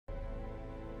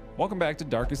Welcome back to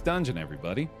Darkest Dungeon,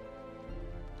 everybody.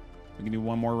 We can do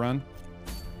one more run.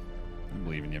 I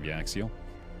believe in you, Yaxiel.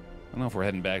 I don't know if we're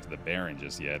heading back to the Baron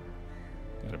just yet.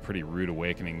 Got a pretty rude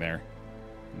awakening there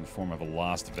in the form of a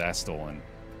lost Vestal, and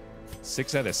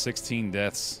 6 out of 16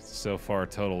 deaths so far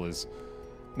total is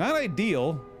not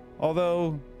ideal.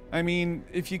 Although, I mean,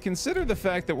 if you consider the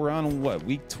fact that we're on, what,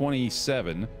 week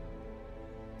 27,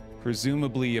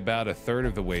 presumably about a third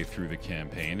of the way through the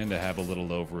campaign, and to have a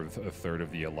little over a third of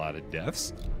the allotted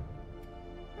deaths,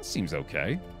 that seems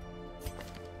okay.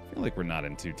 I feel like we're not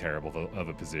in too terrible of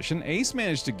a position. Ace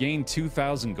managed to gain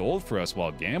 2,000 gold for us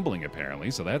while gambling, apparently,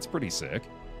 so that's pretty sick.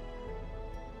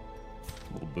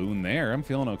 A little boon there. I'm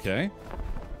feeling okay.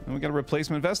 And we got a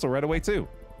replacement Vestal right away, too.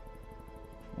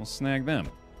 We'll snag them.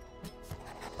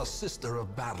 A sister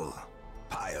of battle,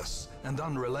 pious and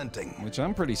unrelenting. Which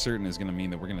I'm pretty certain is going to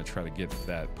mean that we're going to try to get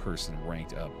that person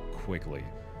ranked up quickly.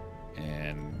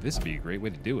 And this would be a great way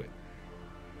to do it.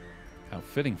 How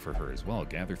fitting for her as well.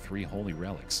 Gather 3 holy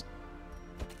relics.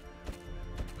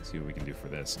 Let's see what we can do for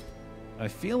this. I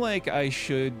feel like I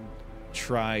should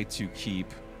try to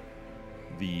keep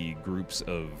the groups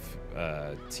of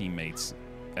teammates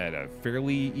at a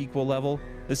fairly equal level.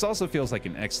 This also feels like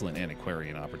an excellent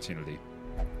antiquarian opportunity.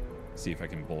 See if I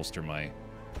can bolster my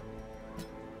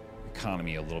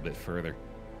economy a little bit further.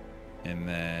 And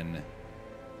then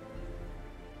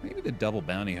maybe the double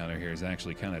bounty hunter here is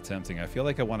actually kind of tempting. I feel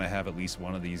like I want to have at least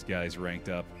one of these guys ranked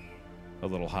up a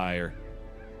little higher.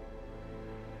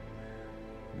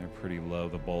 They're pretty low,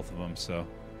 the both of them, so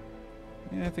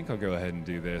yeah, I think I'll go ahead and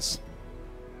do this.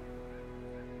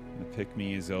 The pick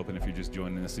me is open if you're just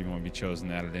joining us. If you want to be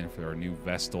chosen, added in for our new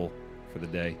Vestal for the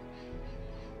day.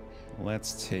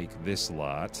 Let's take this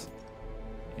lot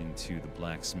into the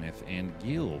blacksmith and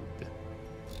guild.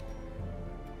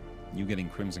 You getting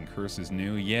Crimson Curse is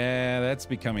new? Yeah, that's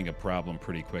becoming a problem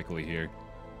pretty quickly here.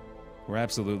 We're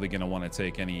absolutely going to want to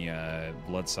take any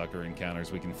Bloodsucker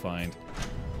encounters we can find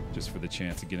just for the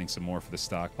chance of getting some more for the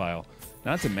stockpile.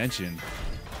 Not to mention,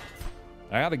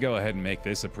 I got to go ahead and make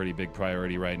this a pretty big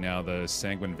priority right now, the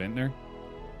Sanguine Vintner,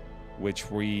 which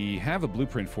we have a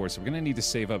blueprint for, so we're going to need to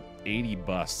save up 80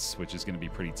 busts, which is going to be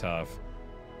pretty tough.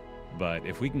 But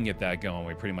if we can get that going,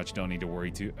 we pretty much don't need to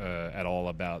worry at all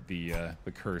about the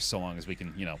curse, so long as we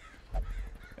can, you know,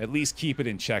 at least keep it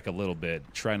in check a little bit.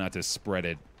 Try not to spread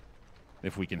it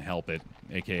if we can help it,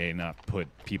 aka not put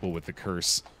people with the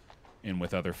curse in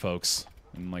with other folks,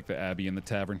 in like the Abbey and the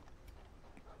Tavern.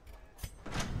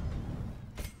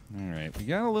 Alright, we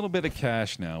got a little bit of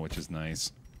cash now, which is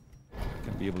nice.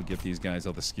 Gonna be able to get these guys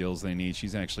all the skills they need.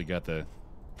 She's actually got the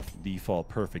default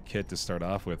perfect kit to start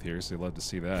off with here, so you'd love to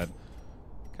see that.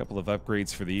 A couple of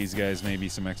upgrades for these guys, maybe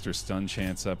some extra stun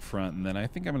chance up front, and then I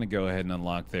think I'm going to go ahead and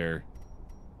unlock their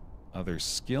other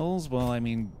skills. Well, I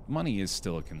mean, money is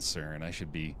still a concern. I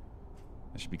should be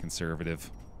conservative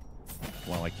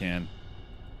while I can.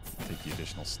 Take the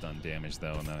additional stun damage,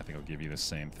 though, and then I think I'll give you the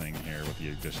same thing here with the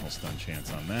additional stun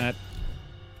chance on that.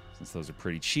 Since those are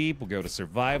pretty cheap, we'll go to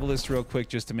Survivalist real quick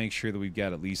just to make sure that we've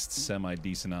got at least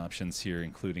semi-decent options here,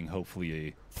 including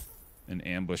hopefully an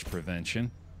ambush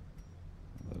prevention.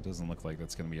 Although it doesn't look like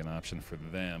that's going to be an option for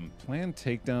them. Planned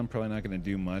takedown, probably not going to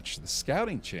do much. The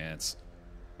scouting chance,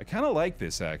 I kind of like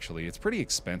this, actually. It's pretty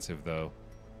expensive, though.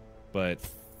 But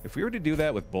if we were to do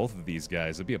that with both of these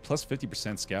guys, it'd be a plus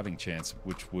 50% scouting chance,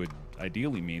 which would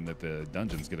ideally mean that the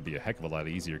dungeon's going to be a heck of a lot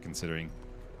easier, considering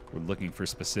we're looking for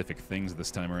specific things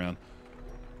this time around.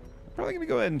 I'm probably going to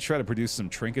go ahead and try to produce some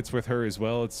trinkets with her as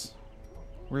well. It's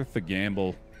worth the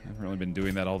gamble. I haven't really been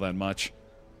doing that all that much.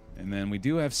 And then we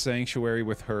do have Sanctuary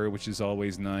with her, which is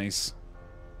always nice.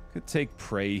 Could take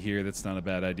Prey here. That's not a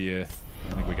bad idea.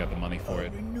 I think we got the money for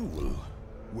it. Renewal.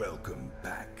 Welcome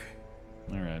back.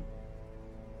 All right.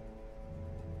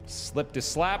 Slip to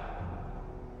slap.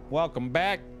 Welcome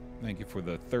back. Thank you for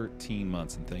the 13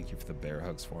 months, and thank you for the bear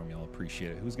hugs for me. I'll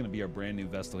appreciate it. Who's going to be our brand new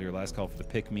Vestal here? Last call for the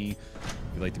pick me. If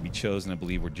you'd like to be chosen, I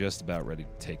believe we're just about ready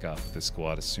to take off with this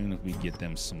squad as soon as we get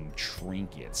them some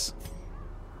trinkets.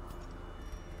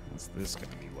 What's this going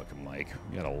to be looking like?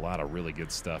 We got a lot of really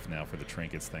good stuff now for the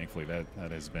trinkets, thankfully. That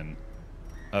has been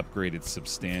upgraded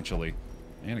substantially.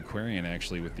 Antiquarian,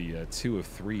 actually, with the 2 of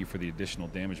 3 for the additional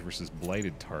damage versus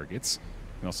blighted targets.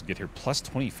 You can also get here plus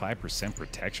 25%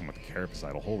 protection with the Carapace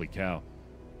Idol. Holy cow.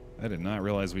 I did not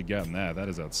realize we'd gotten that. That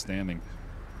is outstanding.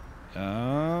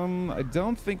 I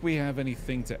don't think we have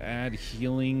anything to add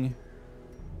healing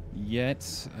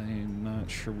yet. I'm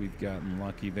not sure we've gotten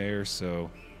lucky there,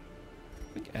 so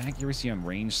I think accuracy on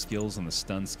range skills and the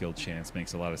stun skill chance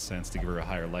makes a lot of sense to give her a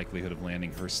higher likelihood of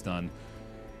landing her stun.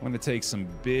 I'm going to take some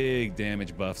big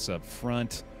damage buffs up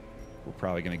front. we're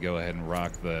probably going to go ahead and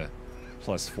rock the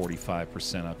plus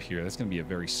 45% up here. That's going to be a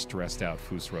very stressed out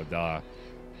Fus Roda,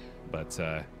 but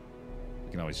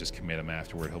we can always just commit them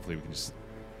afterward. Hopefully we can just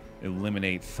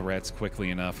eliminate threats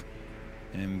quickly enough.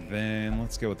 And then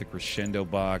let's go with the crescendo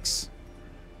box.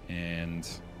 And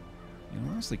I'm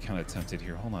honestly kind of tempted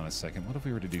here. Hold on a second. What if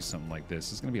we were to do something like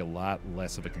this? It's going to be a lot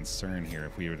less of a concern here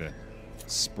if we were to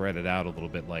spread it out a little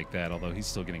bit like that, although he's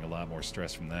still getting a lot more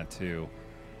stress from that too.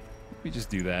 We just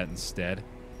do that instead.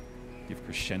 Give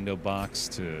crescendo box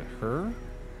to her.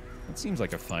 That seems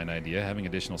like a fine idea. Having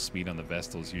additional speed on the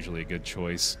Vestal is usually a good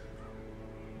choice.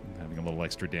 Having a little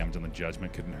extra damage on the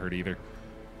Judgment couldn't hurt either.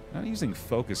 Not using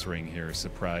Focus Ring here is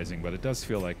surprising, but it does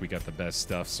feel like we got the best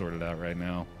stuff sorted out right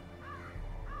now.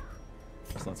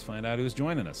 So let's find out who's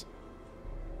joining us.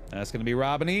 That's going to be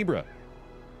Rob and Ibra,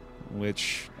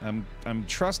 which I'm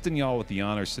trusting y'all with the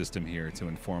honor system here to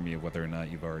inform you whether or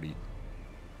not you've already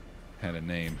had a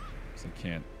name, because I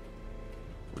can't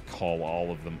recall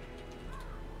all of them.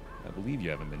 I believe you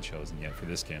haven't been chosen yet for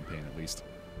this campaign, at least.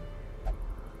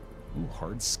 Ooh,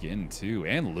 hard skin, too.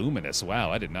 And luminous.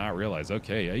 Wow, I did not realize.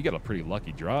 Okay, yeah, you got a pretty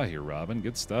lucky draw here, Robin.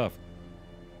 Good stuff.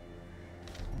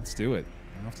 Let's do it.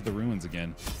 Off to the ruins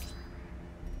again.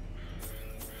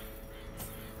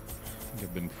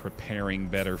 I've been preparing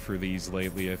better for these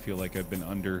lately. I feel like I've been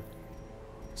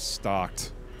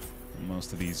understocked in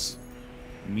most of these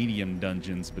medium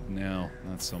dungeons, but now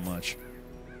not so much.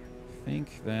 I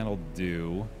think that'll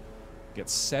do. Get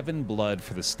 7 blood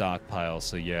for the stockpile,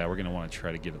 so yeah, we're going to want to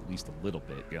try to get at least a little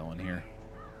bit going here.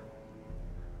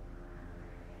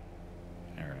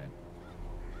 All right.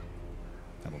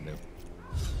 That'll do.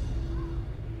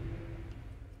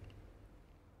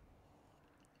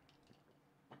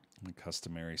 The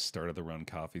customary start of the run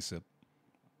coffee sip.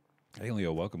 Hey,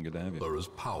 Leo, welcome. Good to have you. There is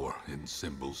power in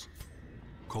symbols.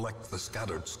 Collect the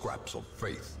scattered scraps of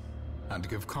faith and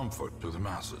give comfort to the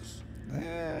masses.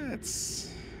 That's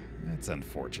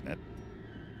unfortunate.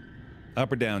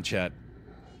 Up or down, chat?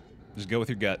 Just go with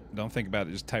your gut. Don't think about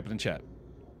it. Just type it in chat.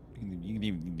 You can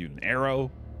even do an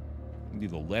arrow. You can do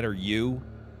the letter U.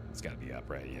 It's got to be up,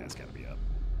 right? Yeah, it's got to be up.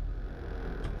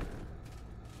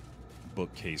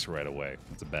 Bookcase right away.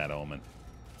 That's a bad omen.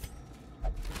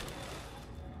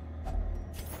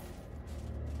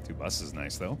 2 buses is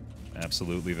nice, though.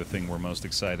 Absolutely the thing we're most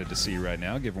excited to see right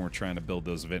now, given we're trying to build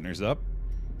those vintners up.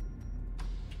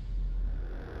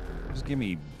 Just give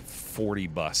me 40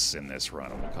 busts in this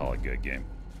run, and we'll call it a good game.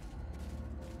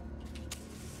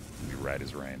 It'll be right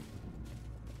as rain.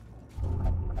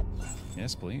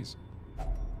 Yes, please.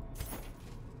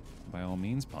 By all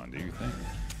means, Pond, do your thing.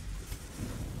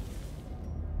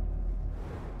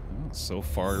 Oh, so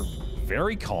far,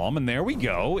 very calm, and there we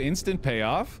go. Instant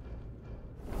payoff.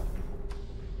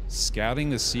 Scouting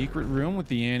the secret room with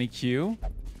the Annie Q,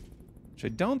 which I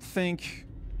don't think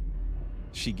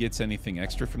she gets anything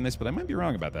extra from this, but I might be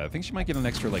wrong about that. I think she might get an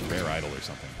extra, like, Bear Idol or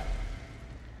something.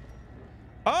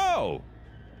 Oh!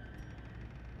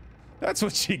 That's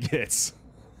what she gets.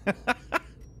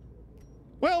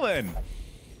 Well, then.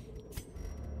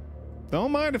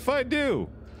 Don't mind if I do.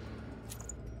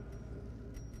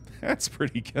 That's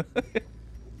pretty good.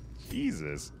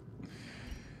 Jesus.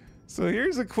 So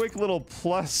here's a quick little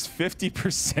plus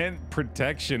 50%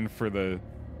 protection for the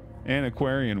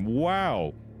Antiquarian.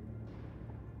 Wow.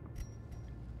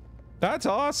 That's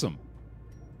awesome.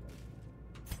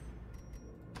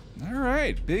 All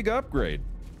right, big upgrade.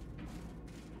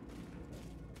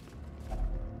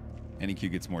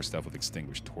 NEQ gets more stuff with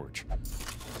Extinguished Torch.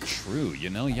 True,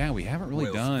 you know, yeah, we haven't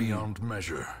really done beyond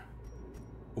measure,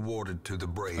 awarded to the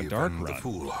brave a dark and run. the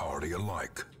foolhardy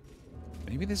alike.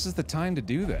 Maybe this is the time to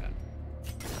do that.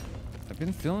 I've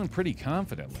been feeling pretty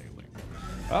confident lately.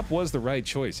 Up was the right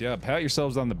choice. Yeah, pat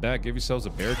yourselves on the back. Give yourselves a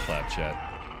bear clap, chat.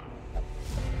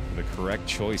 The correct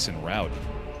choice and route.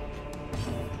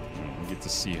 We get to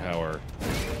see how our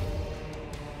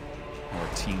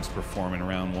teams perform in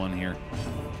round 1 here.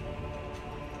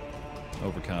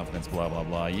 Overconfidence, blah, blah,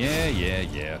 blah. Yeah, yeah,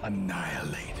 yeah.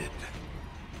 Annihilated.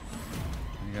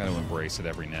 You gotta embrace it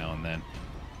every now and then.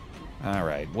 All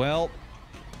right, well,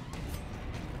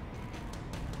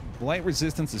 light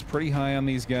resistance is pretty high on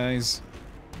these guys.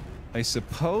 I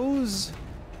suppose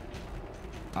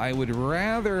I would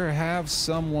rather have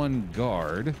someone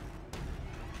guard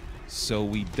so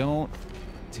we don't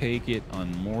take it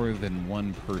on more than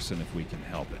one person if we can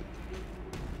help it.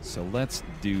 So let's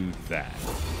do that.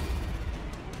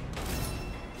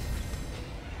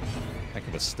 Heck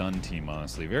of a stun team,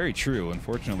 honestly. Very true.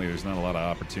 Unfortunately, there's not a lot of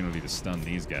opportunity to stun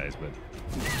these guys, but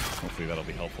hopefully that'll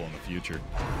be helpful in the future.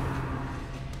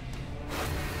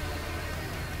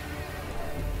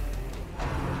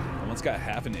 She's got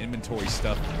half an inventory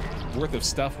worth of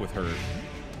stuff with her.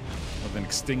 With an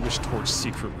extinguished torch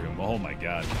secret room. Oh my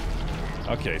god.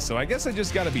 Okay, so I guess I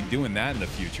just got to be doing that in the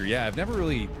future. Yeah, I've never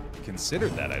really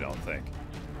considered that, I don't think.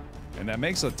 And that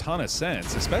makes a ton of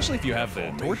sense, especially if you have the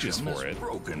torches for it.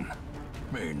 Broken.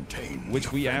 Maintain.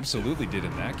 Which we absolutely did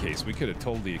in that case. We could have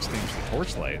totally extinguished the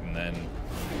torchlight and then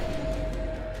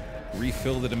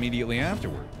refilled it immediately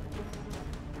afterward.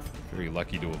 Very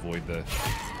lucky to avoid the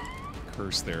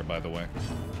curse there, by the way.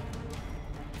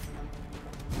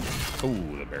 Oh,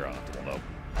 the bear on the low.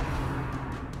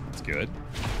 That's good.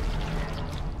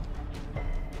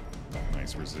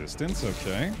 Nice resistance,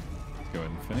 okay. Let's go ahead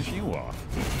and finish you off.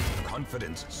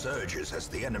 Confidence surges as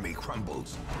the enemy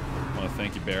crumbles. Well,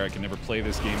 thank you, Baer. I can never play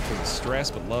this game for the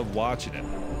stress, but love watching it.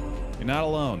 You're not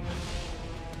alone.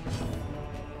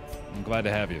 I'm glad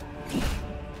to have you.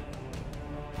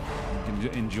 You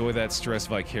can enjoy that stress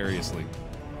vicariously.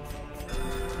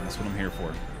 That's what I'm here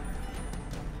for.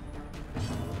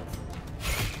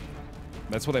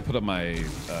 That's what I put on my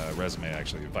resume,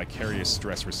 actually. Vicarious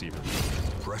stress receiver.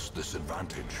 Press this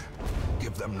advantage.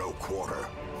 Give them no quarter.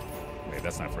 Wait,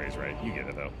 that's not phrased right. You get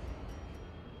it, though.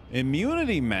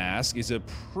 Immunity Mask is a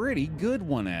pretty good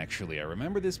one, actually. I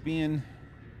remember this being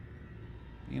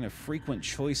a frequent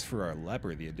choice for our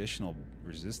leper. The additional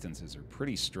resistances are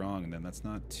pretty strong, and then that's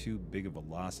not too big of a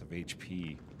loss of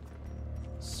HP.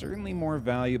 Certainly more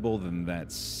valuable than that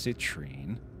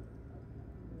citrine.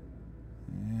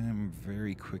 I'm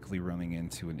very quickly running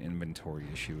into an inventory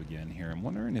issue again here. I'm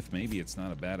wondering if maybe it's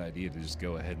not a bad idea to just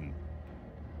go ahead and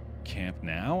camp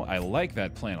now. I like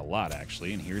that plan a lot,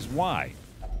 actually, and here's why.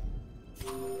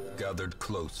 Gathered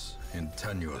close in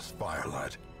tenuous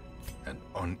firelight, an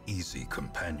uneasy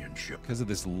companionship. Because of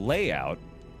this layout,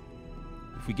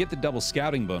 if we get the double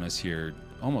scouting bonus here,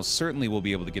 almost certainly we'll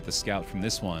be able to get the scout from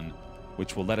this one,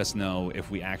 which will let us know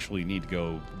if we actually need to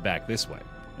go back this way.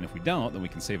 And if we don't, then we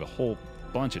can save a whole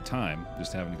bunch of time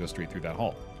just having to go straight through that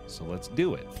hall. So let's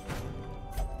do it.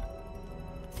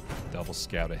 Double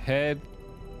scout ahead.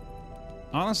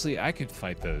 Honestly, I could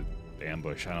fight the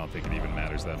ambush. I don't think it even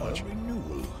matters that much. A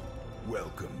renewal.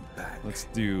 Welcome back. Let's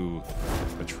do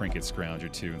a trinket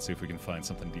scrounger too and see if we can find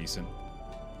something decent.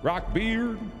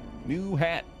 Rockbeard, new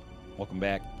hat. Welcome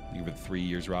back. Thank you for the 3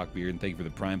 years, Rockbeard, and thank you for the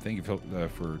Prime. Thank you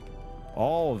for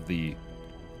all of the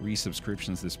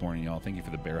resubscriptions this morning, y'all. Thank you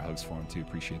for the bear hugs for him too.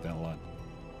 Appreciate that a lot.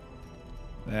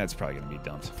 That's probably gonna be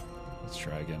dumped. Let's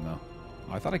try again though.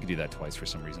 Oh, I thought I could do that twice for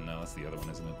some reason. No, that's the other one,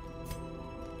 isn't it?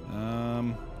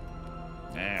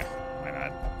 Why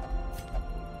not?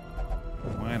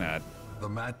 Why not? The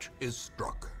match is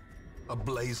struck. A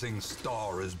blazing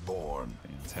star is born.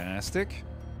 Fantastic.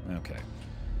 Okay.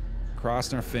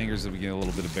 Crossing our fingers that we get a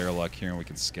little bit of bear luck here and we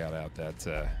can scout out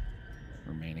that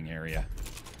remaining area.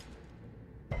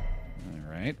 All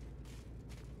right.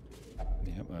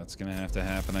 Yep, that's gonna have to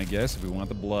happen, I guess, if we want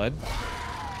the blood.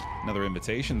 Another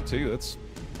invitation too. That's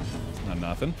not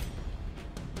nothing.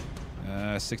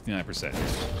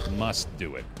 69%. Must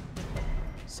do it.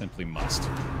 Simply must.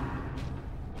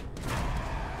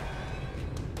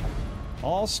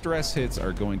 All stress hits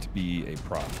are going to be a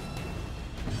problem.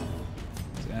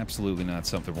 It's absolutely not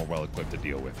something we're well equipped to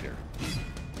deal with here.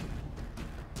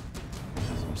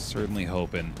 So I'm certainly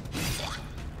hoping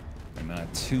they're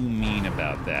not too mean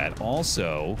about that.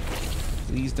 Also,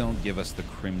 please don't give us the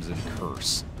Crimson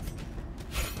Curse.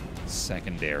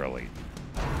 Secondarily.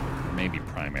 Or maybe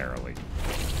primarily.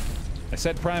 I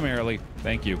said primarily.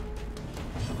 Thank you.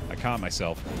 I caught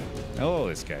myself. Oh,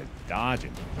 this guy's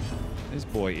dodging. This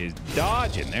boy is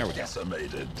dodging. There we go.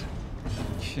 Decimated.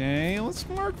 Okay, let's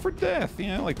mark for death.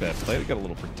 Yeah, I like that play. We got a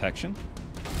little protection.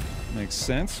 Makes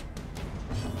sense.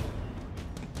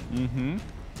 Mm-hmm.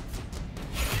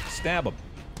 Stab him.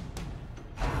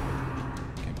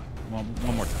 Okay, one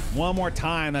more time. One more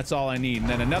time, that's all I need. And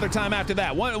then another time after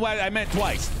that. I meant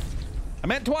twice. I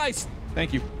meant twice.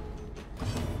 Thank you.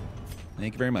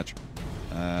 Thank you very much.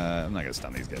 I'm not gonna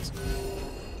stun these guys.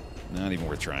 Not even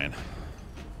worth trying.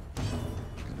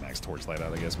 Max torchlight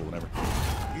out, I guess, but whatever.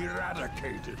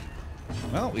 Eradicated.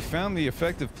 Well, we found the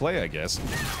effective play, I guess.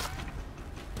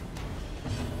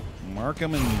 Mark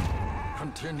them and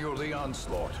Continue the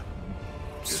onslaught.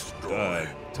 Destroy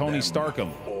Tony them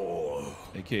Starkham, all.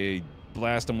 aka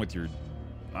blast them with your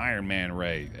Iron Man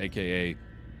ray, aka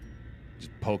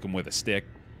just poke them with a stick.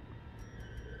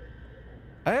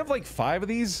 I have like 5 of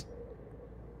these,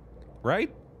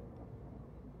 right?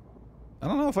 I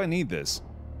don't know if I need this.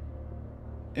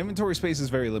 Inventory space is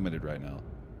very limited right now.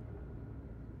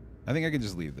 I think I can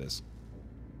just leave this.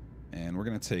 And we're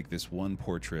going to take this one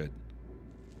portrait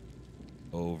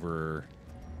over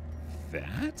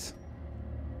that.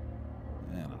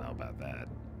 about that?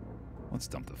 Let's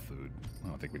dump the food. I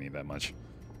don't think we need that much.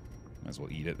 Might as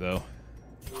well eat it, though.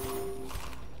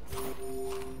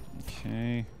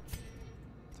 Okay.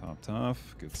 Top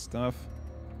tough. Good stuff.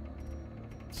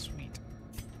 Sweet.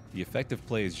 The effective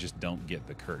plays just don't get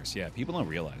the curse. Yeah, people don't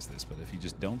realize this, but if you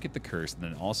just don't get the curse and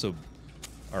then also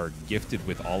are gifted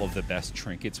with all of the best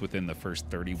trinkets within the first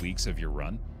 30 weeks of your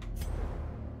run,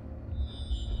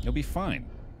 you'll be fine.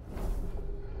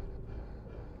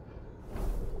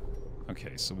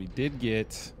 Okay, so we did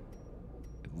get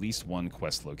at least one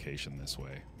quest location this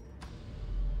way.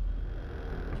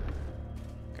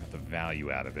 Got the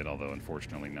value out of it, although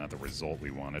unfortunately not the result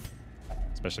we wanted.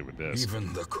 Especially with this.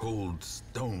 Even the cold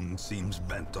stone seems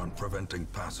bent on preventing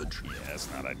passage. Yeah, it's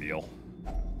not ideal.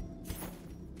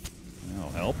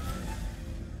 That'll help.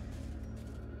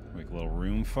 Quick little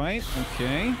room fight.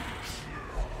 Okay.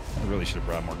 I really should have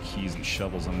brought more keys and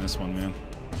shovels on this one, man.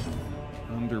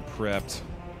 Under-prepped.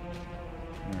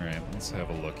 Alright, let's have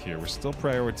a look here. We're still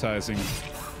prioritizing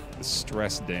the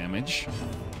stress damage.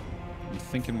 I'm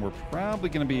thinking we're probably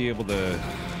going to be able to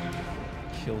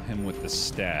kill him with the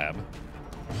stab.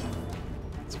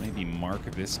 Let's maybe mark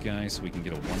this guy so we can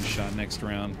get a one-shot next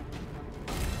round.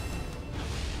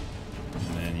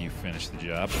 And then you finish the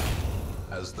job.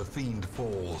 As the fiend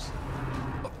falls,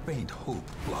 a faint hope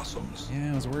blossoms.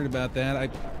 Yeah, I was worried about that. I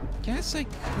guess I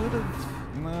could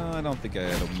have... No, I don't think I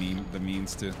had the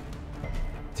means to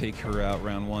take her out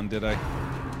round one, did I? I'm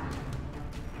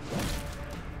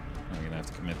going to have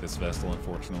to commit this Vestal,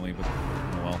 unfortunately, but...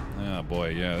 Oh, well. Oh, boy,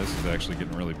 yeah, this is actually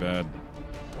getting really bad.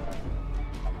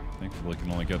 Thankfully,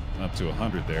 can only get up to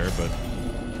 100 there, but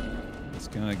it's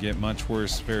gonna get much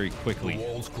worse very quickly. The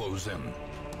walls close in.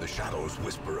 The shadows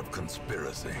whisper of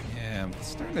conspiracy. Yeah, I'm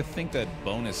starting to think that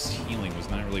bonus healing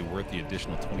was not really worth the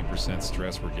additional 20%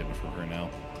 stress we're getting from her now.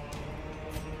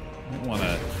 I might want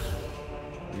to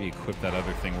re-equip that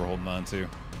other thing we're holding on to.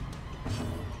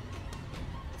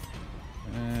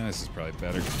 This is probably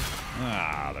better.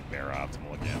 Ah, the Baer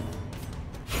Optimal again.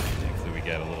 Thankfully, we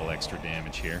get a little extra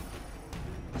damage here.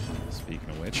 Speaking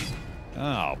of which,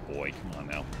 oh boy, come on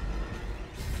now.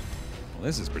 Well,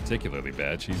 this is particularly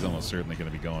bad. She's almost certainly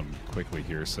going to be going quickly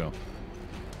here, so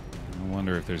I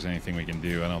wonder if there's anything we can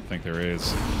do. I don't think there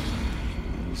is.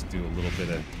 Let's do a little bit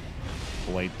of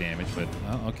blight damage, but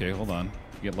oh, okay, hold on.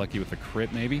 Get lucky with the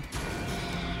crit, maybe.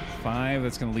 5.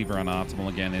 That's going to leave her on optimal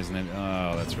again, isn't it?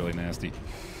 Oh, that's really nasty.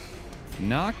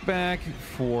 Knockback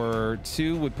for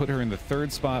 2 would put her in the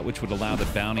 3rd spot, which would allow the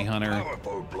bounty hunter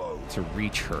to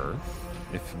reach her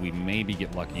if we maybe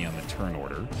get lucky on the turn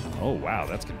order. Oh, wow,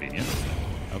 that's convenient.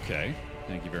 Okay,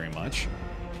 thank you very much.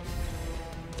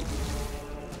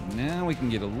 Now we can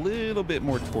get a little bit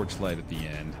more torchlight at the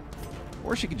end.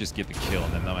 Or she could just get the kill,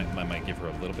 and then that might give her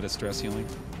a little bit of stress healing.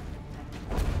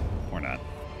 Or not.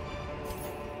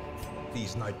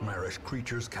 These nightmarish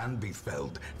creatures can be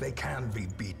felled. They can be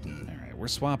beaten. All right, we're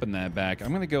swapping that back. I'm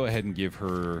going to go ahead and give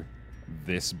her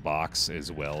this box as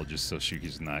well, just so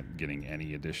she's not getting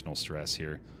any additional stress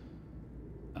here.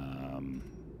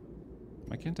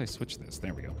 Why can't I switch this?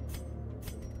 There we go.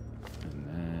 And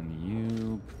then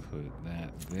you put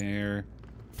that there.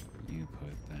 You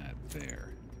put that there.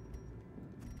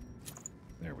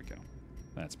 There we go.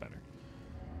 That's better.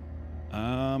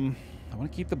 I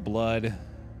want to keep the blood.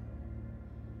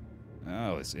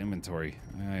 Oh, this inventory.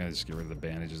 I gotta just get rid of the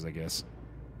bandages, I guess.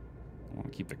 I want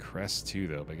to keep the crests too,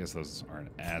 though, but I guess those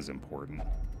aren't as important.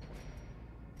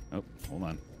 Oh, hold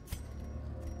on.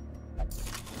 There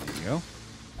you go.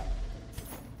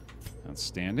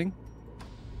 Outstanding.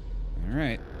 All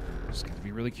right. Just got to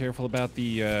be really careful about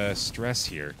the stress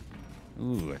here.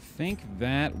 Ooh, I think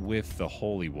that with the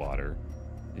holy water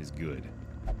is good.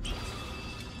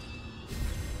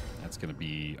 That's going to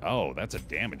be... Oh, that's a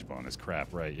damage bonus.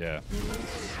 Crap, right, yeah.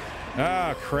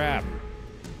 Ah, crap.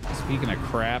 Speaking of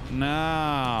crap,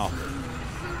 no.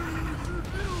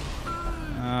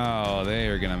 Oh, they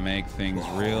are going to make things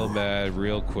real bad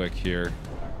real quick here.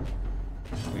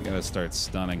 We got to start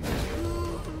stunning.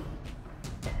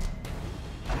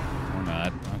 Or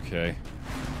not. Okay.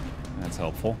 That's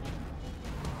helpful.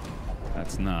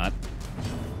 That's not.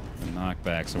 The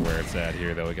knockbacks are where it's at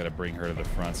here, though. We got to bring her to the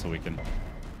front so we can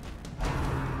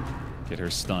get her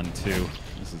stunned, too.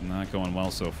 This is not going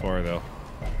well so far, though.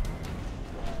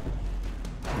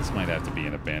 This might have to be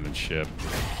an abandoned ship.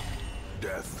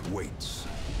 Death waits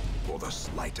for the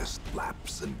slightest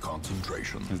lapse in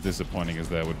concentration. As disappointing as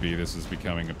that would be, this is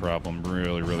becoming a problem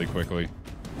really, really quickly.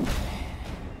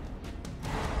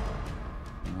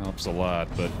 It helps a lot,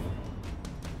 but...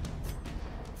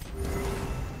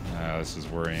 this is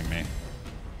worrying me.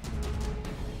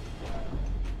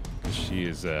 She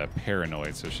is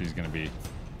paranoid, so she's going to be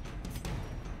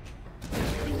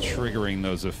triggering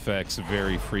those effects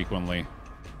very frequently.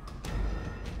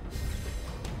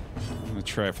 I'm going to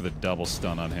try for the double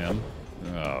stun on him.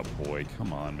 Oh boy,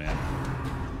 come on, man.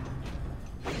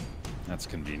 That's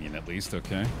convenient at least,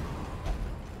 okay.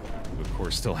 Of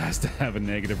course, still has to have a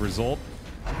negative result.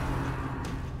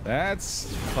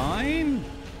 That's fine.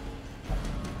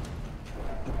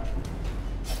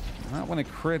 Not when it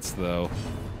crits, though.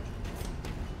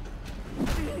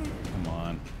 Come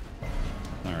on.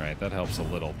 Alright, that helps a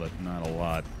little, but not a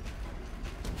lot.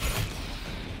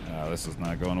 This is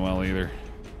not going well either.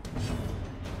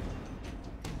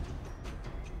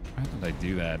 Why did I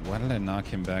do that? Why did I knock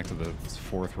him back to the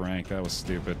 4th rank? That was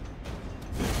stupid.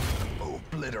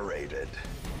 Obliterated.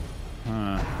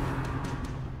 Huh.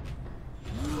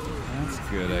 That's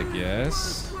good, I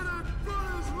guess.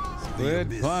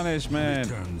 Good punishment.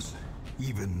 Returns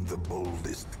even the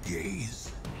boldest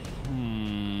gaze.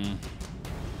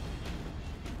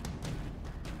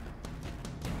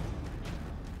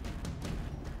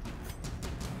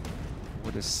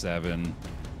 What is 7?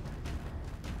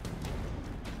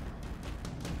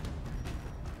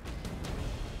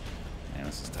 Man,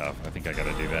 this is tough. I think I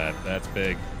gotta do that. That's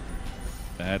big.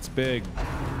 That's big.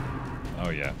 Oh,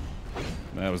 yeah.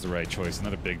 That was the right choice.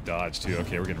 Another big dodge, too.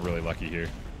 Okay, we're getting really lucky here.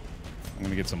 I'm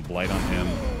gonna get some blight on him.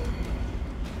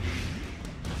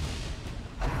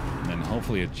 And then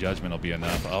hopefully a judgment will be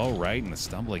enough. Oh, right, and the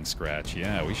stumbling scratch.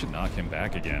 Yeah, we should knock him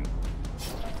back again.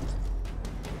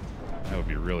 That would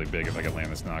be really big if I could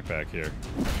land this knockback here.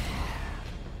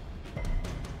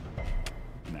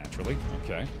 Naturally,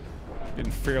 okay.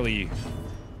 Getting fairly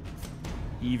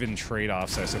even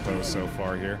trade-offs, I suppose, so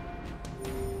far here.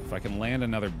 If I can land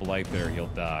another blight there, he'll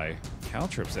die.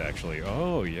 Caltrips, actually.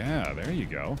 Oh, yeah, there you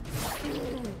go.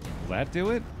 Will that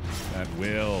do it? That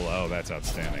will. Oh, that's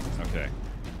outstanding. Okay.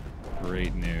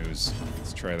 Great news.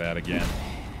 Let's try that again.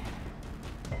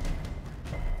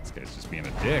 This guy's just being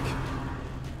a dick.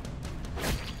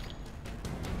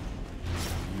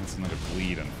 That's another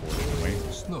bleed, unfortunately.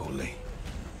 Slowly,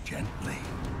 gently.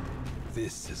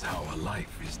 This is how a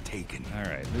life is taken. All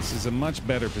right, this is a much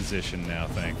better position now,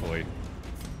 thankfully.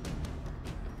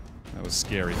 That was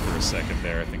scary for a second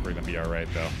there. I think we're going to be all right,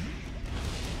 though.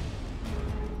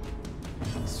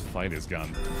 This fight has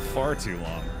gone far too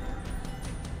long.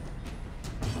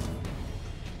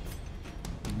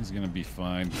 He's going to be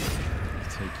fine.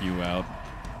 Take you out.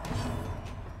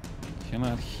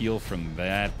 Cannot heal from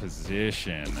that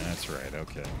position. That's right,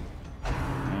 okay.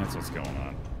 That's what's going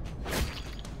on.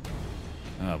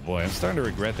 Oh boy, I'm starting to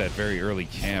regret that very early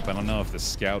camp. I don't know if the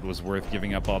scout was worth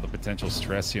giving up all the potential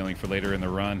stress healing for later in the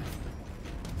run.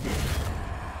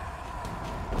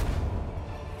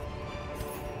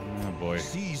 Oh boy.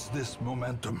 Seize this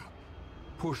momentum.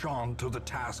 Push on to the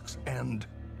task's end.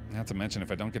 Not to mention,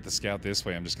 if I don't get the scout this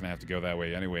way, I'm just going to have to go that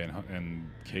way anyway in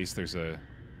case there's a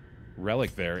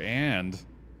relic there. And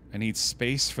I need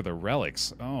space for the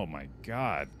relics. Oh my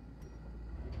god.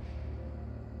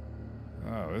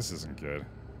 Oh, this isn't good.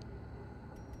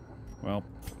 Well,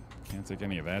 can't take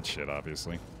any of that shit,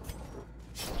 obviously.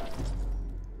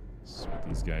 Sweep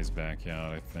these guys back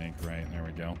out, I think. Right, there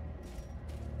we go.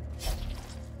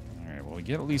 Alright, well, we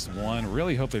get at least one.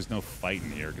 Really hope there's no fight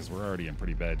in here, because we're already in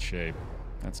pretty bad shape.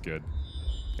 That's good.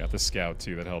 Got the scout,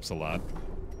 too. That helps a lot.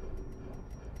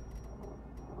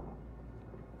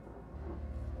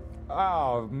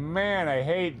 Oh, man, I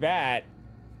hate that.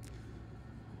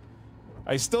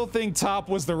 I still think top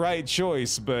was the right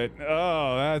choice, but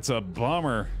oh, that's a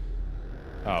bummer.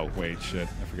 Oh, wait, shit.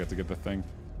 I forgot to get the thing.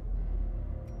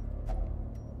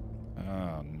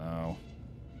 Oh, no.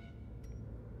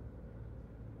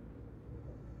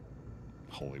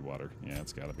 Holy water. Yeah,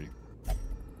 it's gotta be.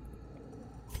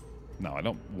 No, I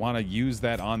don't want to use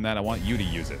that on that. I want you to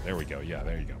use it. There we go. Yeah,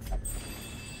 there you go.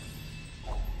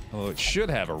 Oh, it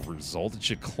should have a result. It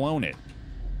should clone it.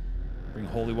 Bring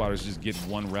holy waters, just get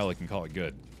one relic and call it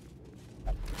good.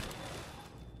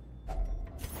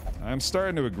 I'm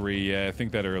starting to agree. Yeah, I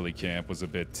think that early camp was a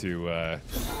bit too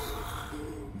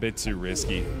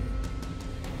risky.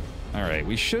 All right,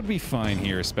 we should be fine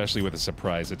here, especially with a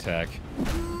surprise attack.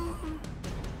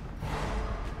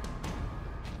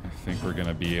 I think we're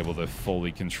gonna be able to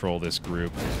fully control this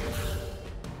group.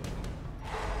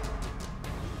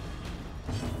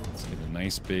 Let's get a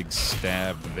nice big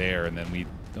stab there, and then we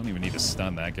don't even need to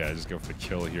stun that guy. Just go for the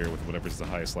kill here with whatever's the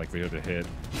highest likelihood to hit.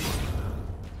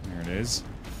 There it is.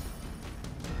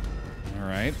 All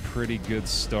right, pretty good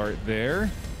start there.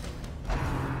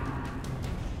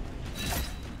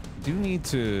 Do need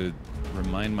to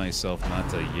remind myself not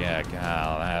to yak.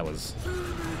 Ah, that was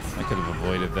I could have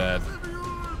avoided that.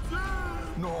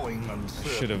 Gnawing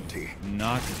Should have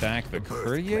knocked back the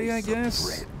courtier, I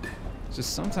guess. It's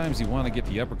just sometimes you want to get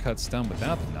the uppercuts done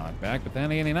without the knockback, but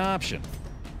that ain't an option.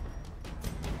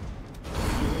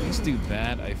 Let's do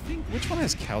that. I think, which one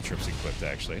has caltrips equipped,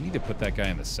 actually? I need to put that guy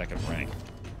in the second rank.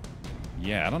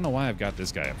 Yeah, I don't know why I've got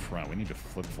this guy up front. We need to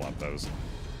flip-flop those.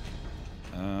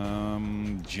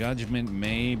 Judgment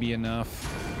may be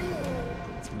enough.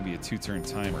 It's going to be a 2-turn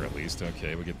timer at least.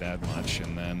 Okay, we'll get that much,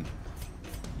 and then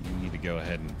you need to go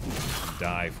ahead and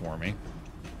die for me.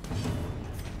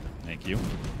 Thank you.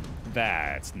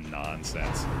 That's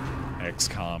nonsense.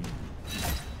 XCOM.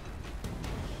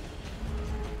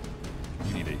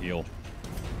 We need to heal.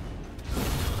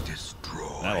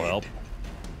 Destroyed. That'll help.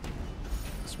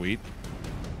 Sweet.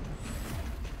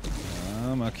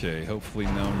 Okay, hopefully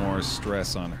no more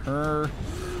stress on her.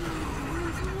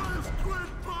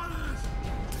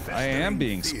 I am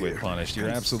being squid punished. You're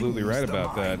absolutely right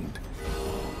about that.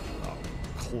 Oh,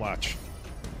 clutch.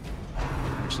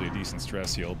 Actually a decent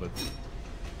stress heal, but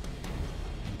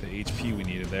the HP we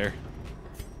needed there.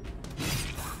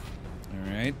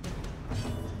 Alright.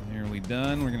 Nearly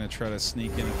done. We're going to try to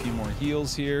sneak in a few more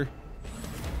heals here.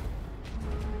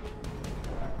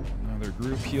 Another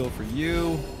group heal for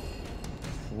you.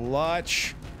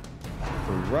 Clutch.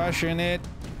 For rushing it.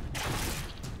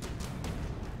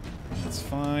 That's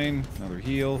fine. Another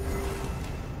heal.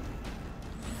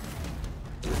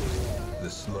 The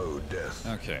slow death.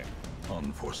 Okay.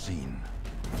 Unforeseen.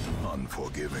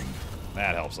 Unforgiving.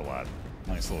 That helps a lot.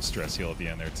 Nice little stress heal at the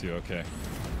end there, too. Okay.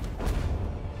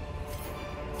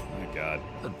 My God.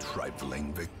 A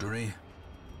trifling victory.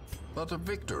 But a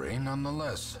victory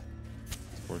nonetheless.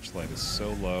 Torchlight is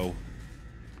so low.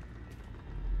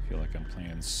 I feel like I'm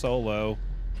playing solo.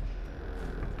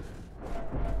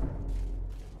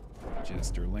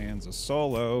 Jester lands a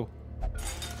solo.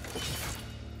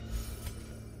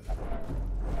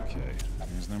 Okay,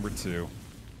 here's number 2.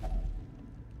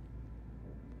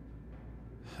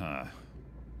 Huh. I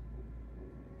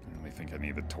really think I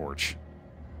need the torch.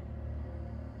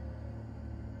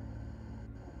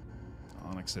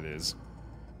 Onyx it is.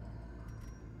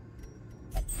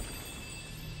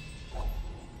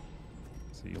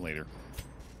 See you later.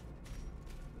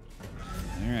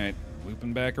 Alright,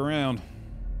 looping back around.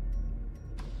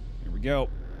 Here we go.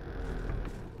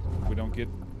 We don't get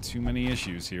too many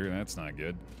issues here. That's not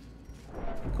good.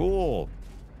 Cool.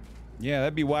 Yeah,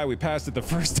 that'd be why we passed it the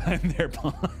first time there,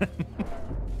 Pawn.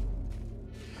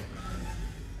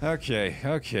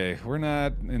 Okay. We're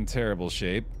not in terrible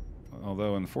shape.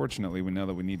 Although, unfortunately, we know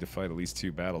that we need to fight at least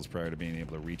 2 battles prior to being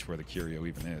able to reach where the curio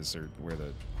even is, or where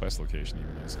the quest location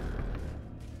even is.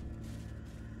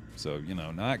 So, you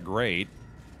know, not great.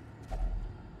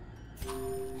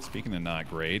 Speaking of not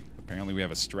great, apparently we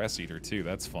have a stress eater, too.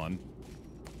 That's fun.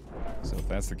 So if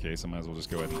that's the case, I might as well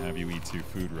just go ahead and have you eat 2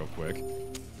 food real quick. Get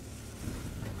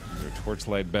our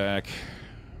torchlight back.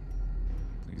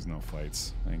 Please, no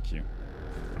fights. Thank you.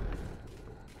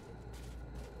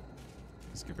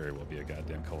 This could very well be a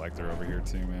goddamn collector over here,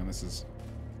 too, man. This is...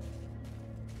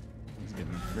 He's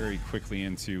getting very quickly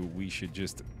into we should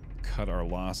just cut our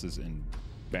losses and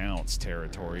bounce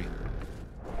territory.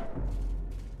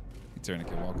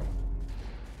 Tourniquet, welcome.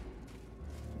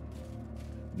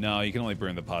 No, you can only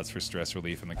burn the pots for stress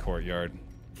relief in the courtyard.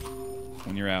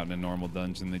 When you're out in a normal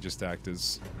dungeon, they just act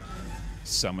as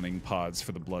summoning pods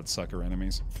for the bloodsucker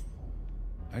enemies.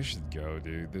 I should go,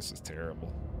 dude. This is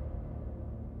terrible.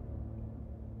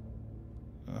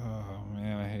 Oh,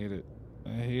 man, I hate it.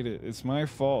 I hate it. It's my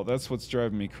fault. That's what's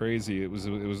driving me crazy. It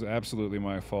was absolutely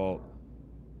my fault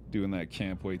doing that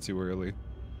camp way too early.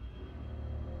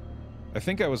 I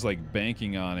think I was like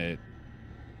banking on it.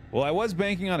 Well, I was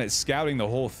banking on it scouting the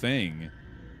whole thing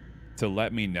to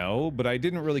let me know, but I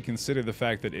didn't really consider the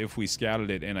fact that if we scouted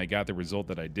it and I got the result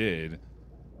that I did,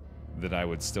 that I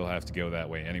would still have to go that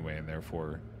way anyway, and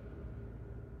therefore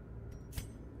it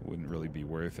wouldn't really be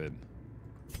worth it.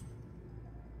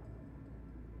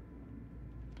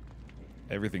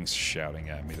 Everything's shouting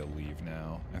at me to leave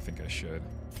now. I think I should.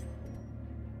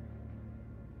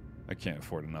 I can't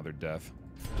afford another death.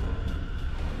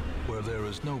 Where there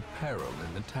is no peril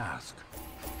in the task,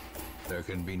 there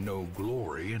can be no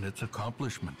glory in its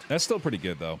accomplishment. That's still pretty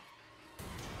good, though.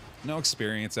 No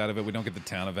experience out of it. We don't get the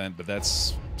town event, but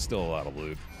that's still a lot of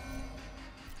loot.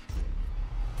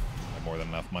 I have more than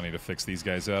enough money to fix these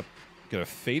guys up. Got a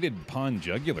faded pawn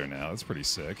jugular now. That's pretty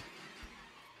sick.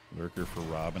 Lurker for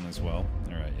Robin as well.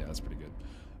 All right, yeah, that's pretty good.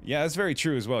 Yeah, that's very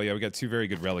true as well. Yeah, we got 2 very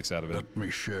good relics out of it. Let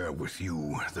me share with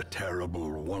you the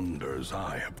terrible wonders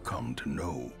I have come to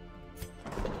know.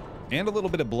 And a little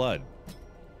bit of blood.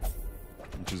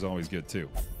 which is always good too.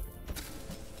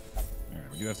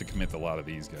 Alright, we do have to commit to a lot of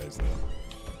these guys,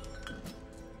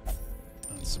 though.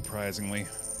 Unsurprisingly.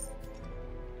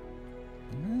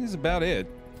 That is about it.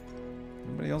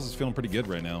 Everybody else is feeling pretty good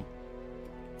right now.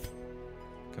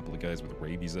 A couple of guys with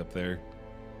rabies up there.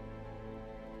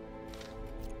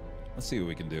 Let's see what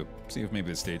we can do. See if maybe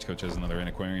the stagecoach has another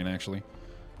antiquarian, actually.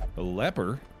 A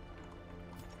leper.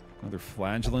 Another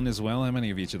flagellant as well. How many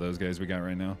of each of those guys we got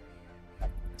right now?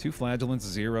 2 flagellants,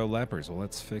 0 lepers. Well,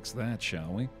 let's fix that,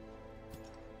 shall we?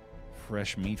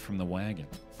 Fresh meat from the wagon.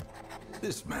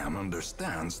 This man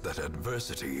understands that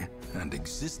adversity and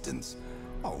existence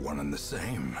are one and the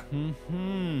same.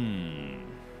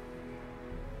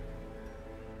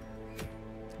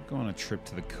 Go on a trip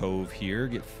to the cove here.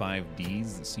 Get 5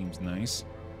 Ds. That seems nice.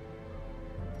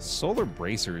 Solar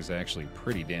Bracer is actually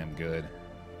pretty damn good.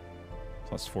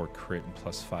 +4 crit and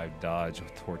 +5 dodge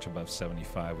with torch above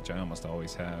 75, which I almost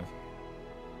always have.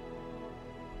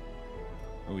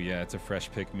 Oh yeah, it's a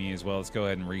fresh pick me as well. Let's go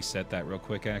ahead and reset that real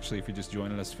quick. Actually, if you're just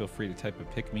joining us, feel free to type a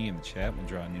pick me in the chat. We'll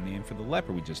draw a new name for the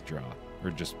leper we just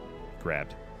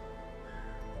grabbed.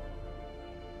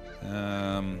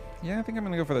 Yeah, I think I'm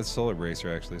gonna go for that Solar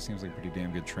Bracer. Actually, it seems like a pretty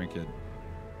damn good trinket.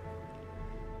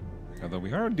 Although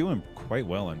we are doing quite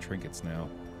well on trinkets now.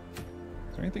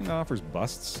 Is there anything that offers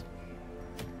busts?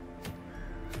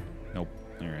 Nope.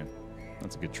 Alright.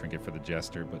 That's a good trinket for the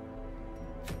Jester, but...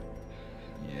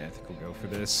 yeah, I think we'll go for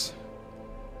this.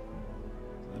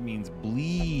 That means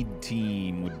Bleed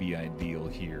Team would be ideal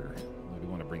here. We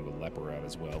want to bring the Leper out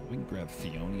as well. We can grab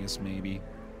Theonius, maybe.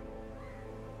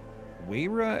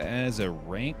 Waira as a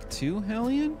rank 2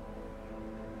 Hellion?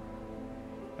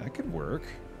 That could work.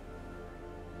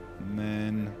 And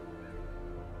then...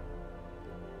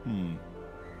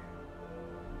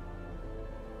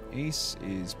 Ace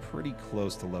is pretty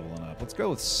close to leveling up. Let's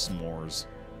go with S'mores.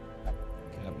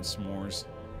 Captain S'mores.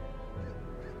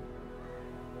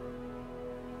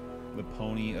 The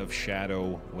Pony of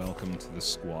Shadow, welcome to the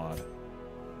squad.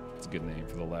 That's a good name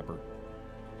for the leper.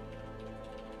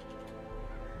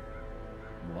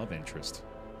 Love interest.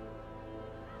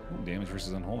 Ooh, damage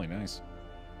versus Unholy, nice.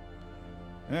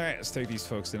 Alright, let's take these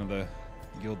folks into the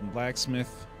Guild and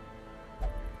Blacksmith.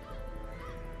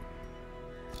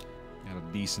 Got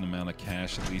a decent amount of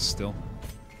cash at least still.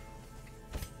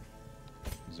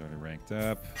 He's already ranked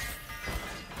up.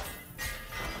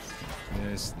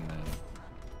 This, and then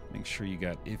make sure you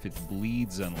got If It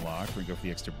Bleeds unlocked. We're going to go for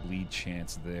the extra bleed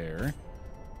chance there.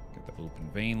 Got the Open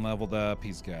Vein leveled up.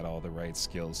 He's got all the right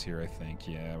skills here, I think.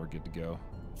 Yeah, we're good to go.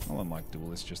 I'll unlock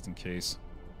Duelist just in case.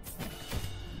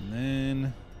 And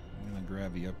then I'm going to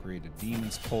grab the upgrade to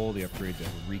Demon's Pull, the upgrade to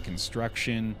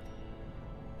Reconstruction.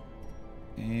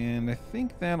 And I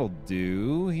think that'll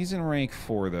do. He's in rank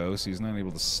 4, though, so he's not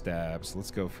able to stab. So let's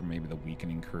go for maybe the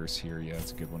Weakening Curse here. Yeah,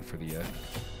 that's a good one for the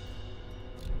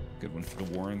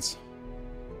Warrens.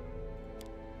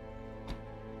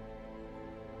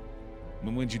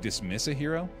 When would you dismiss a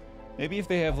hero? Maybe if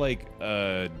they have, like,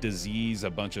 a disease, a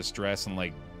bunch of stress, and,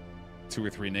 like, 2 or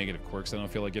 3 negative quirks I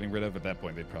don't feel like getting rid of. At that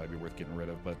point, they'd probably be worth getting rid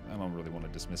of, but I don't really want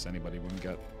to dismiss anybody when we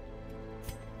got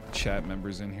chat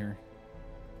members in here.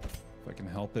 If I can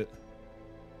help it.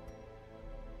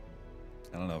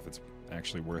 I don't know if it's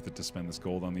actually worth it to spend this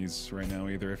gold on these right now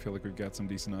either. I feel like we've got some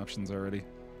decent options already.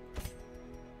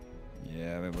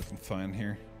 Yeah, they're looking fine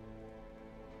here.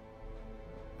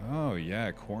 Oh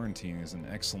yeah, Quarantine is an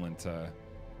excellent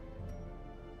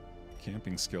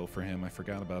camping skill for him. I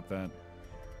forgot about that.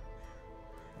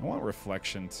 I want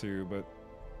Reflection too, but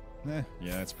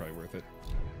yeah, it's probably worth it.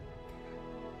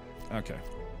 Okay.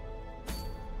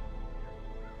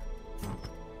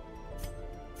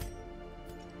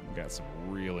 We got some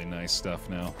really nice stuff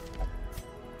now.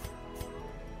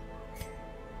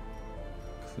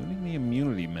 Including the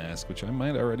immunity mask, which I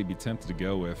might already be tempted to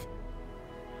go with.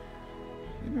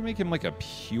 Maybe make him like a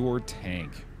pure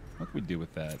tank. What can we do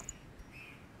with that?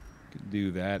 Could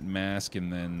do that mask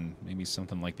and then maybe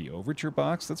something like the Overture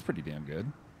box. That's pretty damn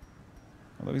good.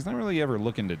 Although he's not really ever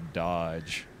looking to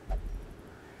dodge.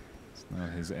 It's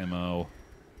not his MO.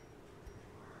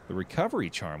 The Recovery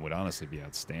Charm would honestly be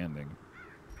outstanding.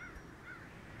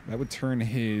 That would turn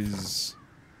his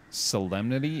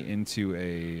Solemnity into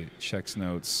a checks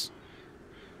notes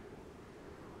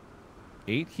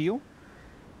 8 heal,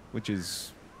 which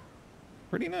is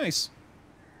pretty nice.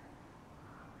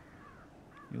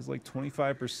 Heals like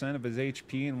 25% of his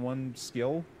HP in 1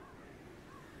 skill.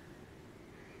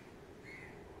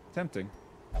 Tempting.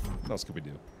 What else could we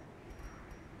do?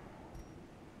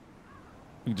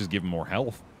 We can just give him more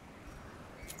health.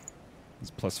 It's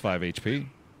 +5 HP.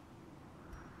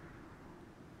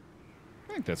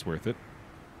 I think that's worth it.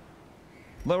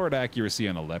 Lowered accuracy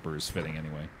on a leper is fitting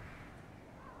anyway.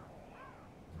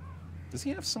 Does he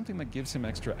have something that gives him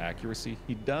extra accuracy?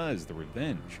 He does, the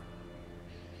revenge.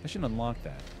 I should unlock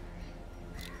that.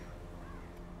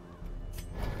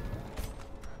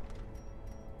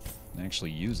 And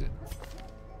actually use it.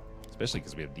 Especially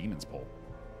because we have Demon's Pull.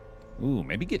 Ooh,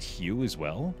 maybe get Hue as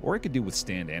well? Or I could do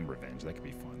Withstand and Revenge. That could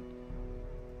be fun.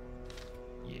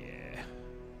 Yeah.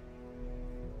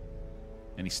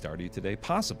 Any Stardew today?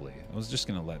 Possibly. I was just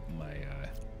going to let my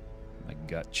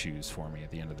gut choose for me at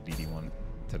the end of the DD1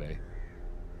 today.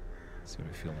 See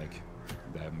what I feel like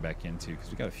diving back into,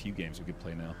 because we got a few games we could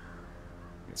play now.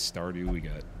 We got Stardew, we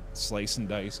got Slice and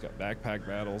Dice, got Backpack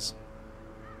Battles.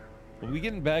 We'll be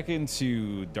getting back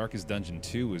into Darkest Dungeon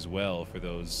 2 as well for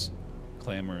those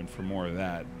clamoring for more of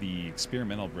that. The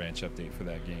experimental branch update for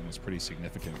that game was pretty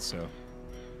significant, so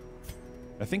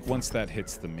I think once that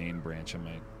hits the main branch, I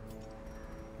might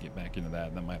get back into that,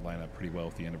 and that might line up pretty well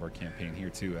with the end of our campaign here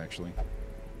too, actually.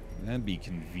 That'd be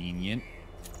convenient.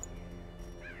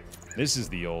 This is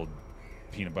the old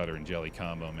peanut butter and jelly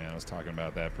combo, man. I was talking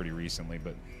about that pretty recently,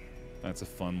 but that's a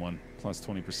fun one. Plus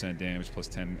 20% damage, plus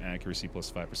 10 accuracy,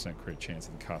 plus 5% crit chance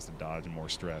at the cost of dodge and more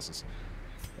stress. It's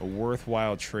a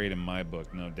worthwhile trade in my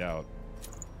book, no doubt.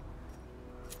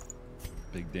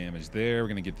 Big damage there. We're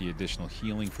going to get the additional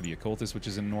healing for the occultist, which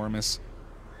is enormous.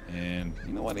 And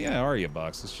you know what? Yeah, Arya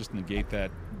box. Let's just negate that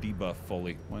debuff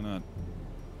fully. Why not?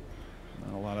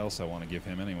 Not a lot else I want to give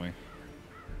him anyway.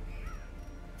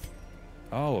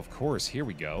 Oh, of course. Here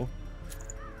we go.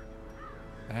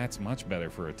 That's much better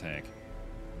for a tank.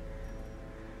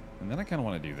 And then I kind of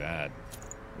want to do that.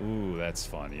 Ooh, that's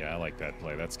fun. Yeah, I like that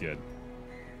play. That's good.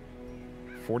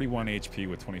 41 HP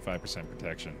with 25%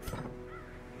 protection.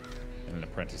 And an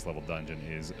apprentice level dungeon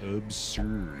is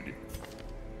absurd.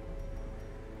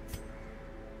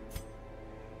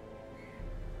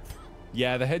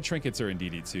 Yeah, the head trinkets are in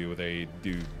DD2. They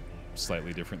do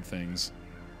slightly different things.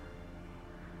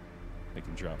 They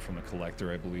can drop from the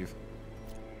collector, I believe.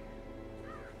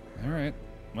 Alright.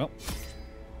 Well.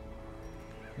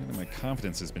 My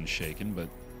confidence has been shaken, but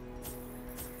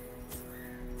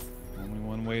only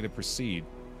one way to proceed.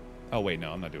 Oh, wait,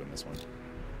 no, I'm not doing this one.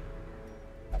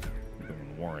 I'm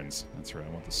doing Warren's. That's right, I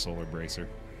want the Solar Bracer.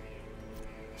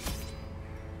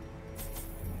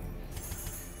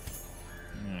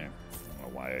 I don't know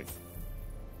why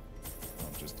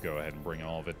I'll just go ahead and bring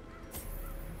all of it.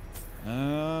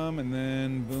 And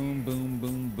then boom, boom,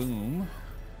 boom, boom.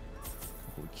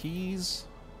 Couple of keys.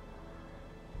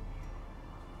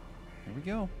 There we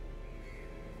go.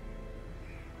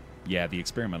 Yeah, the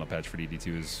experimental patch for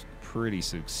DD2 is pretty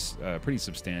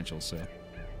substantial, so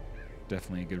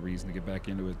definitely a good reason to get back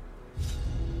into it.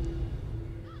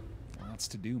 Lots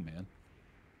to do, man.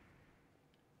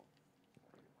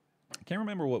 I can't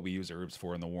remember what we use herbs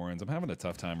for in the Warrens. I'm having a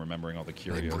tough time remembering all the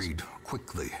curios. They breed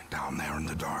quickly down there in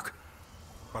the dark.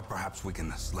 But perhaps we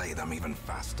can slay them even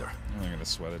faster. I'm not going to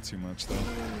sweat it too much, though.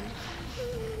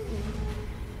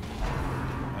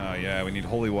 Oh, yeah, we need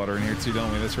holy water in here, too,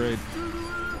 don't we? That's right.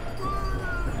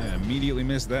 Yeah, immediately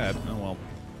missed that. Oh, well.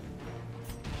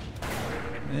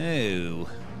 Oh.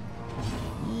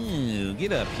 Oh,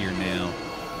 get up here now.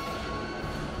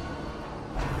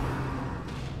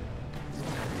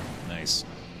 Nice.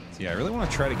 So, yeah, I really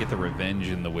want to try to get the revenge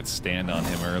and the withstand on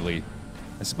him early.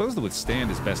 I suppose the withstand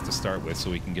is best to start with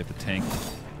so we can get the tank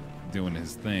doing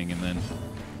his thing, and then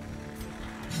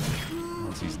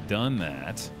once he's done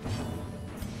that,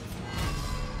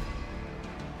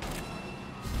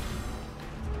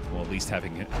 we'll at least have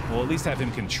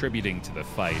him contributing to the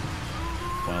fight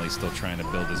while he's still trying to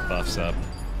build his buffs up.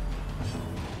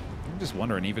 I'm just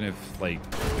wondering, even if like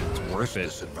it's worth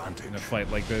it in a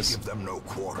fight like this. Give them no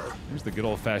quarter. Here's the good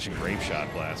old-fashioned grape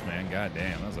shot blast, man. God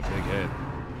damn, that was a big hit.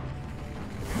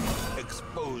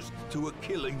 Exposed to a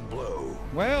killing blow.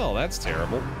 Well, that's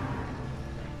terrible.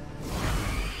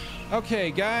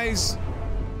 Okay, guys.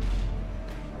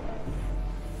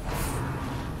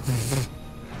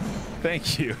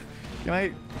 Thank you. Can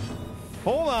I...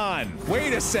 Hold on.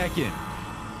 Wait a second.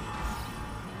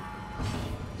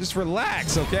 Just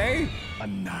relax, okay?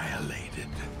 Annihilated.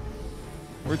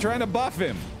 We're trying to buff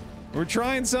him. We're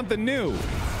trying something new.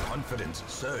 Confidence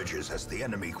surges as the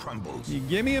enemy crumbles. You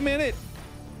give me a minute?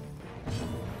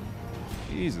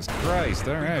 Jesus Christ,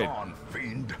 all right. Be gone,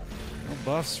 fiend. No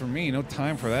buffs for me, no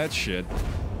time for that shit.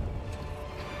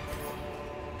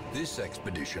 This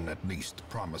expedition at least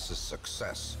promises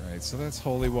success. All right, so that's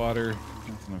holy water.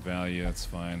 Nothing of value, that's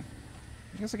fine.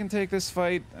 I guess I can take this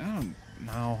fight. I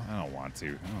don't want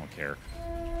to. I don't care.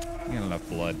 I got enough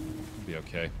blood. It'll be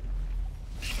okay.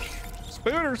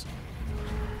 Spooners!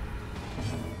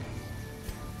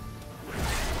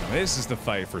 This is the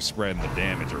fight for spreading the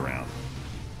damage around.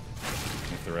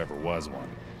 If there ever was one.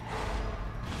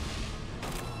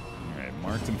 Alright,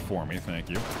 marked him for me, thank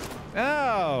you.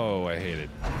 Oh, I hate it.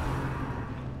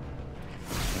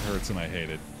 It hurts and I hate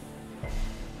it.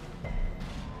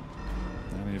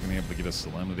 Not even able to get a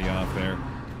Solemnity off there.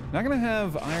 Not gonna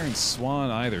have Iron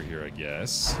Swan either here, I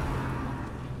guess.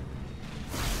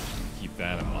 Keep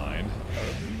that in mind.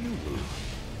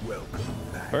 Welcome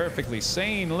back. Perfectly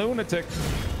sane lunatic.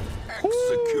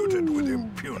 Executed with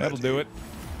impunity. That'll do it.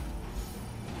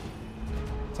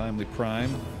 Timely Prime.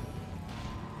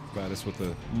 Got us with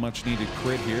a much needed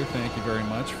crit here. Thank you very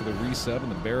much for the resub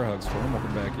and the bear hugs for him.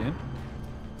 Welcome back in.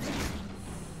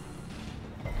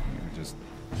 You're just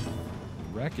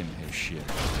wrecking his shit.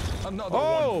 Another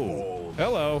Oh! one.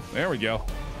 Hello. There we go.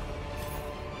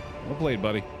 Well played,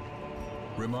 buddy.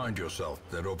 Remind yourself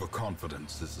that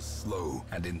overconfidence is a slow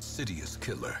and insidious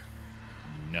killer.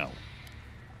 No.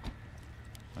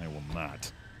 I will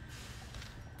not.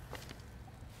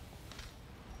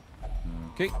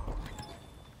 Okay.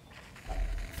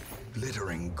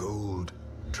 Glittering gold,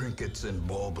 trinkets and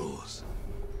baubles.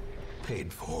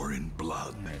 Paid for in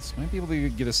blood. Alright, so might be able to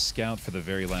get a scout for the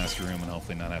very last room and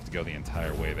hopefully not have to go the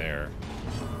entire way there.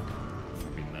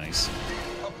 That'd be nice.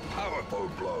 A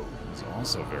powerful blow. It's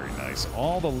also very nice.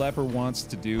 All the leper wants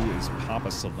to do is pop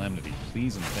a Solemnity.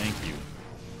 Please and thank you.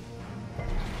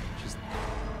 Just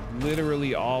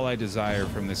literally all I desire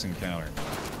from this encounter.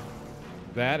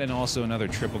 That and also another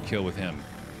triple kill with him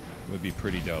would be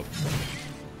pretty dope.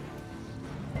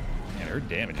 Man, her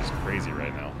damage is crazy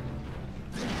right now.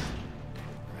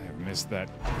 I have missed that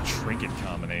trinket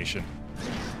combination.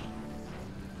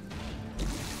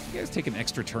 You guys take an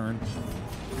extra turn?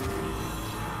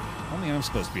 Only I'm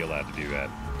supposed to be allowed to do that.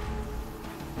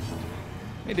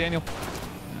 Hey, Daniel.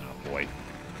 Oh, boy.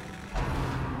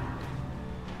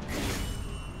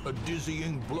 A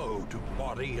dizzying blow to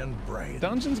body and brain.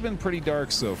 Dungeon's been pretty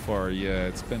dark so far, yeah.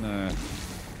 It's been a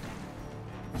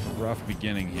rough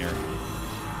beginning here.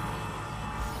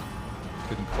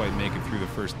 Couldn't quite make it through the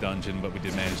first dungeon, but we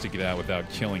did manage to get out without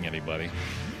killing anybody.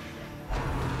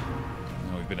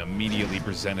 We've been immediately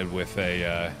presented with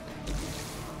a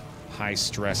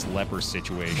high-stress leper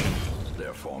situation.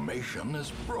 Their formation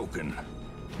is broken.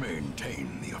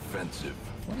 Maintain the offensive.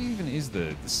 What even is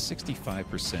the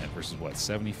 65% versus what?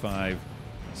 75,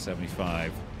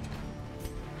 75,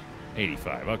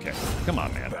 85. Okay, come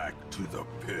on, man. Back to the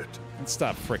pit. Let's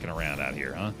stop fricking around out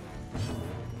here, huh?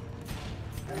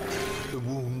 The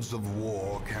wounds of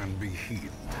war can be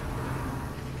healed,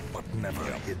 but never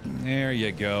hidden. There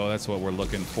you go. That's what we're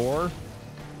looking for.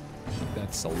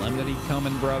 That Solemnity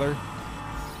coming, brother.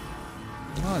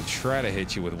 I'm gonna try to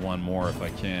hit you with one more if I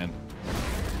can.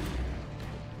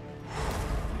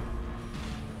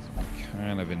 I'm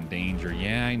kind of in danger.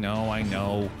 Yeah, I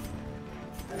know.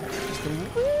 Just a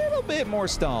little bit more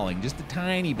stalling. Just a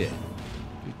tiny bit.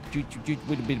 Just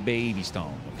with a bit of baby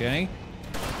stalling, okay?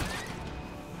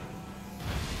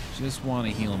 Just want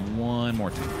to heal him one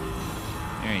more time.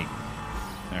 There you go.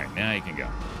 All right, now you can go.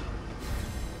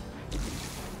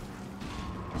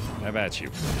 How about you?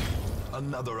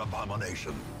 Another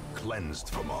abomination cleansed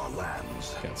from our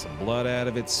lands. Got some blood out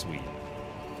of it. Sweet.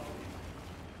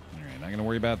 All right, not going to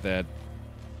worry about that.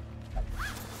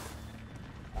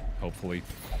 Hopefully.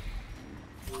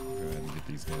 Go ahead and get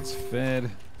these guys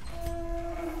fed.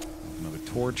 Another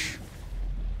torch.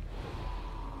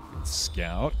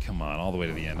 Scout, come on, all the way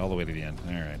to the end, all the way to the end.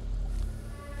 All right.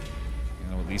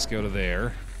 I'll at least go to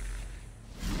there.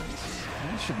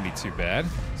 That shouldn't be too bad,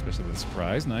 especially with a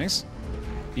surprise. Nice.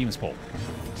 Demon's Pole.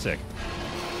 Sick.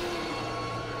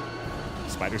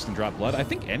 Spiders can drop blood. I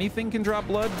think anything can drop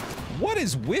blood. What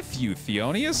is with you,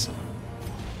 Theonius?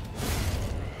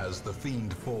 As the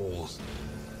fiend falls,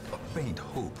 a faint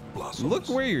hope blossoms. Look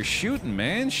where you're shooting,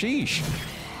 man. Sheesh.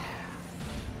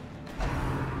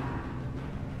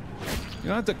 You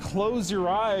don't have to close your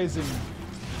eyes and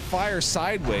fire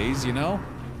sideways, you know?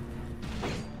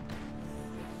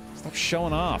 Stop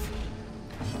showing off.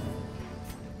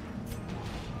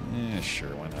 Yeah, sure,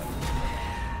 why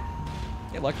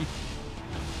not? Get lucky.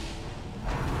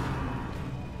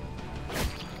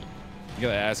 You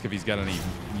gotta ask if he's got any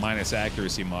minus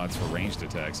accuracy mods for ranged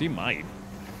attacks. He might.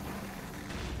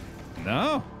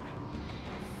 No.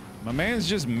 My man's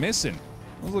just missing.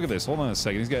 Let's look at this. Hold on a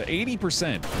second. He's got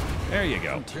 80%. There you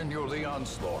go. Continue the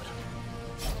onslaught.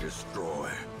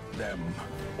 Destroy them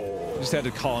all. Just had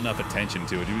to call enough attention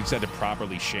to it. We just had to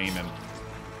properly shame him.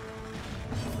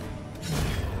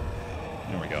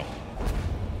 There we go.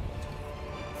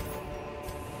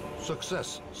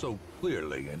 Success so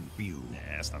clearly in view.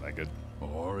 Nah, it's not that good.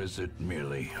 Or is it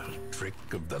merely a trick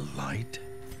of the light?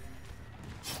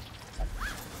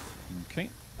 Okay.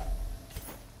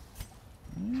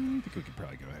 I think we could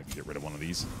probably go ahead and get rid of one of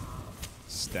these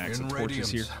stacks of torches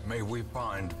here. May we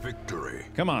find victory.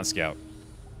 Come on, Scout.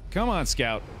 Come on,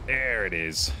 Scout. There it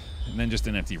is. And then just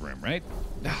an empty room, right?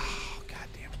 Oh, God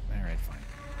damn it. All right, fine.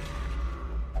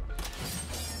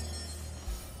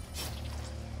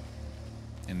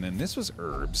 And then this was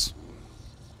herbs.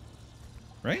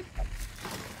 Right?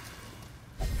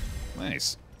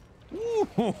 Nice.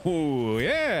 Ooh,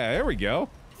 yeah, there we go.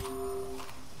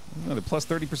 Another plus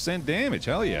 30% damage.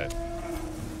 Hell yeah.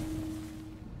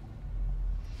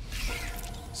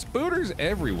 Spooters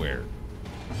everywhere.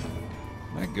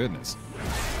 My goodness.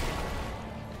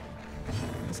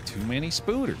 That's too many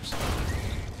spooters.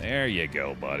 There you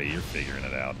go, buddy. You're figuring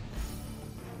it out.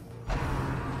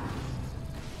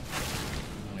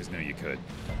 Always knew you could.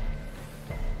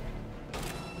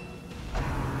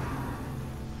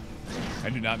 I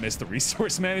do not miss the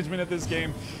resource management of this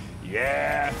game.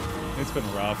 Yeah, it's been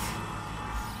rough.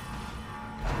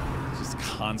 Just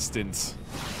constant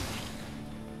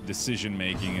decision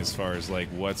making as far as like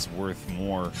what's worth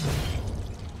more.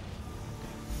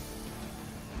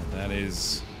 That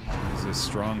is a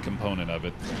strong component of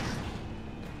it.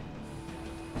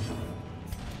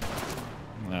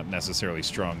 Not necessarily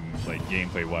strong like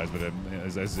gameplay wise, but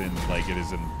as in like it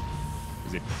is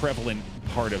a prevalent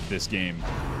part of this game.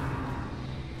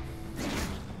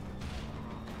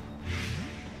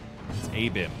 It's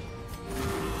ABIM.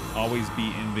 Always be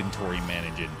inventory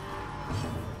managing.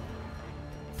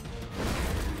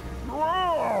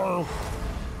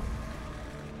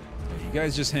 You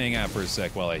guys just hang out for a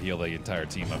sec while I heal the entire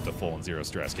team up to full and 0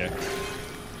 stress, okay?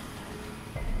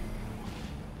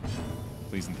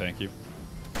 Please and thank you.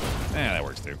 That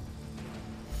works too.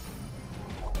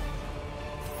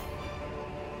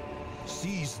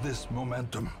 Seize this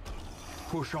momentum.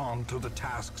 Push on to the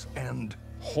task's end.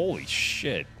 Holy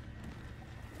shit.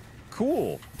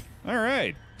 Cool. All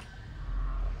right.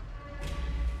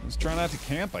 Let's try not to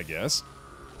camp, I guess.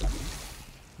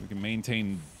 We can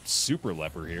maintain super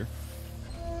leper here.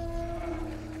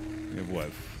 We have what?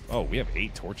 Oh, we have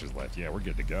 8 torches left. Yeah, we're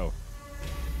good to go.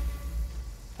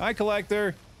 Hi,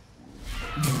 Collector.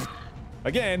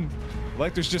 Again,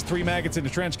 Collector's just 3 maggots in a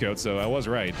trench coat, so I was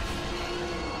right.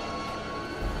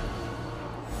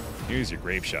 Here's your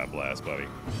grape shot blast, buddy.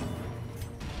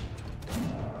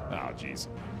 Oh, jeez.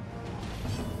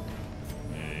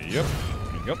 Yep.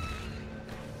 Yep.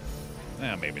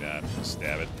 Maybe not.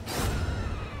 Stab it.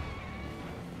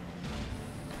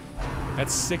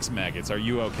 That's 6 maggots. Are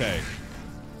you okay?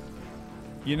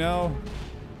 You know,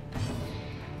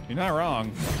 you're not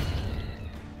wrong.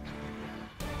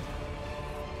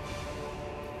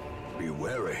 Be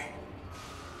wary.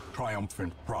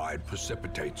 Triumphant pride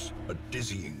precipitates a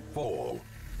dizzying fall.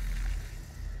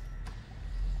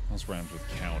 Those rhymes with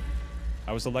count.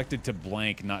 I was elected to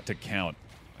blank, not to count.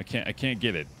 I can't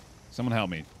get it. Someone help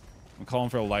me. I'm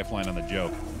calling for a lifeline on the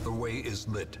joke. The way is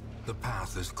lit. The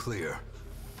path is clear.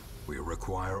 We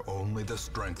require only the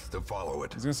strength to follow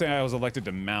it. I was gonna say I was elected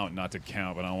to mount, not to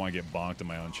count, but I don't want to get bonked in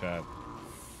my own chat.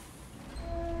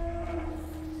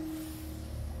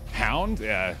 Hound?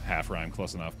 Yeah, half rhyme,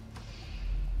 close enough.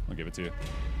 I'll give it to you.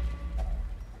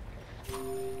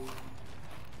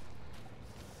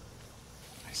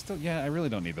 I really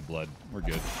don't need the blood. We're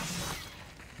good.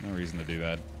 No reason to do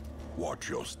that. Watch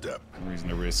your step. No reason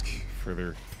to risk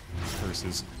further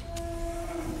curses.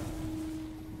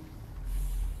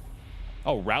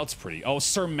 Oh, route's pretty. Oh,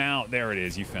 surmount. There it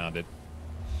is. You found it.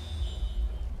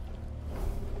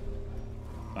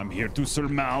 I'm here to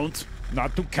surmount,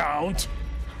 not to count.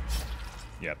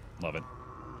 Yep, love it.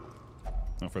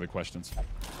 No further questions.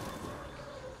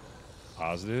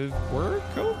 Positive word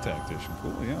code tactician.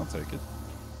 Cool. Yeah, I'll take it.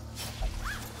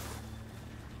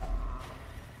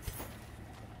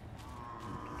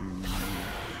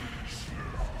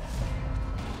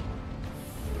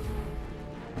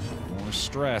 More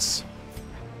stress.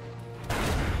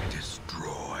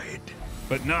 Destroyed.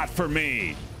 But not for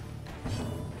me.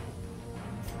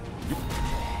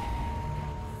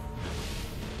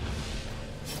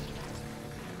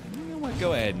 You know what?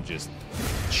 Go ahead and just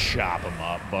chop them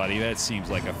up, buddy. That seems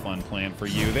like a fun plan for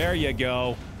you. There you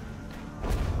go.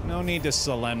 No need to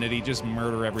solemnity. Just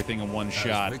murder everything in one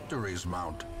shot. As victories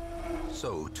mount,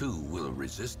 so too will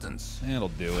resistance. That'll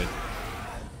do it.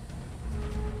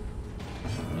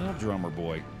 Little drummer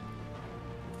boy.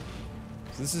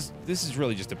 So this is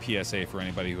really just a PSA for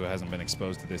anybody who hasn't been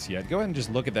exposed to this yet. Go ahead and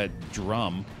just look at that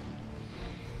drum.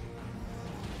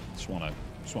 Just want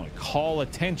Just want to call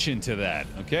attention to that,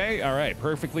 okay? All right,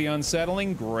 perfectly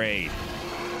unsettling. Great.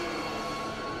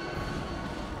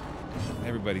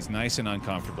 Everybody's nice and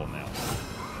uncomfortable now.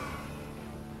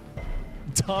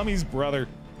 Tommy's brother.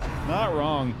 Not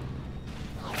wrong.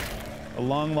 A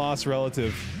long-lost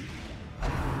relative.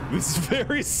 This is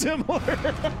very similar.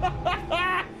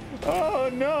 Oh,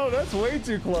 no, that's way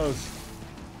too close.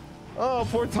 Oh,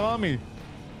 poor Tommy.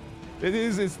 It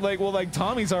is, it's like, well, like,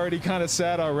 Tommy's already kind of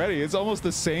sad already. It's almost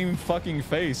the same fucking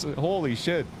face. Holy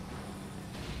shit.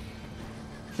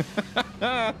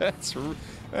 That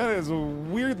is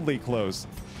weirdly close.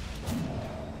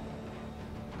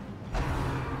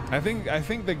 I think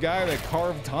the guy that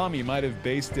carved Tommy might have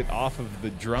based it off of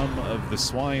the drum of the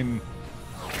swine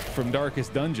from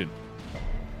Darkest Dungeon.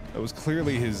 That was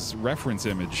clearly his reference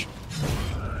image.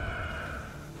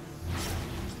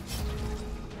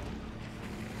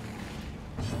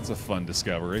 It's a fun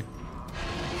discovery.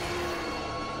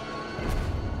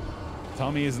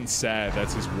 Tommy isn't sad,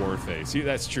 that's his war face.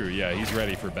 That's true, yeah, he's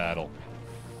ready for battle.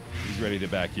 He's ready to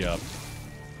back you up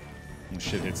when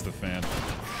shit hits the fan.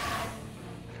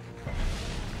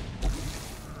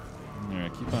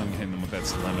 Alright, keep on hitting them with that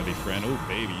solemnity, friend. Oh,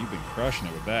 baby, you've been crushing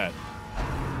it with that.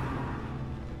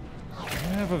 I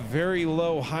have a very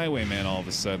low highwayman all of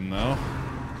a sudden, though.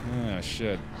 Ah,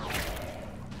 shit.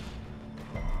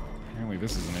 Apparently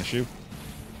this is an issue.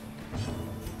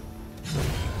 Do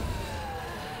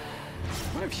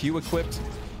I have Hue equipped?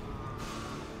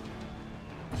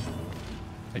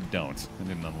 I don't. I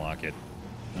didn't unlock it.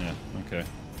 Yeah, okay.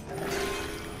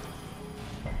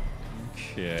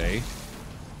 Okay.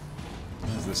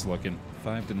 How's this looking?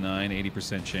 5 to 9,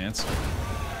 80% chance.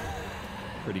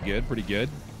 Pretty good, pretty good.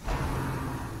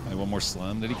 One more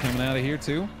Solemnity coming out of here,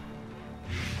 too.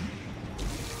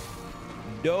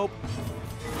 Dope.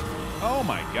 Oh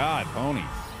my god, Pony.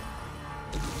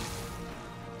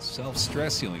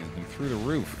 Self-stress healing has been through the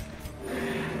roof. I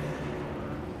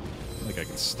think I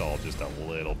can stall just a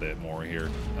little bit more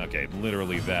here. Okay,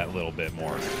 literally that little bit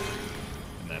more.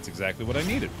 And that's exactly what I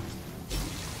needed.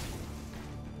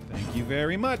 Thank you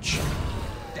very much.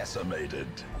 Decimated.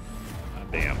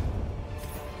 Damn.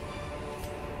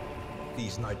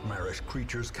 These nightmarish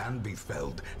creatures can be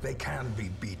felled. They can be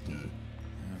beaten.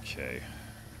 Okay.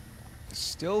 I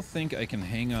still think I can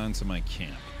hang on to my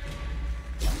camp.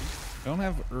 Don't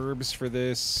have herbs for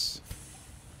this.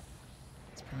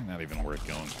 It's probably not even worth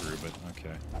going through, but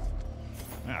okay.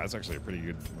 Yeah, that's actually a pretty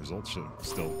good result.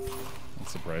 Still,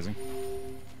 that's surprising.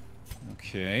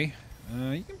 Okay.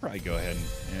 You can probably go ahead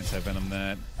and anti-venom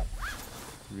that.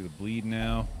 Through the bleed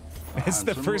now. It's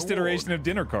the first iteration of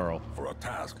Dinner Carl. For a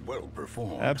task well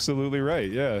performed. Absolutely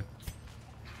right, yeah.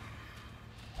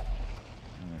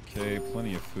 Okay,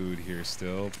 plenty of food here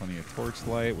still. Plenty of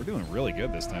torchlight. We're doing really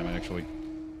good this time, actually.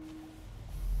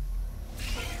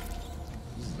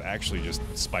 This is actually just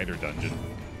spider dungeon.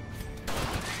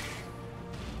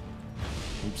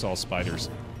 Oops, all spiders.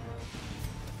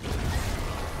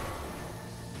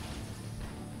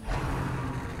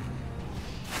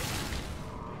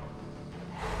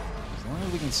 As long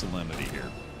as we can Solemnity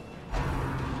here.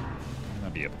 I'll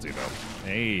not be able to, though.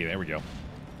 Hey, there we go.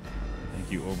 Thank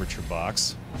you, Overture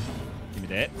Box. Give me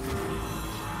that. So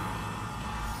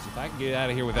if I can get out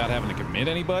of here without having to commit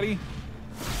anybody,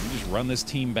 and just run this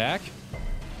team back,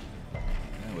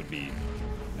 that would be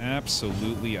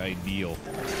absolutely ideal.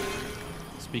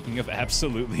 Speaking of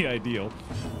absolutely ideal.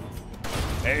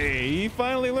 Hey, he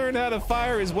finally learned how to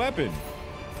fire his weapon.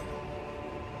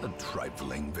 A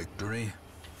trifling victory,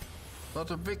 but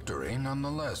a victory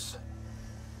nonetheless.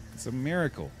 It's a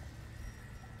miracle.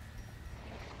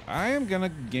 I am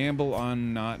gonna gamble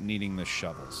on not needing the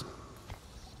shovels.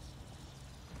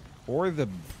 Or the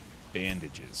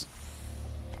bandages.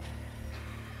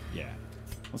 Yeah,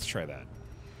 let's try that.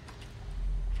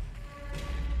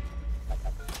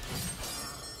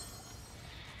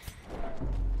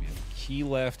 We have a key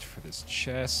left for this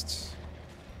chest.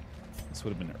 This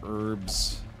would have been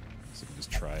herbs. So we can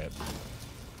just try it.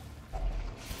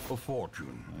 A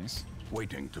fortune. Nice.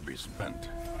 Waiting to be spent.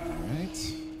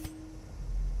 Alright.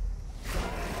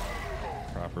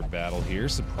 Proper battle here.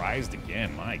 Surprised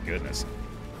again. My goodness.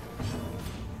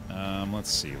 Let's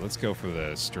see. Let's go for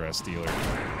the stress dealer.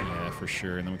 Yeah, for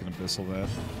sure. And then we can abyssal that.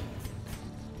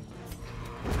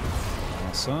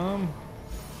 Awesome.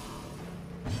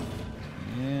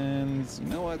 And you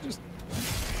know what? Just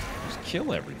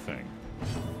kill everything.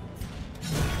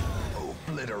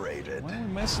 Obliterated. Why are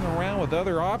we messing around with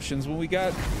other options when we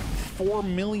got 4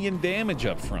 million damage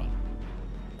up front?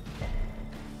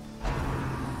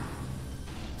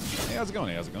 Hey, how's it going?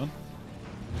 Hey, how's it going?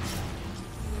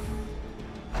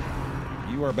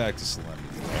 You are back to Solemnity.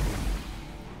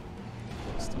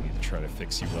 try to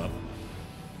fix you up.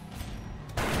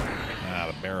 Ah,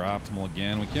 the Baer Optimal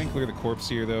again. We can't clear the corpse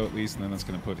here, though, at least, and then that's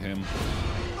going to put him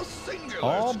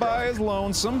all by his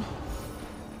lonesome.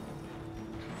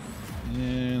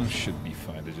 And should be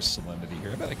fine to just Solemnity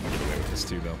here. I bet I can get away with this,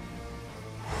 too, though.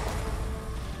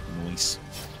 Nice.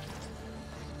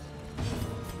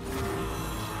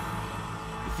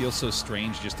 It feels so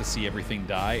strange just to see everything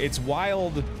die. It's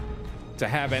wild to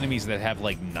have enemies that have,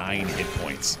 like, 9 hit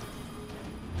points.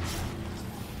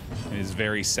 It is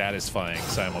very satisfying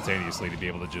simultaneously to be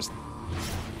able to just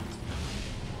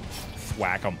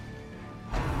thwack them.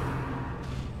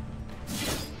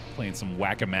 Playing some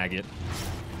whack-a-maggot.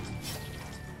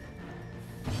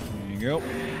 There you go.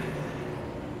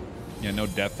 Yeah, no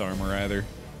death armor either.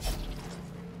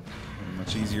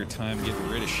 Much easier time getting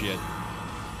rid of shit.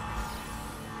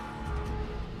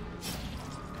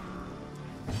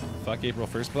 Fuck April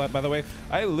 1st, by the way.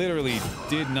 I literally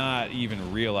did not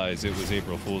even realize it was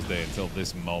April Fool's Day until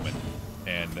this moment.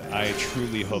 And I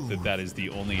truly hope that that is the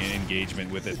only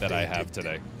engagement with it that I have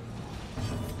today.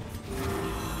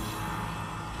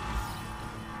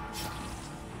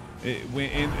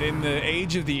 In the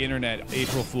age of the internet,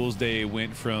 April Fool's Day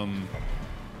went from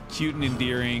cute and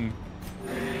endearing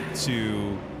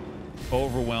to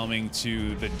overwhelming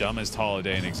to the dumbest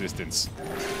holiday in existence.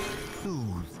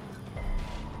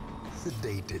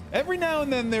 Sedated. Every now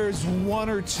and then there's one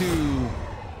or two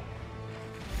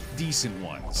decent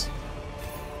ones.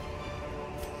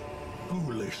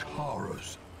 Foolish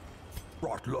horrors.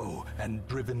 Brought low and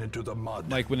driven into the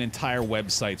mud. Like when entire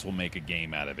websites will make a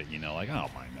game out of it, you know, like, oh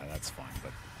my god, that's fine,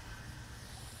 but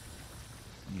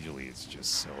usually it's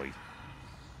just silly.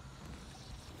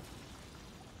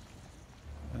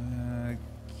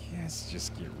 Guess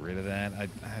just get rid of that.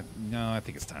 No, I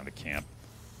think it's time to camp.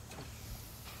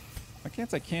 Why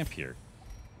can't I camp here?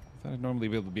 I thought I'd normally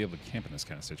be able to camp in this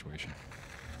kind of situation.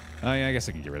 Oh yeah, I guess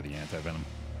I can get rid of the anti-venom.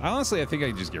 Honestly, I think I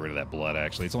can just get rid of that blood,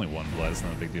 actually. It's only 1 blood, it's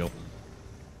not a big deal.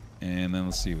 And then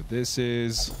let's see what this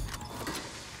is.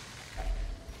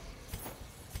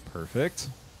 Perfect.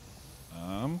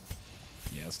 Yeah,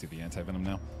 let's do the anti-venom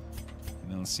now.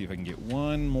 And then let's see if I can get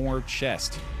one more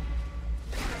chest.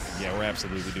 Yeah, we're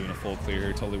absolutely doing a full clear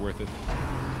here. Totally worth it.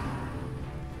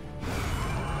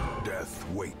 Death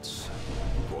waits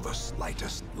for the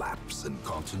slightest lapse in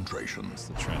concentration.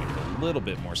 Still trying to get a little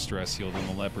bit more stress healed on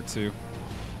the leper, too.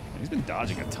 He's been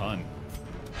dodging a ton.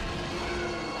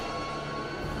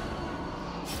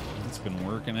 It's been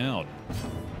working out.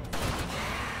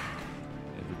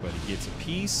 Everybody gets a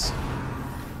piece.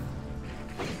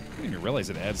 I didn't even realize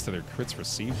it adds to their crits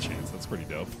received chance. That's pretty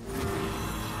dope.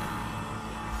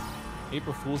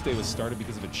 April Fool's Day was started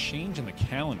because of a change in the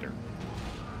calendar.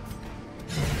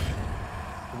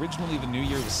 Originally, the new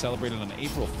year was celebrated on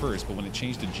April 1st, but when it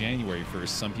changed to January 1st,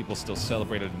 some people still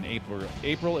celebrated in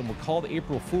April and were called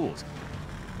April Fools.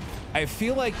 I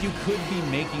feel like you could be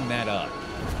making that up.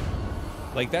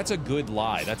 Like, that's a good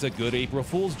lie. That's a good April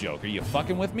Fool's joke. Are you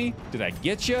fucking with me? Did I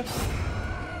get you?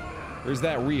 Or is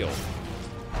that real?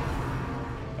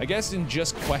 I guess in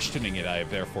just questioning it, I have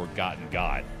therefore gotten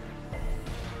God.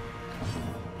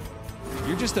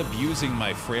 You're just abusing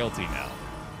my frailty now.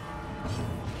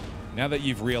 Now that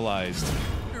you've realized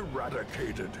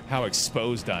eradicated how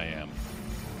exposed I am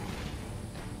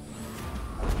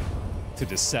to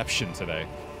deception today.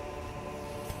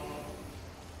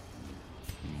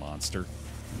 Monster.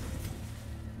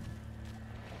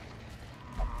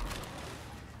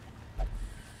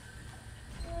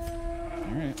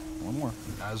 Alright, one more.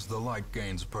 As the light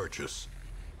gains purchase,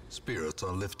 spirits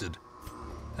are lifted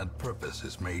and purpose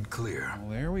is made clear. Well,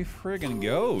 there we friggin'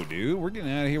 go, dude. We're getting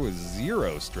out of here with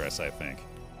 0 stress, I think.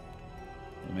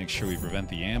 We'll make sure we prevent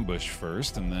the ambush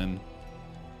first, and then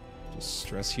just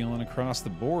stress healing across the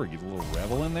board. Get a little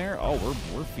revel in there. Oh,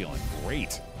 we're feeling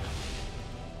great.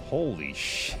 Holy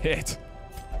shit.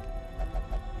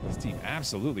 This team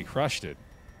absolutely crushed it.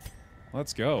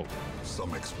 Let's go.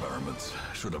 Some experiments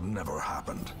should have never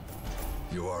happened.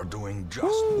 You are doing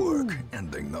just work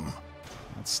ending them.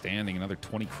 Outstanding. Another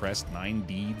 20 crest, 9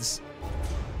 deeds,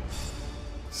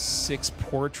 6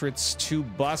 portraits, 2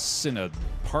 busts, and a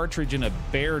partridge in a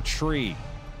bare tree.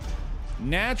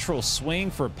 Natural swing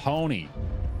for pony.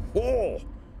 Oh,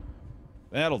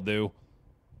 that'll do.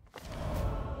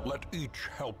 Let each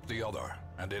help the other,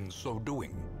 and in so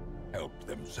doing, help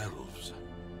themselves.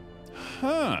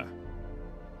 Huh.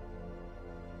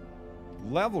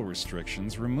 Level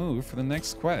restrictions removed for the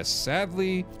next quest.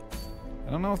 Sadly, I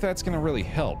don't know if that's going to really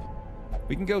help.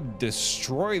 We can go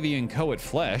destroy the inchoate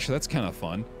flesh. That's kind of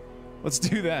fun. Let's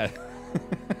do that.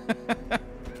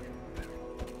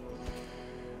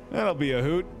 That'll be a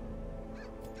hoot.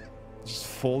 Just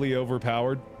fully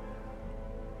overpowered.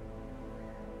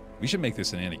 We should make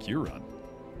this an anti-Q run.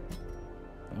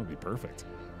 That would be perfect.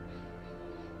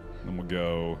 Then we'll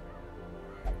go...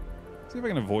 See if I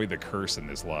can avoid the curse in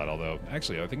this lot, although,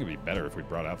 actually, I think it'd be better if we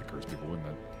brought out the curse people, wouldn't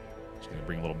it? Just gonna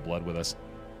bring a little blood with us.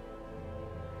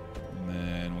 And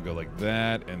then we'll go like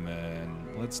that, and then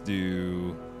let's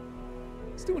do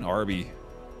an Arby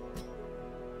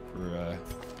for a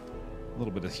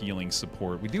little bit of healing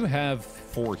support. We do have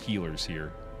 4 healers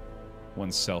here.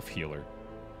 1 self-healer.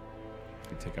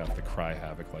 We take out the Cry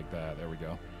Havoc like that. There we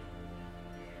go.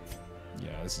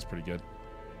 Yeah, this is pretty good.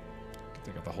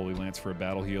 Take out the Holy Lance for a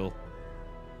battle heal.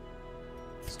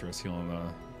 Stress heal on the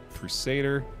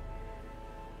Crusader.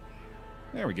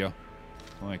 There we go.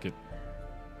 I like it.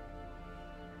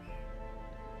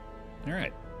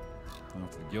 Alright.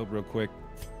 Off to the guild real quick.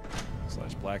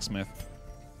 / blacksmith.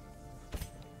 I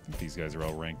think these guys are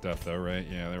all ranked up though, right?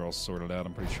 Yeah, they're all sorted out.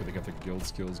 I'm pretty sure they got their guild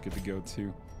skills good to go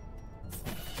too.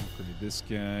 Upgrade this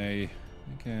guy.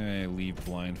 Okay, leave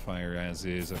blind fire as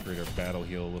is. Upgrade our battle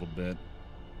heal a little bit.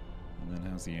 And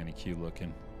then how's the anti-Q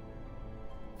looking?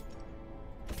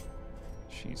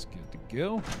 She's good to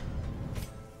go.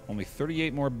 Only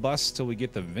 38 more busts till we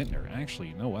get the Vintner. Actually,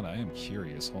 you know what? I am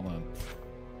curious. Hold on.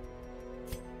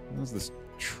 What's this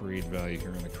trade value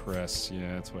here in the crests?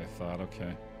 Yeah, that's what I thought.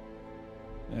 Okay.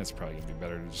 Yeah, it's probably going to be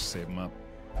better to just save them up.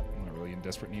 I'm not really in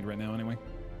desperate need right now anyway.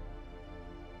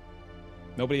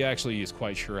 Nobody actually is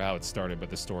quite sure how it started, but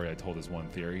the story I told is one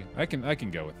theory. I can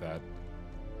go with that.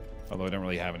 Although I don't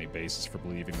really have any basis for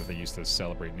believing that they used to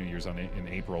celebrate New Year's in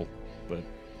April. But,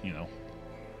 you know,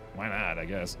 why not, I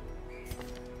guess.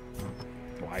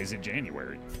 Why is it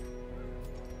January?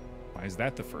 Why is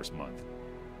that the first month?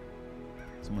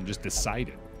 Someone just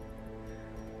decided.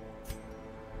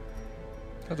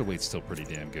 Featherweight's still pretty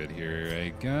damn good here. I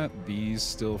got these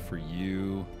still for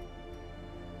you.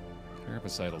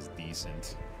 Carapacidal's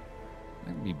decent.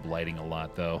 I'm gonna be blighting a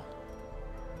lot, though.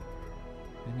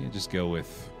 Maybe I just go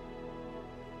with...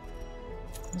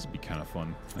 This would be kind of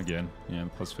fun. Again, yeah,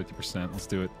 plus 50%. Let's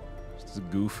do it. Just as a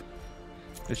goof.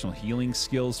 Additional healing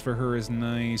skills for her is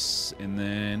nice. And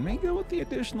then maybe go with the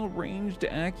additional ranged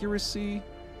accuracy.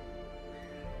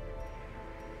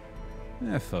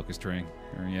 Focused ring.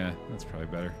 Or yeah, that's probably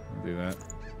better. I'll do that.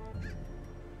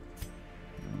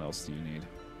 What else do you need?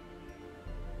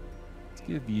 Let's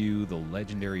give you the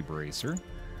legendary bracer.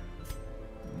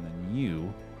 And then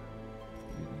you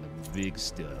the big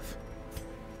stuff.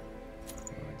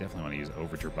 I definitely want to use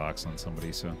Overture Box on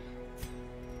somebody, so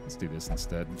let's do this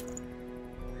instead.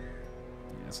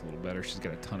 Yeah, it's a little better. She's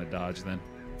got a ton of dodge then.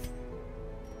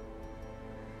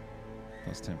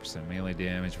 Plus 10% melee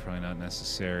damage, probably not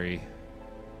necessary.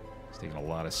 He's taking a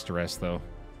lot of stress, though.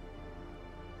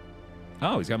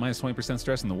 Oh, he's got minus 20%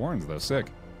 stress in the warns, though. Sick.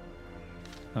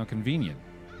 How convenient.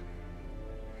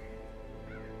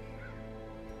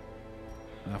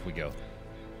 Off we go.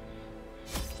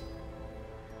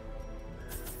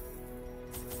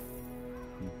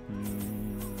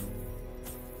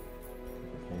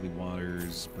 Holy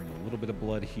waters. Bring a little bit of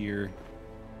blood here.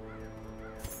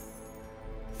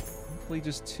 Hopefully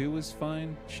just 2 is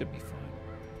fine. Should be fine.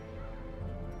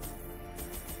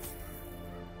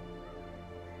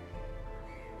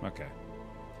 Okay.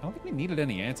 I don't think we needed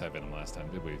any anti-venom last time,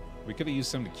 did we? We could have used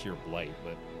some to cure blight,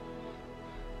 but...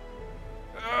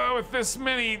 with this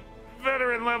many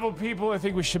veteran-level people, I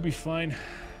think we should be fine.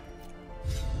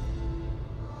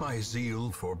 My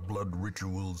zeal for blood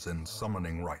rituals and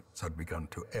summoning rites had begun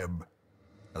to ebb,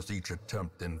 as each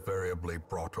attempt invariably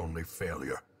brought only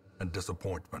failure and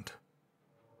disappointment.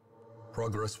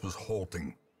 Progress was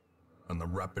halting, and the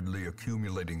rapidly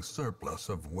accumulating surplus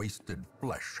of wasted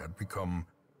flesh had become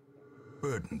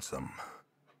burdensome.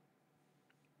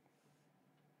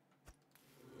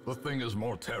 The thing is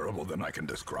more terrible than I can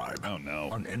describe. Oh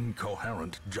no. An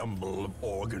incoherent jumble of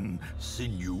organ,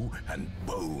 sinew, and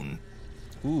bone.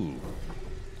 Ooh.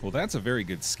 Well, that's a very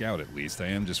good scout, at least. I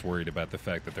am just worried about the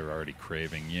fact that they're already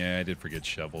craving. Yeah, I did forget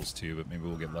shovels, too, but maybe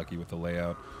we'll get lucky with the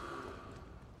layout.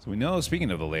 So we know, speaking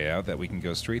of the layout, that we can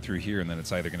go straight through here, and then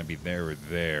it's either going to be there or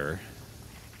there.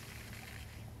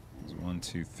 1,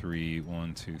 2, 3,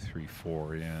 1, 2, 3,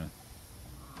 4, yeah.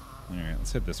 Alright,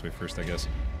 let's head this way first, I guess.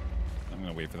 I'm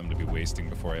going to wait for them to be wasting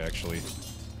before I actually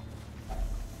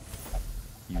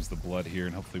use the blood here,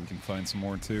 and hopefully we can find some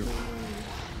more, too.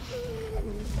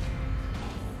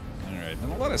 Alright,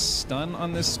 and a lot of stun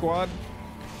on this squad.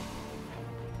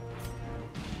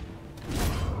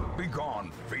 Be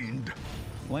gone, fiend.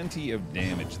 Plenty of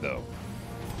damage, though.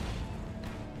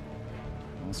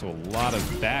 Also a lot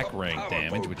of back rank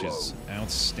damage, which is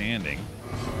outstanding.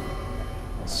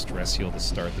 Stress heal to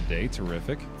start the day.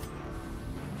 Terrific.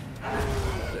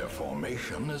 Their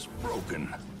formation is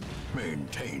broken.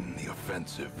 Maintain the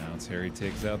offensive. Now it's Harry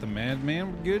takes out the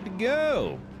madman. We're good to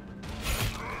go.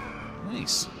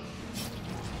 Nice.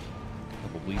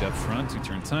 Double bleed up front.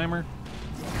 2-turn timer.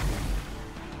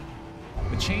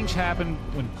 The change happened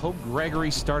when Pope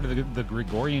Gregory started the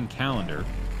Gregorian calendar.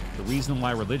 The reason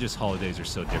why religious holidays are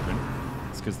so different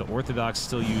is because the Orthodox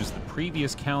still use the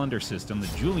previous calendar system, the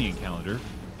Julian calendar,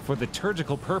 for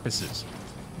liturgical purposes.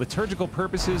 Liturgical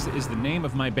purposes is the name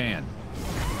of my band.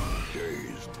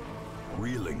 Dazed,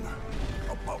 reeling,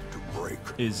 about to break.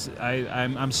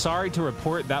 I'm sorry to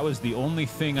report that was the only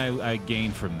thing I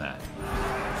gained from that.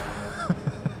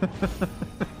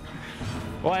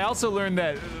 Well, I also learned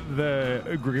that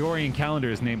the Gregorian calendar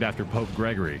is named after Pope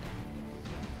Gregory.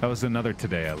 That was another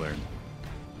today I learned.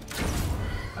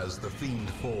 As the fiend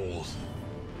falls,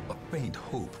 a faint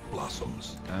hope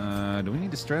blossoms. Do we need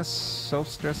to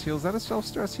self-stress heal? Is that a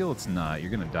self-stress heal? It's not.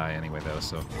 You're gonna die anyway, though,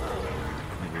 so...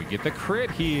 Maybe we get the crit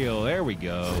heal. There we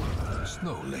go.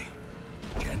 Slowly,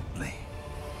 gently.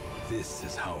 This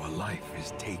is how a life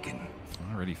is taken.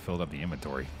 Already filled up the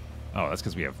inventory. Oh, that's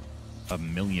because we have a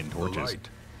million torches. The light,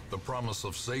 the promise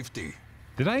of safety.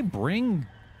 Did I bring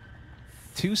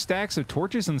 2 stacks of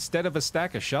torches instead of a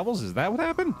stack of shovels? Is that what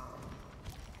happened?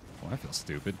 Well, I feel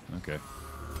stupid. Okay.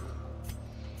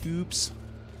 Oops.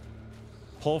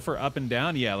 Pull for up and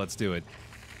down? Yeah, let's do it.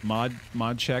 Mod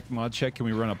check. Can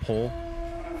we run a poll?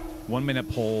 1 minute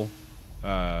poll,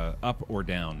 up or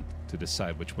down, to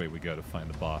decide which way we go to find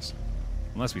the boss.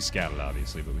 Unless we scout it,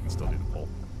 obviously, but we can still do the poll.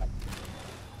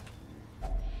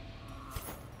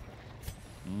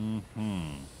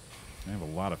 I have a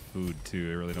lot of food, too.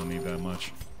 I really don't need that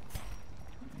much.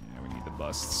 Yeah, we need the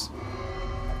busts.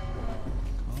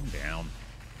 Calm down.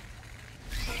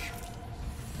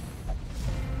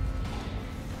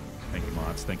 Thank you,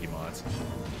 mods. Thank you, mods.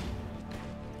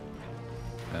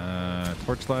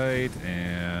 Torchlight,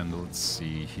 and let's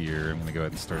see here. I'm going to go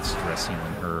ahead and start stress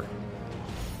healing her.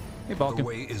 Hey, Balkan. The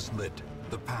way is lit.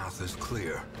 The path is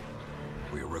clear.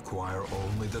 We require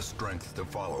only the strength to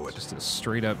follow it. Just a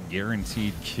straight-up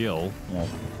guaranteed kill. Well,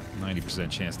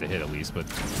 90% chance to hit at least, but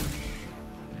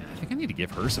I think I need to give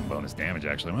her some bonus damage,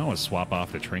 actually. I might want to swap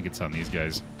off the trinkets on these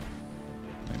guys.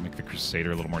 Make the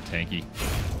Crusader a little more tanky.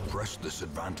 Press this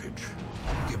advantage.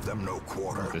 Give them no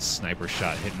quarter. This sniper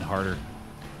shot hitting harder.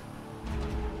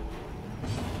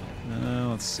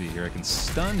 Let's see here. I can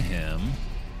stun him.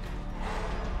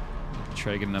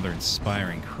 Try to get another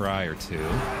inspiring cry or two.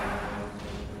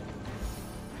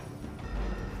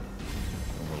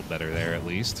 Better there, at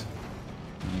least.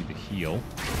 I need to heal.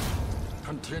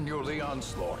 Continue the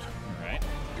onslaught. All right.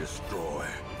 Destroy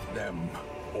them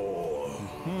all.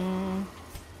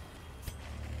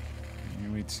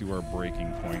 Anyway, to our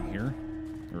breaking point here.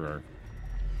 Or our...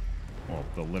 Well,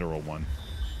 the literal one.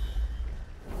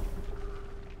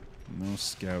 No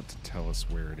scout to tell us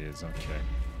where it is. Okay.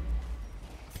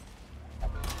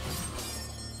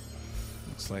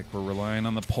 Looks like we're relying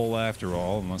on the pole after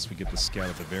all, unless we get the scout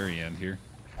at the very end here.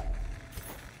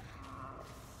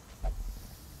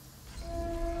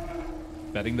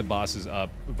 Betting the bosses up,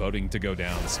 voting to go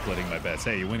down, splitting my bets.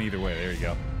 Hey, you win either way. There you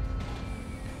go.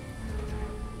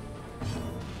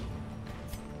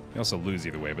 You also lose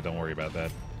either way, but don't worry about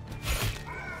that.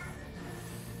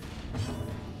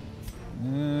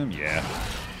 Yeah.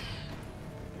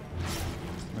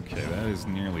 Okay, that is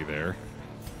nearly there.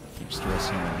 Keep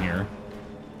stressing in here.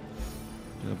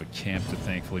 We have a camp to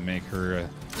thankfully make her a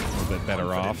little bit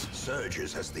better off.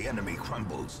 Surges as the enemy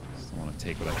crumbles. Just want to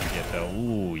take what I can get though.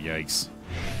 Ooh, yikes.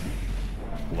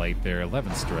 Light there.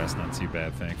 11 stress, not too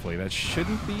bad, thankfully. That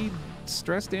shouldn't be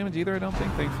stress damage either, I don't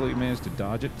think. Thankfully, we managed to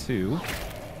dodge it too.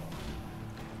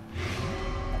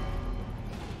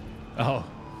 Oh.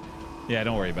 Yeah,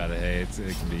 don't worry about it. Hey, it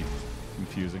can be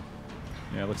confusing.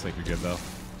 Yeah, it looks like you're good though.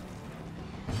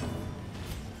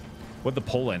 What'd the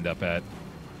pole end up at?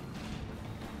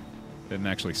 Didn't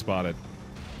actually spot it.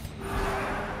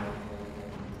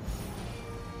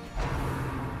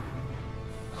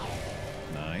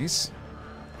 Nice.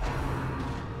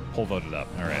 Pole voted up.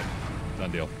 All right.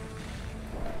 Done deal.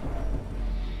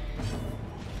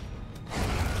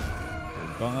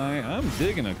 Goodbye. I'm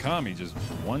digging Akami just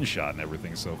one-shot and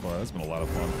everything so far. That's been a lot of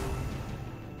fun.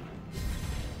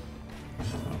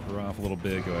 Top her off a little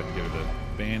bit. Go ahead and give her the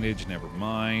bandage. Never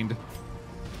mind.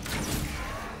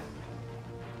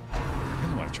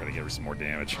 I want to try to get her some more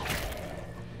damage.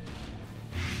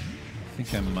 I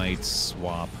think I might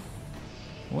swap.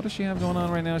 What does she have going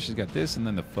on right now? She's got this and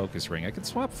then the focus ring. I could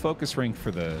swap focus ring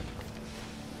for the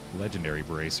legendary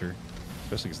bracer.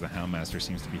 Especially because the Houndmaster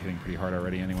seems to be hitting pretty hard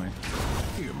already anyway.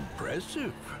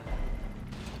 Impressive.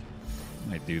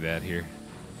 Might do that here.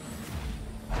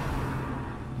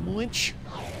 Munch.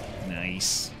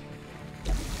 Nice.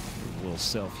 A little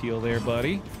self-heal there,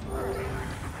 buddy.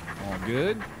 All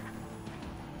good.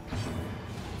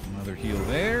 Another heal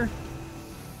there.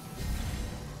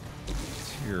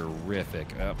 Terrific.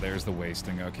 Oh, there's the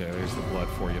wasting. Okay, there's the blood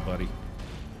for you, buddy.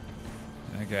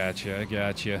 I got you. I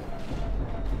got you.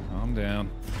 Calm down.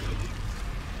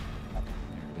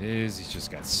 There it is. He's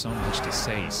just got so much to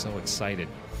say. He's so excited.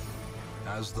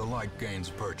 As the light gains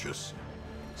purchase,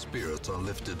 spirits are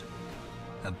lifted,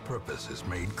 and purpose is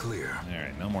made clear. All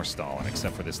right, no more stalling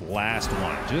except for this last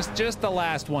one. Just the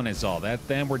last one is all.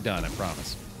 Then we're done, I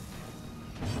promise.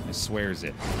 I swears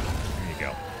it. There you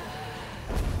go.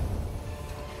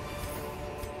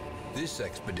 This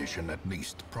expedition at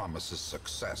least promises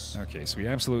success. Okay, so we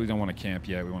absolutely don't want to camp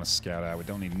yet. We want to scout out. We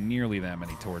don't need nearly that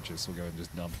many torches, so we'll go ahead and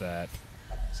just dump that.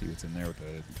 See what's in there with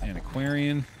the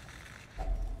antiquarian.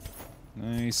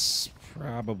 Nice.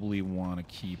 Probably want to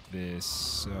keep this,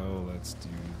 so let's do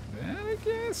that, I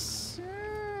guess.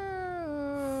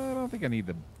 I don't think I need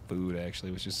the food, actually.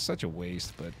 It was just such a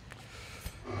waste, but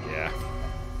yeah.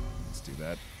 Let's do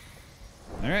that.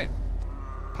 All right.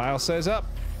 Pile says up.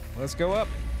 Let's go up.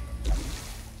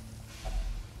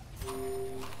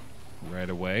 Right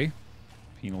away.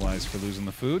 Penalized for losing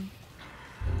the food.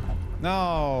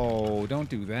 No, don't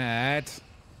do that.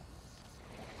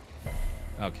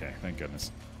 Okay, thank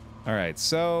goodness. All right,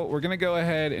 so we're going to go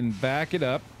ahead and back it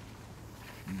up.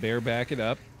 Baer back it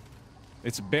up.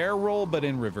 It's bear roll, but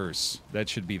in reverse. That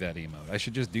should be that emote. I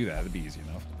should just do that. It'd be easy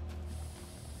enough.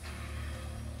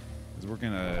 Because we're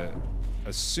going to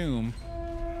assume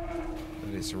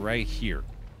that it's right here.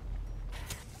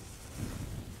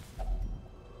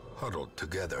 Huddled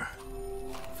together,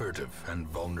 furtive and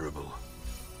vulnerable.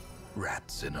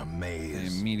 Rats in a maze.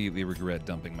 I immediately regret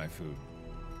dumping my food.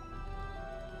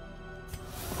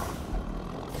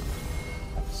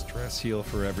 Stress heal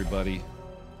for everybody.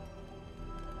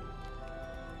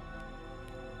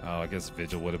 Oh, I guess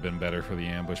Vigil would have been better for the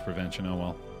ambush prevention. Oh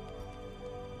well.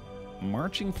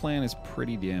 Marching plan is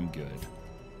pretty damn good.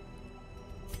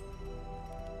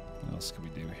 What else can we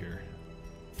do here?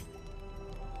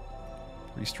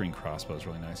 Restring crossbow is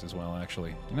really nice as well,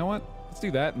 actually. You know what? Let's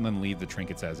do that and then leave the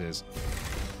trinkets as is.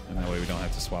 And that way we don't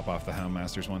have to swap off the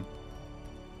Houndmaster's one.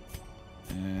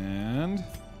 And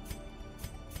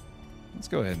let's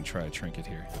go ahead and try a trinket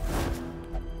here.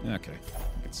 Okay,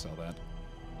 I can sell that.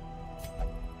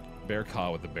 Baer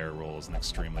Pile with the bear roll is an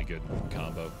extremely good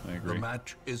combo. I agree. The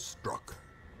match is struck.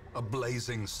 A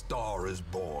blazing star is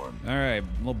born. All right,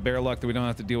 a little bear luck that we don't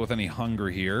have to deal with any hunger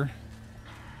here.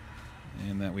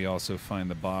 And that we also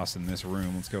find the boss in this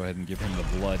room. Let's go ahead and give him the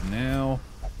blood now.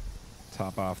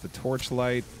 Top off the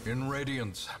torchlight. In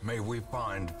Radiance, may we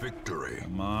find victory.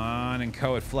 Come on, and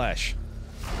Coat Flesh.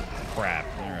 Crap.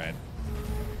 All right.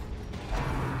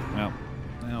 Well,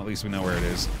 at least we know where it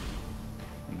is.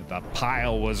 And that the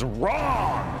pile was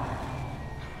wrong!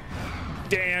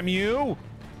 Damn you!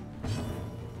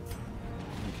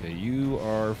 Okay, you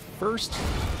are first.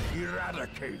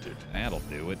 Eradicated. That'll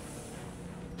do it.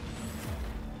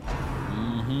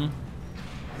 Mm-hmm.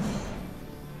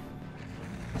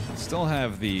 Still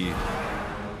have the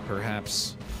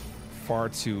perhaps far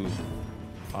too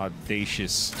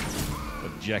audacious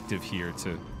objective here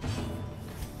to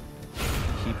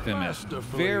keep them at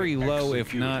very low,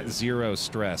 if not zero,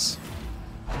 stress.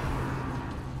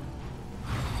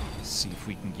 Let's see if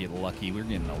we can get lucky. We're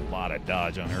getting a lot of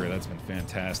dodge on her. That's been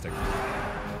fantastic.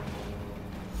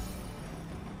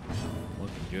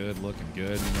 Looking good, looking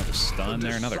good. Another stun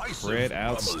there, another crit.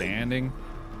 Outstanding.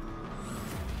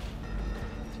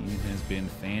 Team has been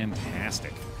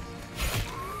fantastic.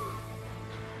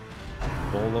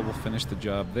 Bola will finish the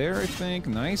job there, I think.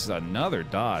 Nice. Another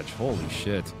dodge. Holy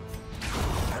shit.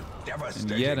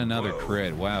 And yet another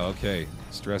crit. Wow, okay.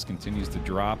 Stress continues to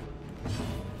drop.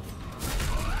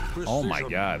 Oh my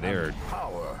god, they're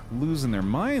losing their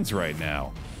minds right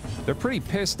now. They're pretty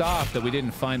pissed off that we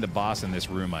didn't find the boss in this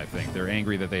room, I think. They're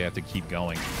angry that they have to keep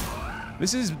going.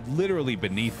 This is literally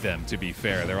beneath them, to be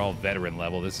fair. They're all veteran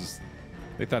level.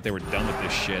 They thought they were done with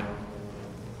this shit.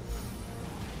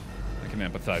 I can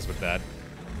empathize with that.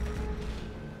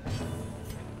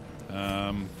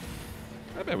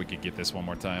 I bet we could get this one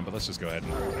more time, but let's just go ahead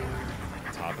and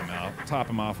top him out. Top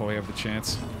him off while we have the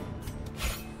chance.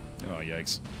 Oh,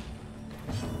 yikes.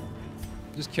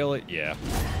 Just kill it? Yeah.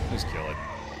 Just kill it.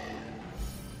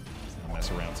 Let's not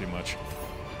mess around too much.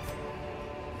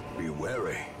 Be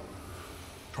wary.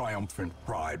 Triumphant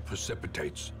pride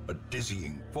precipitates a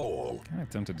dizzying fall. Kind of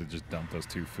tempted to just dump those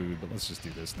 2 food, but let's just do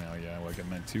this now. Yeah, like I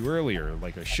meant to earlier.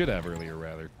 Like I should have earlier,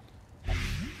 rather.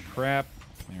 Crap.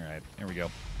 All right, here we go.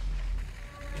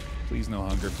 Please no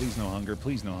hunger, please no hunger,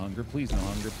 please no hunger, please no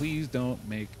hunger. Please don't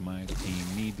make my team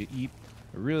need to eat.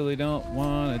 I really don't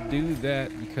want to do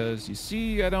that because, you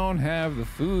see, I don't have the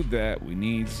food that we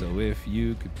need. So if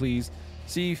you could please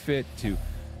see fit to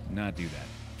not do that.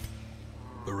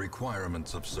 The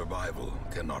requirements of survival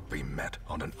cannot be met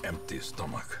on an empty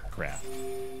stomach. Crap.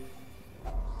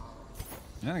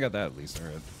 I got that at least. All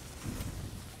right.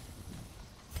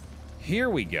 Here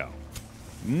we go.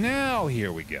 Now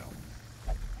here we go.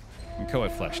 And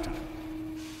co-ed flesh time.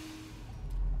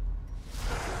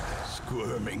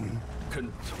 Squirming,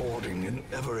 contorting, and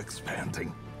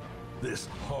ever-expanding. This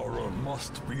horror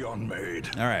must be unmade.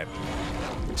 All right.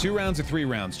 2 rounds or 3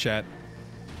 rounds, chat?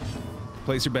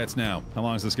 Place your bets now. How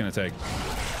long is this going to take?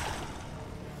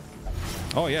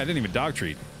 Oh, yeah, I didn't even dog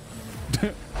treat.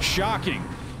 Shocking.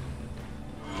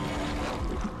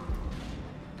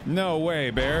 No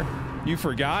way, Baer. You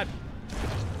forgot?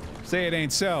 Say it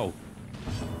ain't so.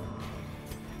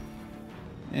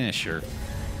 Sure.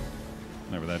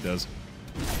 Whatever that does.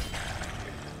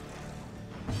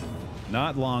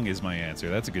 Not long is my answer.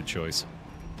 That's a good choice.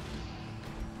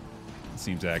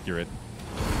 Seems accurate.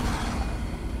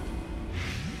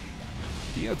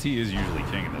 DOT is usually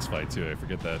king in this fight, too. I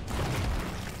forget that.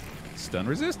 Stun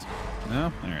resist?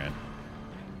 No? Alright.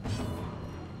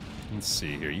 Let's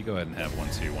see here. You go ahead and have 1,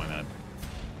 too. Why not?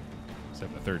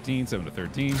 7 to 13. 7 to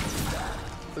 13.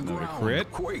 Another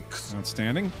crit. Quakes.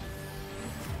 Outstanding.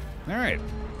 Alright.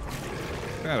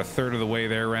 About a third of the way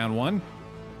there, round 1.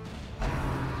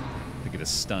 To get a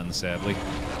stun, sadly.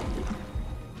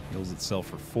 Heals itself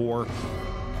for 4.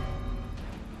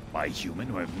 My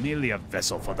human were merely a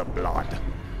vessel for the blood.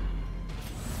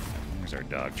 There's our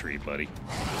dog treat, buddy.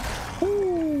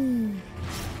 Woo!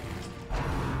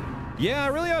 Yeah, I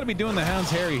really ought to be doing the Hound's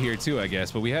Harry here too, I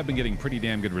guess, but we have been getting pretty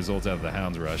damn good results out of the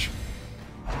Hound's Rush.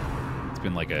 It's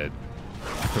been like a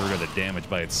third of the damage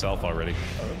by itself already.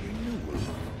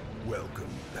 Welcome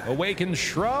back. Awakened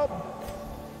Shrub!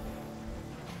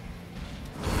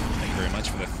 Thank you very much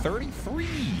for the 33.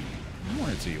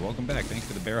 Morning to you. Welcome back. Thanks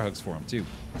for the bear hugs for him, too.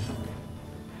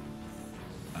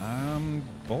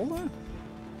 Bola?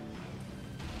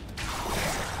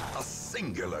 A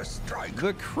singular strike.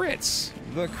 The crits.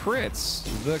 The crits.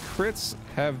 The crits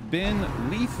have been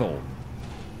lethal.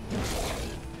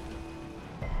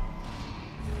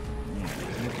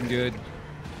 Looking good.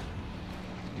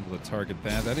 Able to target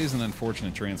that. That is an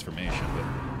unfortunate transformation, but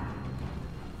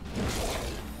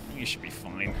you should be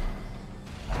fine.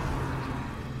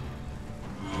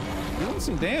 Doing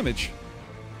some damage.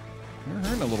 You're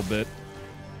hurting a little bit.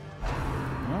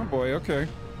 Oh boy, okay.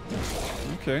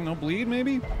 Okay, no bleed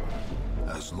maybe?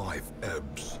 As life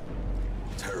ebbs,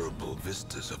 terrible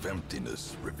vistas of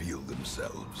emptiness reveal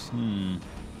themselves.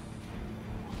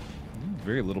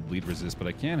 Very little bleed resist, but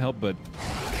I can't help but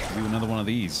do another one of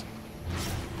these.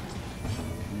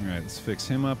 Alright, let's fix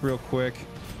him up real quick.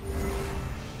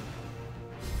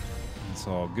 It's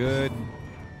all good.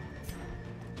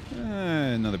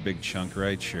 Another big chunk,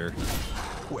 right? Sure.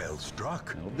 Well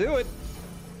struck. That'll do it.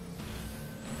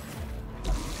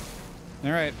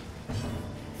 All right.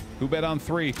 Who bet on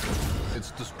 3?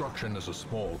 Its destruction is a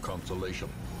small consolation,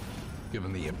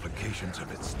 given the implications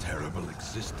of its terrible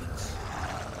existence.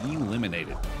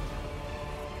 Eliminated.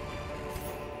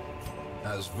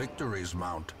 As victories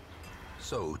mount,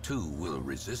 so too will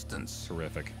resistance.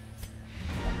 Terrific.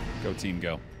 Go team,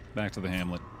 go. Back to the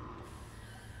hamlet.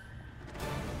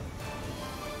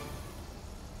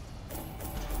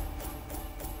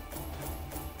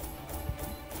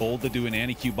 Bold to do an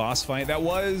Anti-Q boss fight. That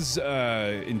was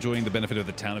enjoying the benefit of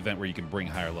the town event where you can bring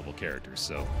higher level characters,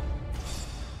 so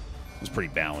it was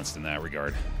pretty balanced in that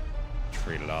regard.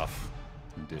 Traded off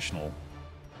an additional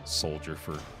soldier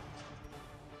for a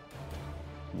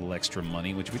little extra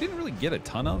money, which we didn't really get a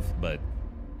ton of, but it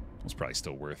was probably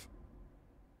still worth.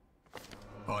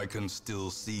 I can still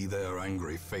see their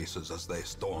angry faces as they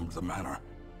stormed the manor.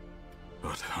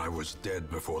 But I was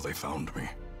dead before they found me.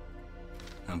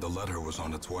 And the letter was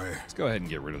on its way. Let's go ahead and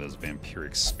get rid of those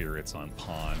vampiric spirits on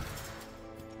pawn.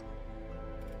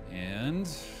 And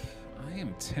I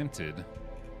am tempted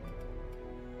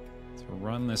to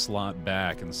run this lot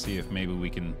back and see if maybe we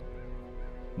can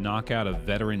knock out a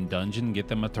veteran dungeon, get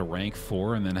them up to rank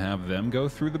 4, and then have them go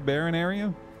through the barren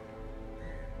area?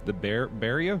 The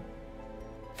Baria?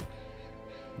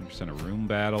 100% of room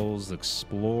battles,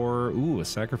 explore. Ooh, a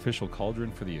sacrificial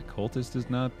cauldron for the occultist is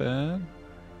not bad.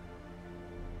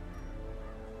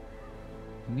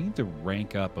 Need to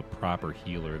rank up a proper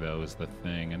healer, though, is the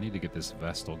thing. I need to get this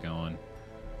Vestal going.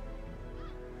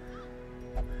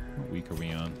 What week are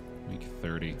we on? Week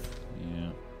 30. Yeah.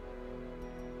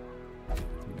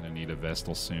 I'm going to need a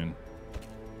Vestal soon.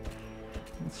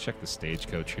 Let's check the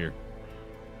stagecoach here.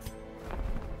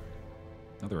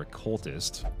 Another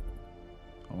occultist.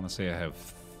 I want to say I have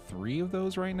 3 of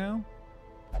those right now.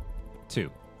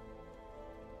 2.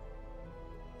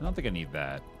 I don't think I need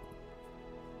that.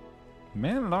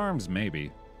 Man-at-Arms,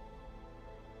 maybe.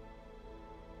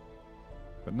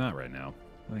 But not right now.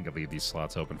 I think I'll leave these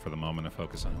slots open for the moment and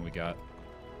focus on who we got.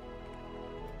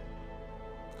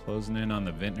 Closing in on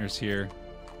the Vintners here.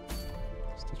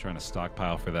 Still trying to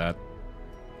stockpile for that.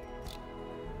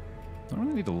 I don't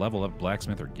really need to level up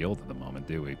Blacksmith or Guild at the moment,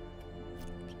 do we?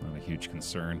 It's not a huge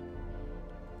concern.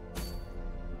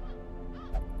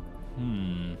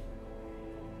 I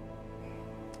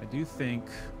do think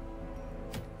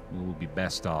we will be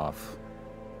best off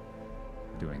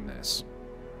doing this.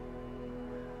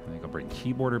 I think I'll bring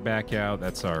Keyboarder back out.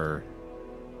 That's our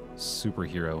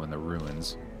superhero in the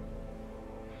ruins.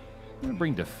 I'm going to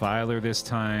bring Defiler this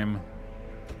time.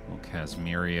 Well,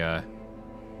 Casmiria.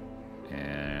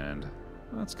 And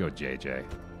let's go JJ.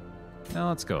 Now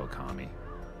let's go Okami.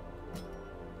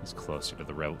 He's closer to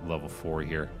the level 4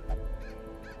 here.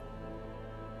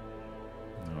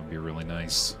 That would be really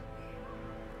nice.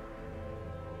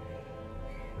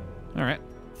 All right.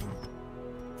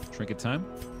 Trinket time.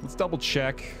 Let's double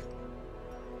check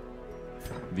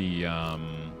the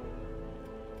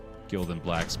Guild and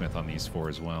Blacksmith on these 4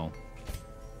 as well.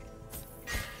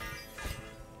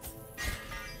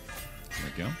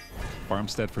 There we go.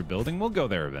 Farmstead for building. We'll go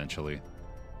there eventually.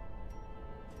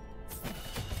 I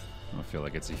don't feel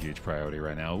like it's a huge priority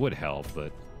right now. It would help,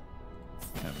 but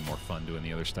having more fun doing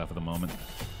the other stuff at the moment.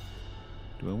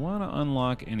 Do I want to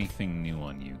unlock anything new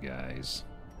on you guys?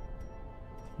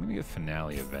 I'm going to get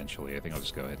Finale eventually. I think I'll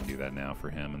just go ahead and do that now for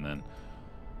him. And then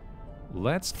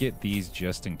let's get these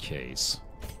just in case.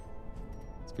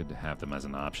 It's good to have them as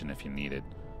an option if you need it.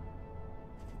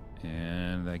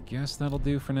 And I guess that'll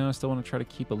do for now. I still want to try to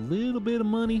keep a little bit of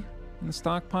money in the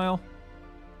stockpile.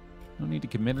 Don't need to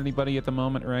commit anybody at the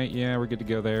moment, right? Yeah, we're good to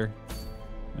go there.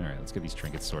 All right, let's get these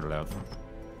trinkets sorted out.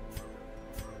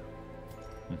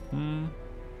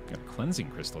 Got a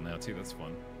cleansing crystal now, too. That's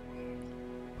fun.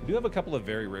 We do have a couple of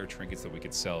very rare trinkets that we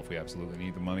could sell if we absolutely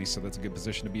need the money, so that's a good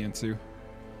position to be into.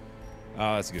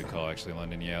 Oh, that's a good call, actually,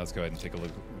 London. Yeah, let's go ahead and take a look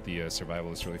at the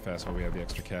Survivalist really fast while we have the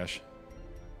extra cash.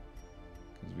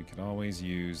 Because we could always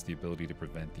use the ability to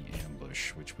prevent the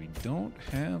ambush, which we don't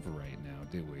have right now,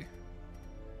 do we?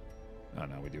 Oh,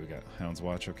 no, we do. We got Hound's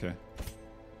Watch, okay.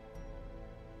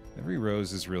 Every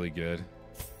rose is really good.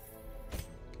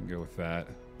 Can go with that.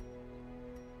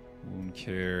 Wound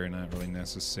care, not really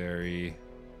necessary.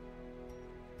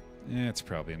 Yeah, it's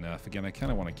probably enough. Again, I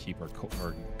kind of want to keep our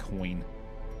coin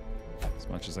as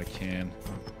much as I can.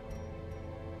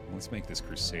 Let's make this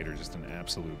Crusader just an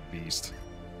absolute beast.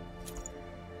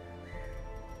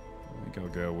 I think I'll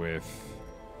go with...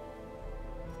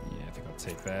 Yeah, I think I'll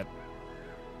take that.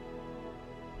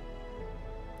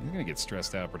 He's going to get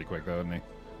stressed out pretty quick, though, isn't he?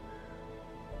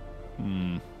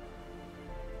 Man,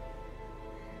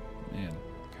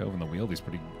 Cove and the Wield he's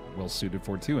pretty well suited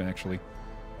for, too, actually.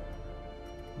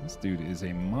 This dude is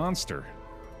a monster.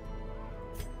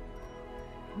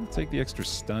 I'll take the extra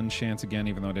stun chance again,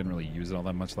 even though I didn't really use it all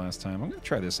that much last time. I'm going to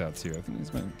try this out, too. I think he's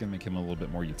going to make him a little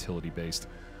bit more utility-based.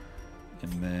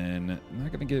 And then I'm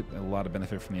not going to get a lot of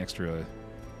benefit from the extra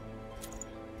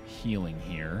healing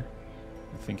here.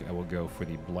 I think I will go for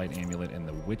the Blight Amulet and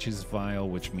the Witch's Vial,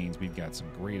 which means we've got some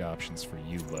great options for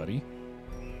you, buddy.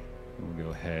 We'll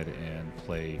go ahead and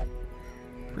play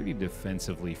pretty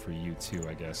defensively for you, too,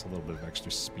 I guess. A little bit of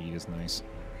extra speed is nice.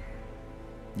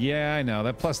 Yeah, I know.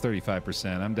 That plus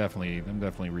 35%. I'm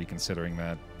definitely reconsidering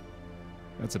that.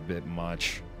 That's a bit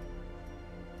much.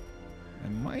 I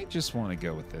might just want to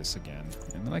go with this again.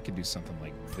 And then I could do something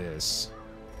like this.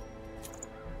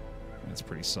 That's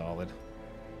pretty solid.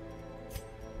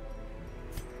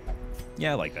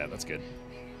 Yeah, I like that. That's good.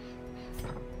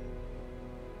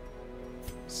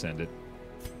 Send it.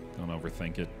 Don't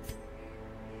overthink it.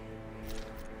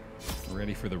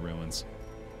 Ready for the ruins.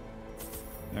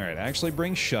 Alright, actually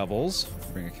bring shovels.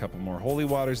 Bring a couple more holy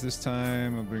waters this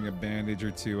time. I'll bring a bandage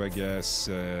or two, I guess.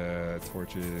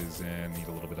 Torches, and need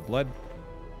a little bit of blood.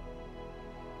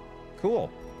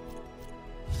 Cool.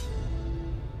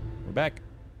 We're back.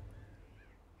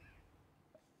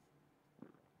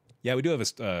 Yeah, we do have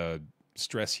a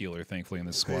stress healer, thankfully, in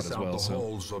this squad as well. The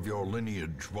halls of your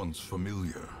lineage once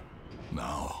familiar,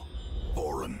 now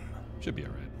foreign. Should be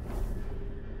all right.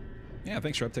 Yeah,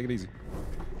 thanks, Shrub. Take it easy.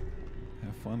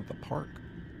 Have fun at the park.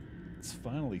 It's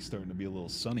finally starting to be a little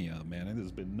sunny out, man. It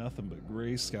has been nothing but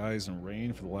gray skies and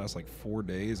rain for the last, like, 4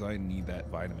 days. I need that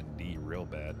vitamin D real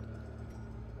bad.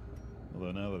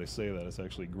 Although now that I say that, it's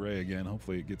actually gray again.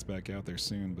 Hopefully it gets back out there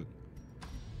soon, but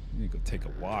I need to go take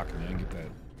a walk, man. Get that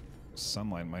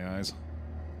sunlight in my eyes.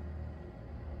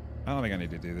 I don't think I need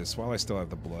to do this while I still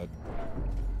have the blood.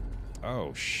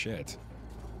 Oh, shit.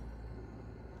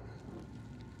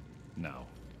 No.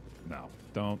 No.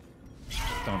 Don't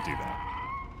do that.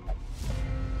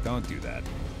 Don't do that.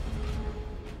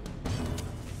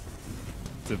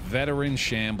 It's a veteran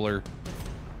shambler.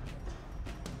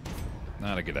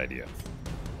 Not a good idea.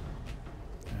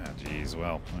 Ah, jeez.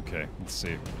 Well, okay. Let's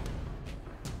see.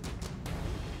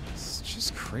 It's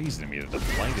just crazy to me that the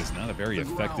Blight is not a very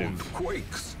effective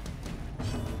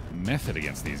method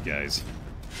against these guys.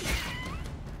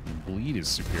 Bleed is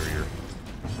superior.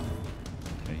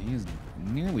 Okay, he is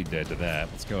nearly dead to that.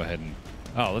 Let's go ahead and...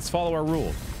 Oh, let's follow our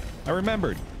rule. I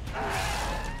remembered.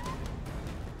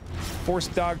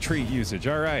 Forced dog treat usage.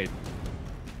 All right.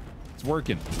 It's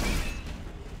working.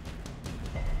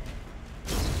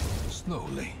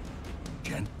 Slowly,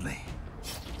 gently.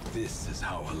 This is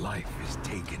how a life is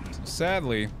taken.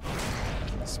 Sadly,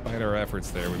 despite our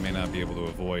efforts there, we may not be able to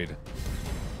avoid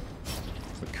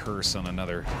the curse on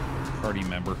another party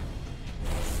member.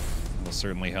 Will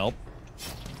certainly help.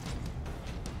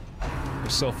 They're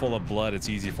so full of blood, it's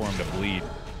easy for them to bleed.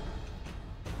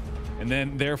 And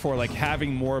then, therefore, like,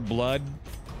 having more blood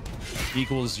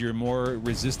equals you're more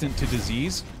resistant to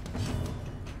disease.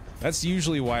 That's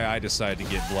usually why I decide to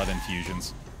get blood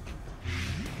infusions.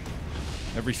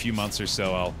 Every few months or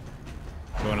so, I'll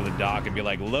go into the doc and be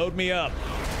like, load me up.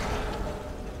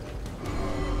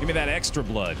 Give me that extra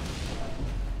blood.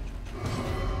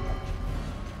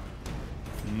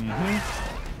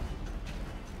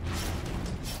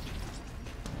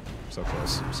 So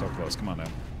close. So close. Come on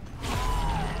now.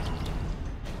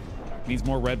 Needs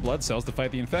more red blood cells to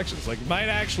fight the infections. Like, it might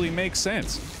actually make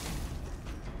sense.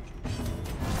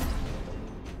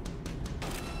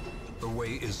 The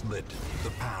way is lit. The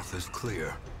path is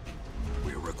clear.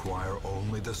 We require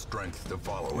only the strength to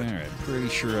follow it. Alright, pretty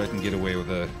sure I can get away with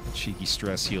a cheeky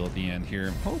stress heal at the end here.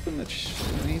 I'm hoping that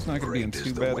he's not going to be in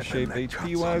too bad a shape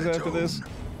HP-wise after this.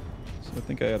 So I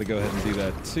think I ought to go ahead and do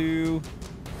that too.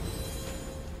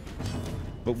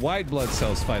 But white blood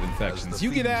cells fight infections.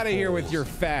 You get out of here with your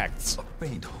facts. A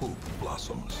faint hope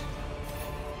blossoms.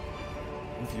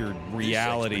 With your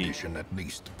reality. This expedition at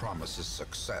least promises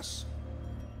success.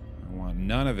 I want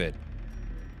none of it.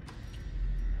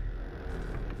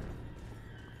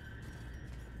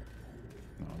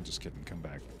 No, I'm just kidding. Come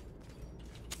back.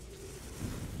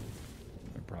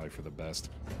 Probably for the best.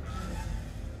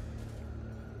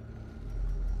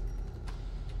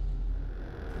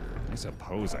 I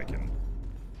suppose I can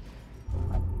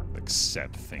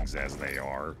accept things as they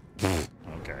are.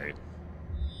 Okay.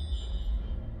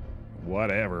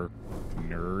 Whatever,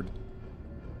 nerd.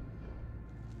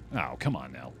 Oh, come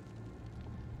on now.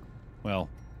 Well,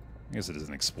 I guess it is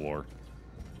an explore.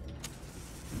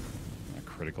 Not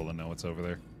critical to know what's over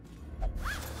there.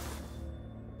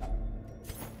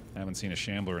 Haven't seen a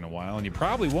shambler in a while, and you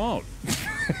probably won't.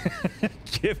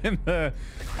 Given the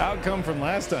outcome from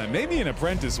last time. Maybe an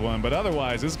apprentice one, but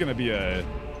otherwise it's going to be a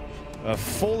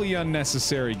fully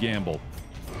unnecessary gamble.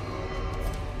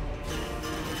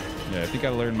 Yeah, I think I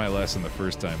learned my lesson the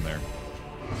first time there.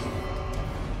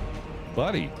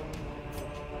 Buddy.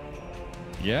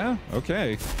 Yeah?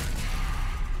 Okay.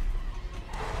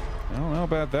 I don't know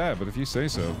about that, but if you say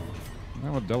so. I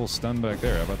have a double stun back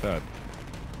there. How about that?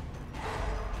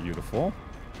 Beautiful.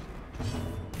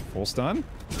 Full stun?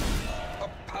 A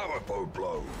powerful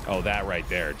blow. Oh, that right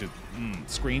there. Just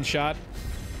screenshot.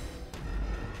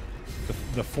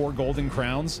 The 4 golden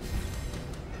crowns.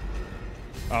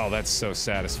 Oh, that's so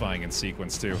satisfying in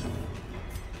sequence, too.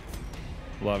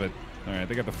 Love it. All right,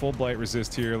 they got the full blight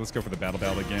resist here. Let's go for the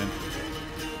battle again.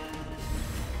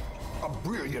 A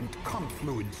brilliant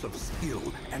confluence of skill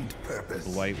and purpose.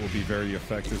 Blight will be very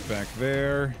effective back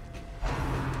there.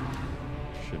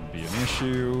 Shouldn't be an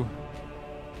issue.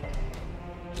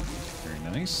 Very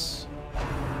nice.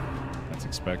 That's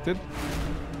expected.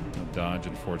 No dodge,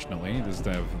 unfortunately. He does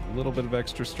have a little bit of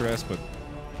extra stress, but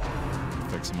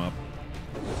fix him up.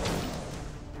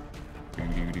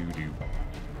 Do-do-do-do.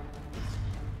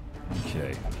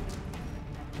 Okay.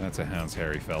 That's a Hound's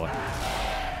hairy fella.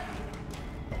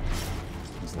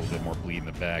 There's a little bit more bleed in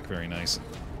the back. Very nice.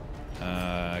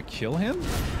 Kill him?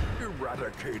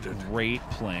 Eradicated. Great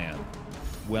plan.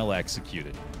 Well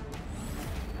executed.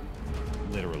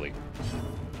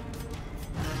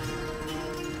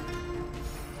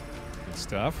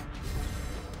 stuff.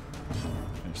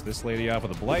 Finish this lady off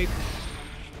with a blight.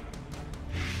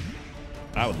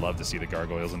 I would love to see the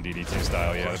gargoyles in DD2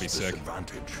 style. Yeah, that'd be sick.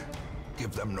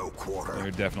 Give them no quarter.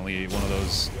 They're definitely one of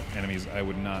those enemies I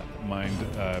would not mind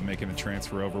making a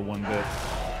transfer over one bit.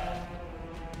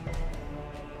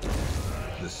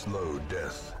 The slow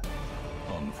death,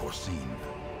 unforeseen,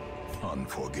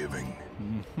 unforgiving.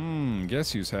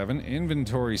 Guess who's having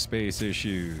inventory space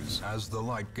issues? As the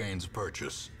light gains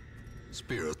purchase,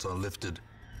 spirits are lifted,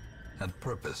 and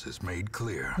purpose is made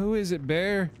clear. Who is it,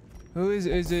 Baer? Who is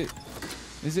it?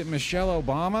 Is it Michelle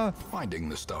Obama? Finding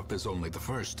the stuff is only the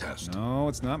first test. No,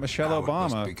 it's not Michelle Now Obama.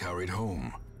 it must be carried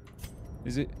home.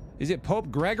 Is it Pope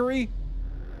Gregory?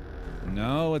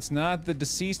 No, it's not the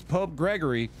deceased Pope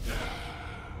Gregory.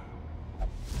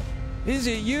 Is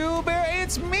it you, Baer?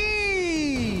 It's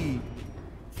me!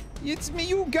 It's me,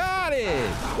 you got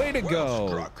it! Way to go.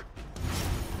 Struck.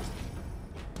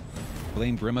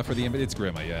 Blame Grima for the invasion. It's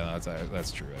Grima, yeah,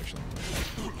 that's true, actually.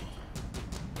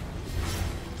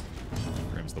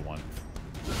 Grim's the one.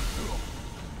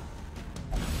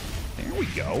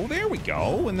 There we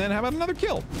go. And then how about another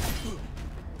kill?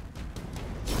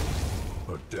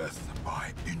 A death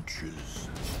by inches.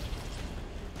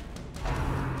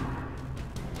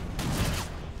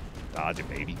 Dodge it,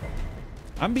 baby.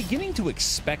 I'm beginning to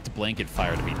expect blanket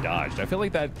fire to be dodged. I feel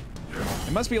like that...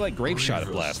 It must be like Grape Shot at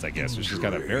Blast, I guess, which has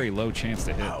got a very low chance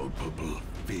to hit. Palpable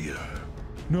fear.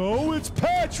 No, it's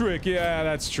Patrick! Yeah,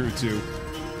 that's true, too.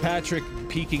 Patrick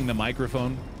peeking the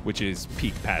microphone, which is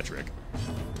peak Patrick.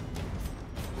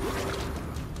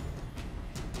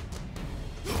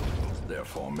 Their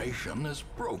formation is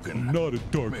broken. Not a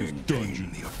darkest Maintain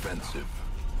dungeon. the offensive.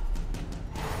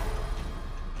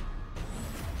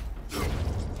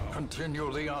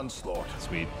 Continue the onslaught.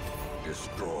 Sweet.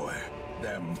 Destroy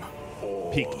them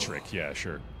all. Peak trick, yeah,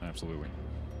 sure. Absolutely.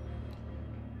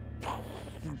 Is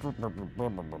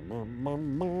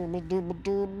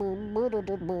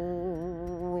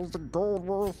the gold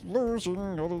worth losing?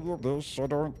 Any of this? I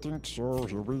don't think so.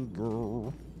 Here we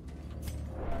go.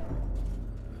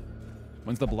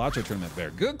 When's the Balatro tournament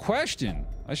there? Good question.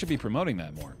 I should be promoting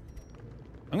that more.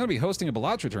 I'm going to be hosting a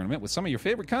Balatro tournament with some of your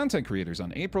favorite content creators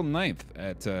on April 9th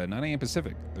at 9 a.m.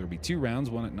 Pacific. There'll be 2 rounds,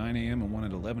 one at 9 a.m. and one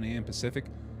at 11 a.m. Pacific.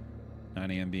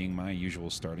 9 a.m. being my usual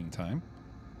starting time.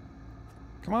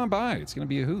 Come on by. It's going to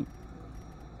be a hoot.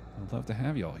 I'd love to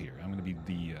have y'all here. I'm going to be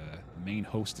the main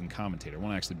host and commentator. I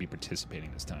won't actually be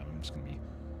participating this time. I'm just going to be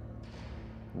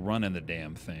running the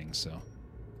damn thing, so...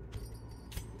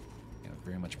 yeah,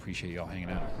 very much appreciate y'all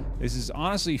hanging out. This is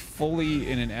honestly fully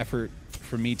in an effort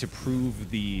for me to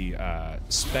prove the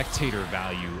spectator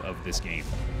value of this game.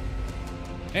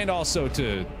 And also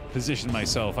to position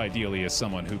myself ideally as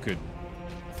someone who could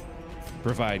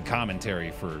provide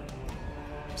commentary for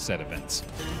said events.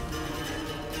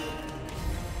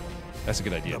 That's a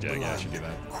good idea, Jag. Yeah, I should do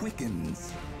that.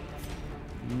 Quickens.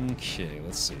 Okay,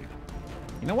 let's see.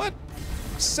 You know what?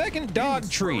 Second dog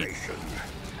treat. Inspiration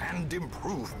and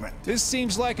improvement. This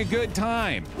seems like a good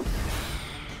time.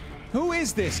 Who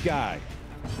is this guy?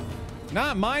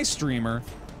 Not my streamer.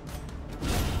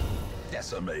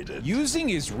 Decimated. Using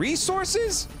his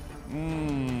resources?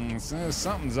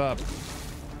 Something's up.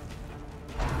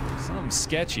 Something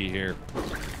sketchy here.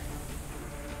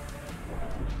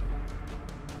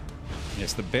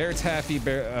 Yes, the BaerTaffy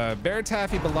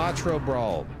Balatro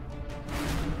Brawl.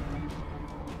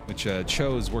 Which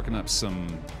Cho's working up some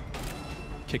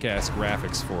kick-ass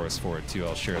graphics for us for it too.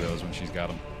 I'll share those when she's got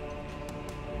them.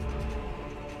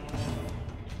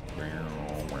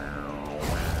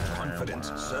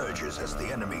 Confidence surges as the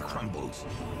enemy crumbles.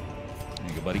 There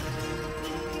you go, buddy.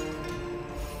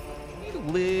 Need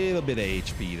a little bit of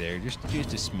HP there, just a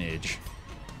smidge.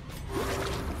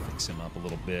 Fix him up a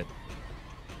little bit.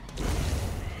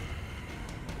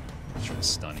 Try to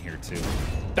stun here too.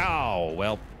 Oh,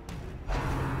 well.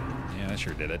 Yeah, that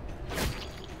sure did it.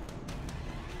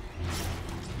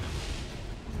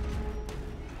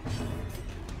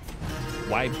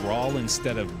 Why brawl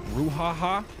instead of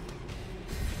brouhaha?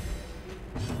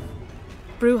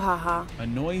 Brouhaha. A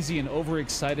noisy and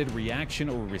overexcited reaction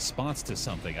or response to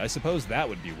something. I suppose that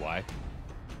would be why.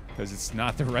 Because it's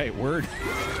not the right word.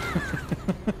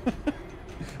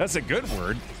 That's a good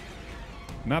word.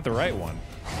 Not the right one.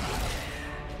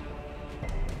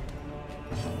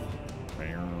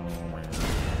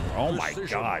 Oh my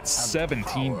god,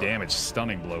 17 damage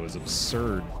stunning blow is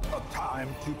absurd. A time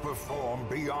to perform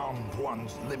beyond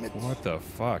one's limits. What the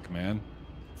fuck, man?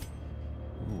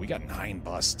 Ooh, we got 9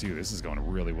 busts too. This is going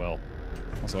really well.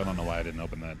 Also, I don't know why I didn't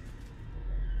open that.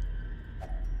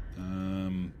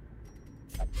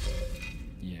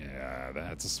 Yeah,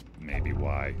 That's maybe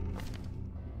why.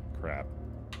 Crap.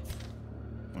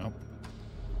 Well,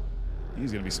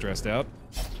 he's gonna be stressed out.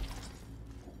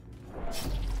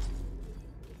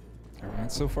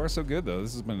 Alright, so far so good though.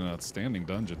 This has been an outstanding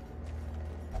dungeon.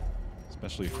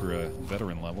 Especially for a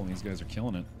veteran level. These guys are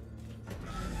killing it.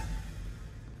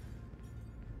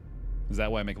 Is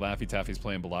that why McLaffy Taffy's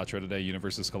playing Balatro today,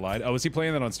 Universes Collide? Oh, is he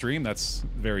playing that on stream? That's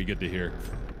very good to hear.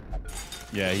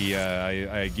 Yeah,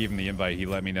 I gave him the invite. He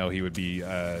let me know he would be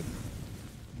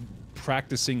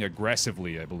practicing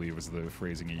aggressively, I believe was the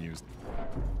phrasing he used.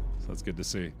 So that's good to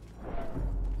see.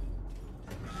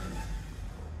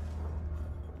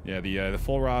 Yeah, the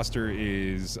full roster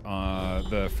is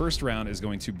the first round is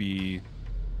going to be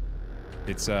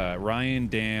Ryan,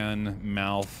 Dan,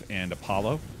 Mouth, and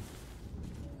Apollo.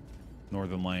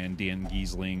 Northern Lion, Dan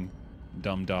Giesling,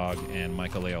 Dumb Dog, and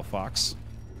Michael Fox,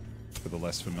 for the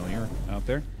less familiar out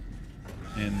there.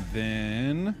 And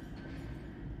then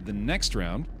the next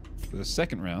round, the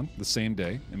second round, the same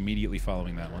day, immediately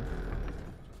following that one,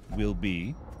 will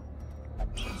be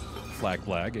Flag,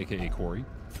 aka Corey.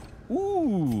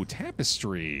 Ooh,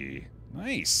 tapestry.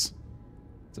 Nice.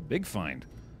 It's a big find.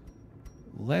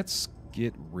 Let's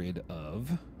get rid of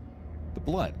the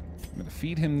blood. I'm going to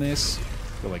feed him this.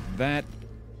 Go like that.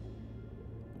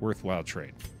 Worthwhile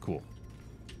trade. Cool.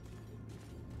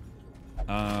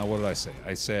 What did I say?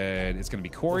 I said it's going to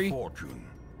be Corey. A fortune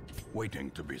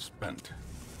waiting to be spent.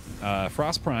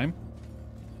 Frost Prime,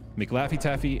 McLaffy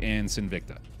Taffy, and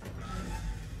Sinvicta.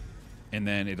 And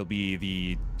then it'll be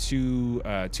the two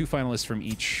finalists from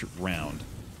each round.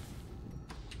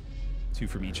 Two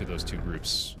from each of those two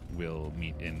groups will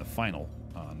meet in the final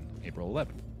on April 11th.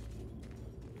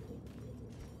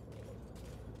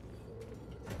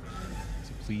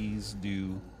 So please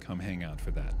do come hang out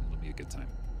for that. It'll be a good time.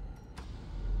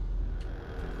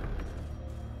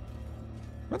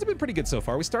 Runs have been pretty good so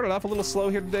far. We started off a little slow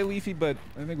here today, Leafy, but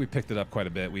I think we picked it up quite a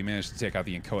bit. We managed to take out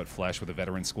the Inchoate Flesh with a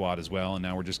veteran squad as well, and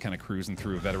now we're just kind of cruising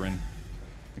through a veteran,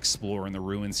 exploring the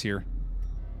ruins here,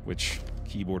 which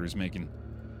Keyboarder's making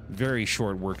very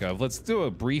short work of. Let's do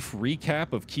a brief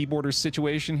recap of Keyboarder's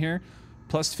situation here.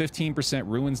 Plus 15%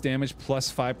 ruins damage,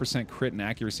 plus 5% crit and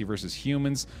accuracy versus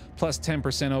humans, plus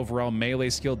 10% overall melee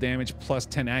skill damage, plus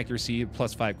 10 accuracy,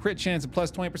 plus 5 crit chance, and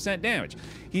plus 20% damage.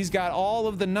 He's got all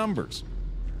of the numbers.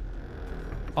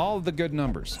 All of the good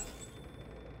numbers.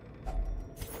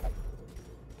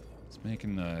 It's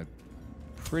making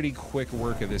pretty quick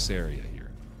work of this area here.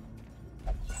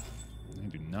 I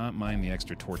do not mind the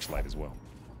extra torchlight as well.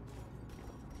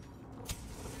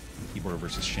 Keyboarder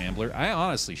versus Shambler. I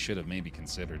honestly should have maybe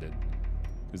considered it,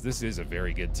 because this is a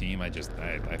very good team. I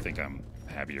think I'm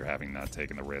happier having not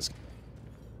taken the risk.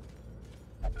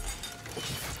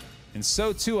 And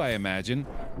so too, I imagine,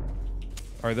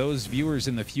 are those viewers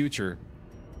in the future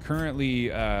currently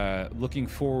looking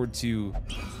forward to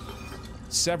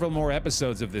several more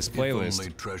episodes of this playlist. If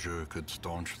only treasure could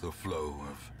staunch the flow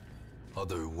of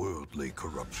otherworldly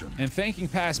corruption. And thanking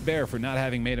past Baer for not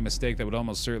having made a mistake that would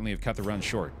almost certainly have cut the run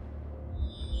short.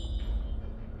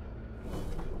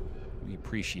 We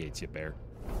appreciate you, Baer.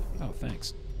 Oh,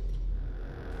 thanks.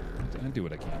 I do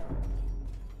what I can.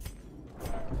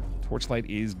 Torchlight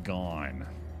is gone.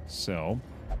 So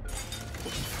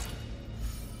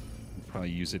probably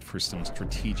use it for some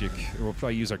strategic, or we'll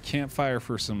probably use our campfire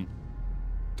for some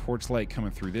torchlight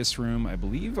coming through this room. I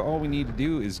believe all we need to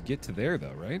do is get to there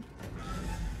though, right?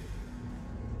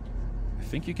 I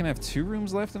think you can have 2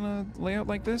 rooms left in a layout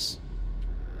like this.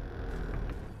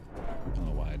 I don't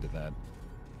know why I did that.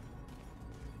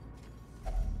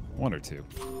 1 or 2.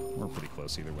 We're pretty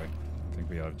close either way. I think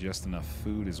we have just enough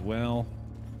food as well.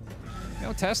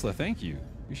 Yo, Tesla, thank you.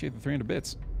 Appreciate the 300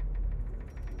 bits.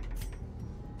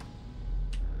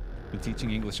 Been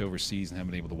teaching English overseas and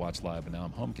haven't been able to watch live, but now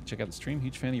I'm home. Can check out the stream.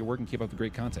 Huge fan of your work and keep up the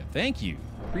great content. Thank you.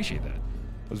 Appreciate that.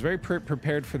 I was very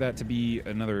prepared for that to be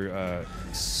another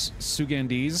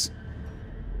Sugandese.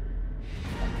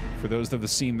 For those that have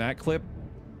seen that clip,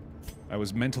 I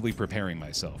was mentally preparing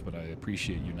myself, but I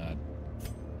appreciate you not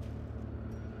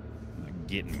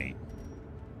getting me.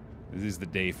 This is the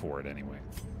day for it anyway.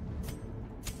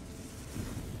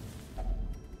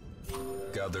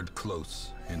 Gathered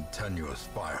close in tenuous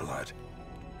firelight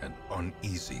and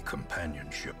uneasy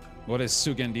companionship. What is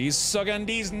Sugandese?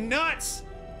 Sugandese nuts!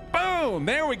 Boom!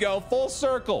 There we go, full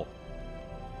circle.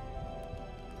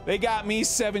 They got me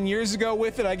 7 years ago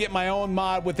with it. I get my own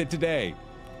mod with it today.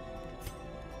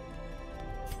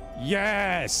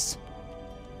 Yes!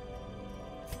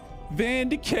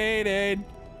 Vindicated.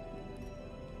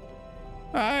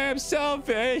 I am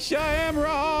selfish. I am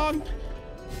wrong.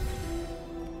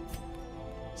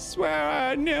 Swear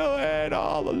I knew it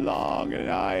all along,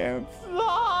 and I am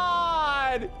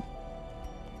flawed.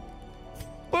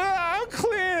 Well, I'm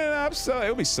cleaning up, so it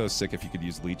would be so sick if you could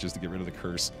use leeches to get rid of the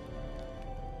curse.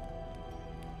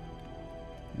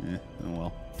 Oh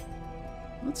well.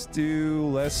 Let's do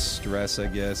less stress, I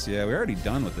guess. Yeah, we're already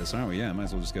done with this, aren't we? Yeah, might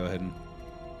as well just go ahead and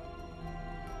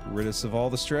rid us of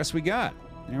all the stress we got.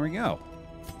 There we go.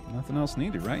 Nothing else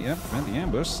needed, right? Yep, prevent the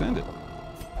ambush, send it.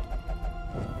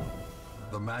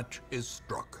 The match is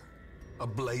struck. A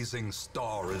blazing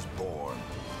star is born.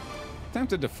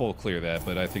 Tempted to full clear that,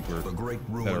 but I think we're The great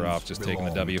better off just taking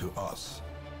the W. to us,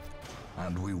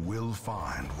 and we will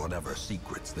find whatever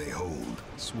secrets they hold.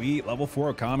 Sweet, level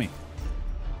 4 Okami.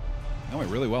 That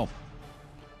went really well.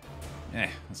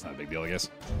 That's not a big deal, I guess.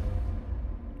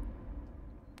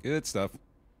 Good stuff.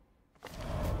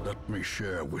 Let me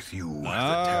share with you the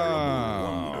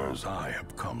terrible wonders I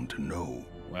have come to know.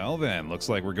 Well then, looks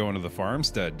like we're going to the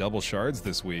farmstead. Double shards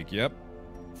this week, yep.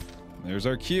 There's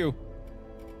our cue.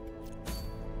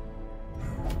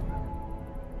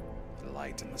 The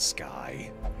light in the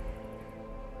sky.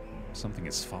 Something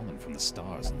has fallen from the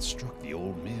stars and struck the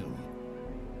old mill.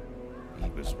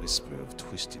 Eber's whisper of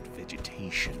twisted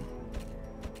vegetation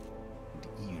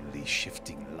and eerily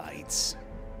shifting lights.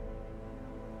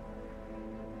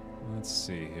 Let's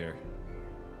see here.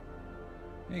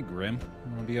 Hey, Grim.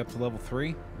 You want to be up to level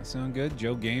 3? That sound good?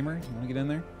 Joe Gamer, you want to get in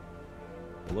there?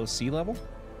 Below sea level?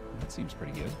 That seems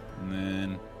pretty good. And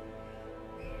then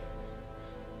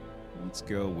let's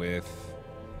go with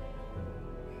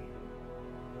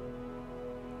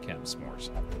Captain S'mores.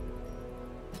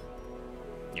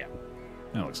 Yeah,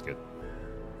 that looks good.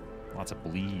 Lots of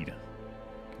bleed.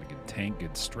 Got a good tank,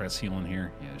 good stress healing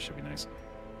here. Yeah, it should be nice.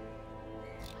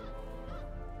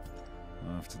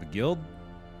 Off to the guild.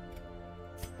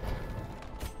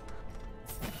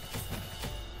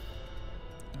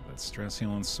 Have that stress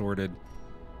healing sorted.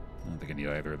 I don't think I need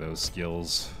either of those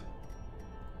skills.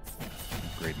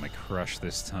 Upgrade my crush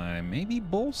this time. Maybe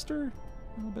bolster?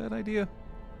 Not a bad idea.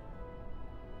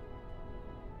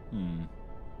 I'm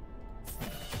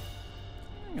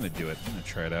gonna do it. I'm gonna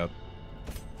try it out.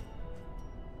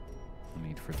 No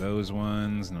need for those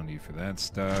ones. No need for that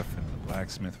stuff. And the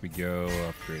blacksmith we go.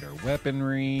 Upgrade our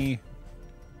weaponry.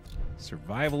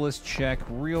 Survivalist check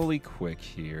really quick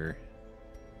here.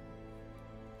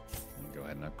 Go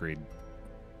ahead and upgrade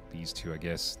these two, I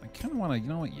guess. I kind of want to, you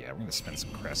know what? Yeah, we're going to spend some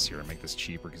crests here and make this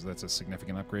cheaper because that's a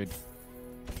significant upgrade.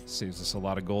 Saves us a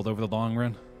lot of gold over the long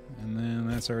run. And then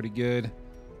that's already good.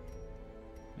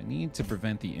 I need to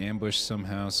prevent the ambush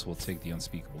somehow, so we'll take the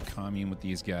Unspeakable Commune with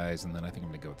these guys, and then I think I'm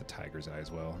going to go with the Tiger's Eye as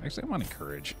well. Actually, I want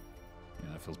Encourage.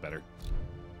 Yeah, that feels better.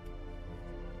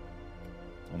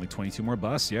 Only 22 more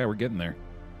busts. Yeah, we're getting there.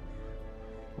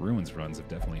 Ruins runs have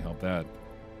definitely helped that.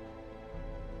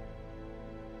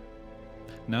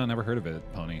 No, never heard of it,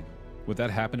 Pony. Would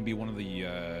that happen to be one of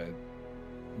the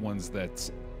ones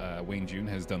that Wayne June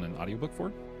has done an audiobook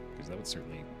for? Because that would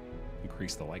certainly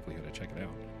increase the likelihood of checking it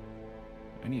out.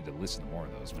 I need to listen to more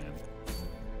of those, man.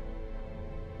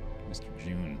 Mr.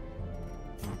 June.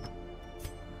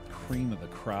 Cream of the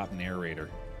crop narrator.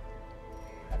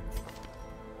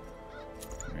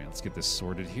 Alright, let's get this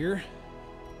sorted here.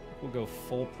 We'll go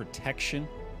full protection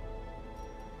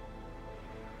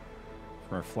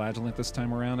for our flagellant this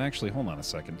time around. Actually, hold on a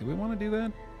second. Do we want to do that?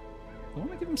 Do we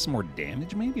want to give him some more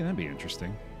damage, maybe? That'd be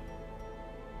interesting.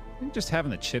 I think just having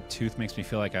the chipped tooth makes me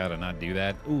feel like I ought to not do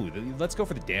that. Ooh, let's go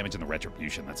for the damage and the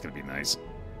retribution. That's going to be nice.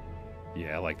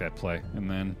 Yeah, I like that play. And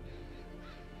then...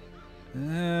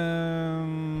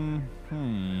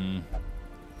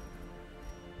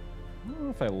 I don't know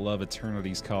if I love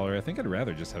Eternity's Collar. I think I'd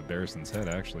rather just have Barristan's Head,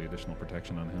 actually. Additional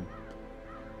protection on him.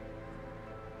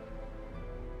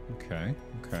 Okay,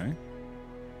 okay.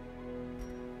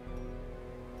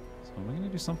 So am I going to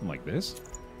do something like this?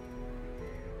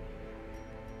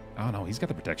 Oh, no, he's got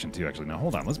the protection, too, actually. Now,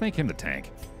 hold on. Let's make him the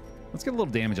tank. Let's get a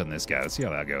little damage on this guy. Let's see how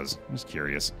that goes. I'm just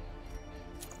curious.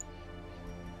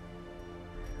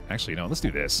 Actually, no, let's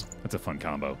do this. That's a fun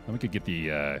combo. Then we could get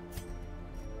the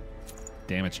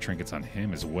damage trinkets on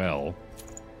him as well.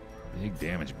 Big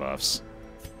damage buffs.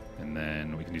 And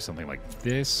then we can do something like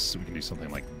this. We can do something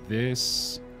like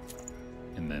this.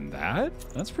 And then that?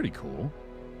 That's pretty cool.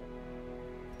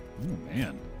 Oh,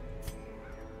 man.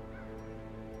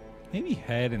 Maybe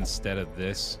head instead of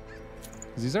this.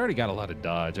 Because he's already got a lot of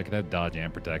dodge. I could have dodge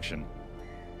and protection.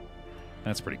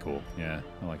 That's pretty cool. Yeah,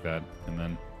 I like that. And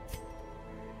then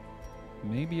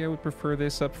maybe I would prefer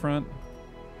this up front.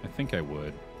 I think I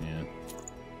would. Yeah.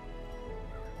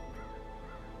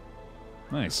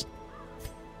 Nice.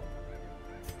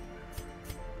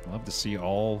 Love to see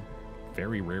all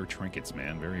very rare trinkets,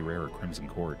 man. Very rare at Crimson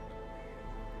Court.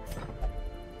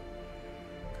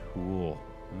 Cool.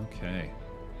 Okay.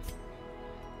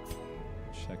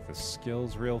 Check the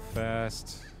skills real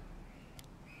fast.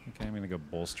 Okay, I'm going to go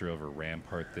bolster over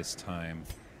Rampart this time.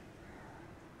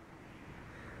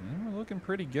 And we're looking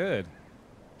pretty good.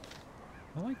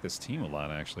 I like this team a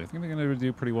lot, actually. I think they're going to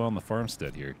do pretty well in the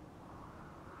farmstead here.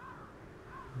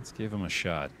 Let's give them a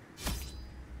shot.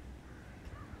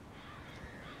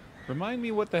 Remind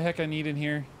me what the heck I need in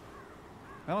here.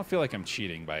 I don't feel like I'm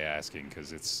cheating by asking,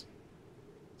 because it's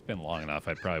been long enough.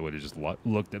 I probably would have just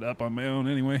looked it up on my own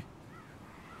anyway.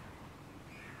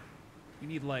 You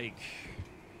need, like...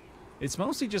 It's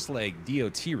mostly just, like,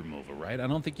 DOT removal, right? I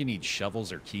don't think you need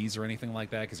shovels or keys or anything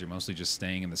like that, because you're mostly just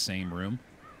staying in the same room.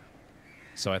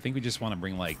 So I think we just want to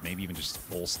bring, like, maybe even just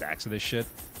full stacks of this shit.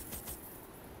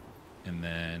 And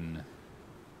then...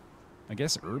 I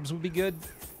guess herbs would be good.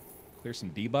 Clear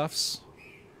some debuffs.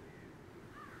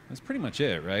 That's pretty much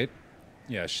it, right?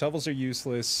 Yeah, shovels are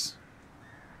useless.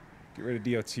 Get rid of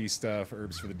DOT stuff.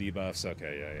 Herbs for the debuffs.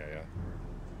 Okay, yeah.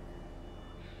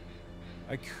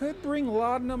 I could bring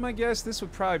laudanum, I guess. This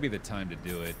would probably be the time to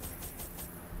do it.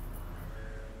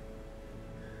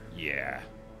 Yeah.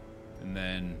 And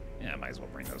then, yeah, I might as well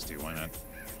bring those two. Why not?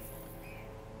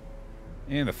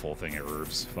 And the full thing of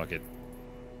herbs. Fuck it.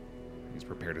 As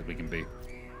prepared as we can be.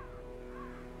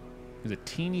 There's a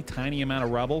teeny tiny amount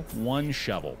of rubble. One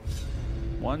shovel.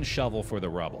 One shovel for the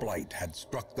rubble. Blight had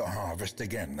struck the harvest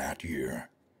again that year,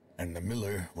 and the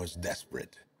miller was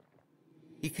desperate.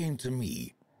 He came to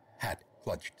me, hat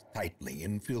clutched tightly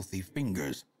in filthy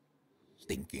fingers,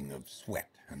 stinking of sweat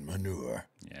and manure.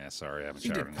 Yeah, sorry, I haven't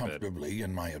showered in a bit. Seated comfortably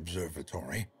in my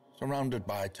observatory, surrounded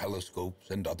by telescopes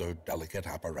and other delicate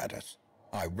apparatus,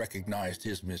 I recognized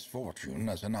his misfortune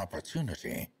as an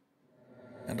opportunity,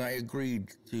 and I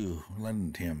agreed to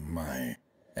lend him my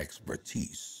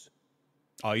expertise.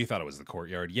 Oh, you thought it was the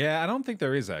courtyard? Yeah, I don't think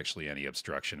there is actually any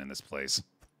obstruction in this place.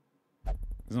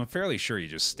 Because I'm fairly sure you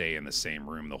just stay in the same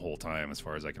room the whole time, as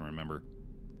far as I can remember.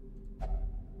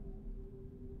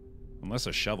 Unless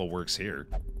a shovel works here.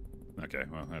 Okay,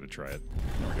 well, I had to try it.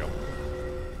 There we go.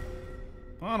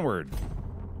 Onward!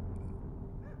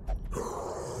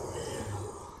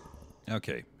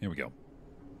 Okay, here we go.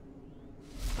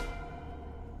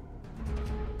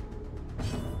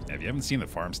 Yeah, if you haven't seen the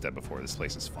farmstead before, this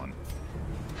place is fun.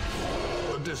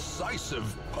 A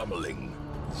decisive pummeling.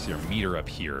 See our meter up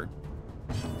here.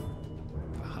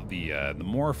 The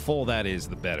more full that is,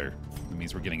 the better. That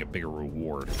means we're getting a bigger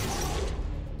reward.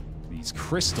 These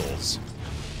crystals.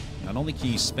 Not only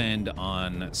can you spend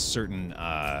on certain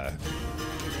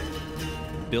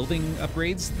building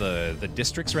upgrades, the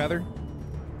districts rather,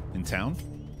 in town,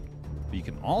 but you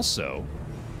can also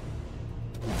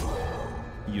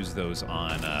use those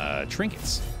on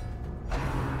trinkets.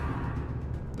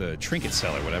 The trinket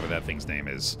seller, whatever that thing's name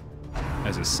is,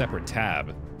 has a separate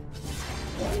tab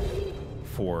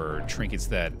for trinkets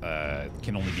that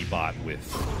can only be bought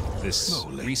with this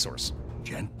Slowly, resource.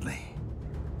 Gently.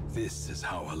 This is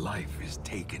how a life is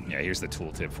taken. Yeah, here's the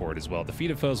tooltip for it as well.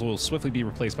 Defeated foes will swiftly be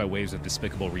replaced by waves of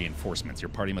despicable reinforcements. Your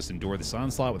party must endure this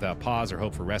onslaught without pause or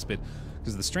hope for respite.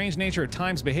 Because of the strange nature of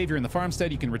Time's behavior in the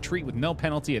farmstead, you can retreat with no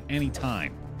penalty at any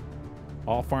time.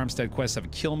 All farmstead quests have a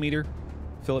kill meter.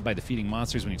 Fill it by defeating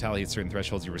monsters. When you tally hit certain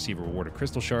thresholds, you receive a reward of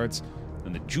crystal shards.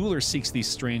 When the jeweler seeks these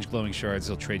strange glowing shards,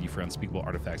 he'll trade you for unspeakable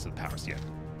artifacts of the powers. Yeah.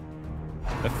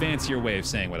 A fancier way of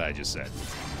saying what I just said.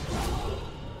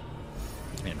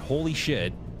 And holy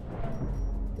shit,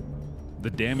 the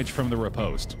damage from the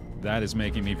riposte. That is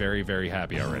making me very, very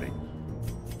happy already.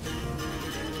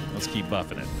 Let's keep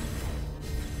buffing it.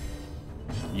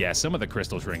 Yeah, some of the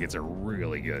crystal trinkets are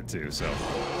really good too, so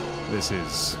this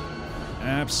is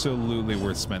absolutely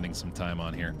worth spending some time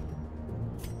on here.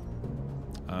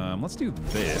 Let's do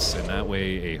this, and that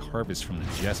way a harvest from the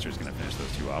jester is going to finish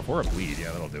those two off. Or a bleed,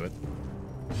 yeah, that'll do it.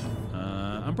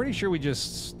 I'm pretty sure we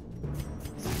just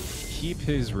keep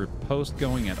his riposte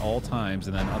going at all times,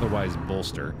 and then otherwise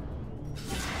bolster.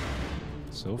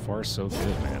 So far, so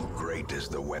good, man. Great is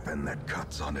the weapon that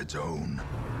cuts on its own.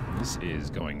 This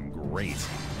is going great.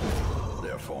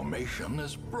 Their formation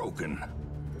is broken.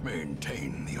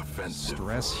 Maintain the offensive.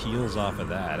 Stress heals off of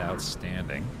that.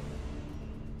 Outstanding.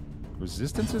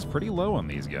 Resistance is pretty low on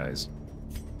these guys.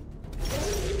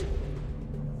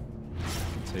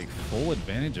 Take full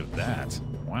advantage of that.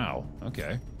 Wow.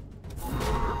 Okay.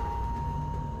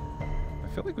 I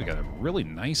feel like we got a really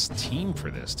nice team for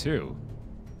this, too.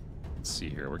 Let's see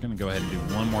here. We're going to go ahead and do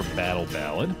one more battle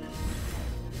ballad.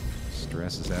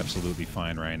 Stress is absolutely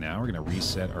fine right now. We're going to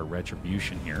reset our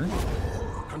retribution here.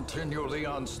 Continue the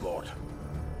onslaught.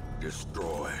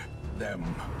 Destroy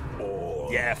them all.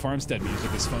 Yeah, farmstead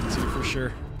music is fun too, for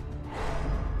sure.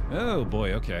 Oh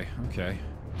boy, okay, okay.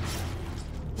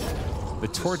 The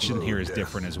torch in here is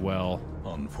different as well.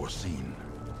 Unforeseen.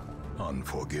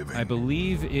 Unforgiving. I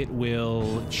believe it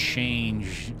will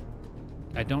change.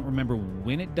 I don't remember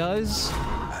when it does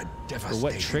or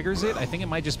what triggers it. I think it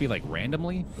might just be like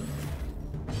randomly,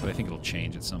 but I think it'll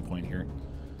change at some point here.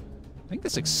 I think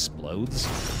this explodes.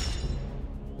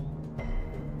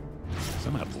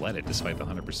 Somehow bled it despite the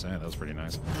 100%. That was pretty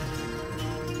nice.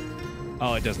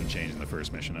 Oh, it doesn't change in the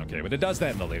first mission. Okay, but it does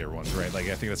that in the later ones, right? Like,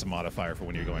 I think that's a modifier for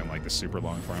when you're going like the super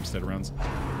long farmstead runs.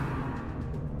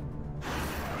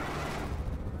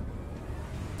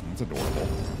 That's adorable.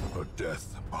 A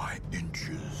death by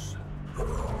inches.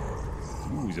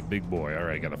 Ooh, he's a big boy. All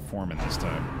right, got a foreman this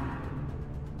time.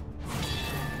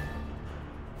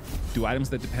 Do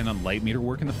items that depend on light meter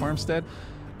work in the farmstead?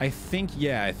 I think,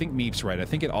 yeah, I think Meep's right. I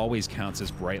think it always counts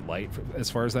as bright light as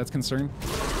far as that's concerned.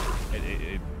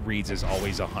 It reads as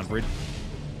always 100.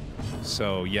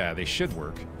 So, yeah, they should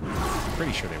work. I'm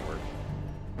pretty sure they work.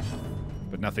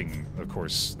 But nothing, of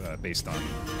course, based on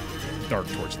dark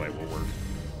torchlight will work.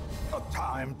 A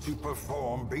time to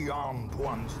perform beyond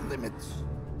one's limits.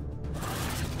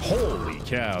 Holy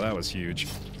cow, that was huge.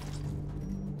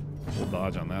 Full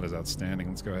dodge on that is outstanding.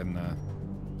 Let's go ahead and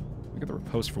look at the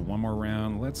riposte for one more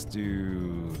round. Let's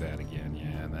do that again,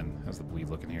 yeah, and then how's the bleed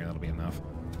looking here? That'll be enough.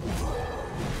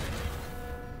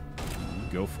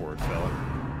 Go for it, fella.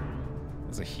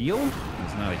 Is a heal?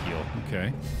 It's not a heal.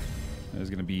 Okay. There's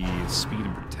going to be speed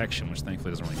and protection, which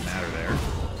thankfully doesn't really matter there.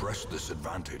 Press this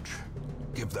advantage.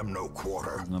 Give them no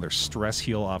quarter. Another stress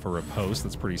heal off a riposte.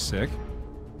 That's pretty sick.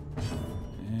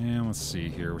 And let's see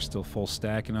here. We're still full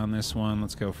stacking on this one.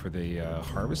 Let's go for the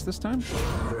harvest this time.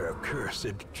 Their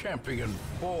cursed champion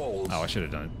falls. Oh, I should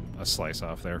have done a slice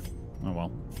off there. Oh well.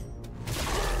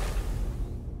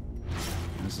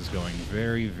 This is going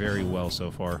very, very well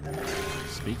so far.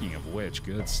 Speaking of which,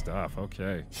 good stuff.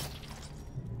 Okay.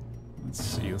 Let's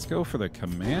see. Let's go for the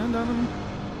command on him.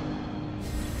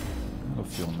 That'll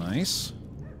feel nice.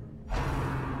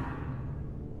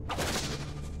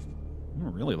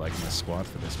 I'm really liking this squad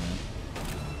for this, man.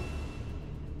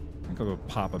 I think I'll go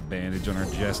pop a bandage on our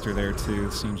Jester there, too.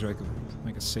 It seems like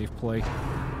a safe play. Get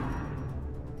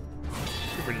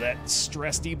rid of that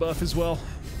stress debuff as well.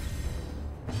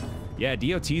 Yeah,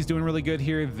 DOT's doing really good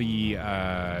here. The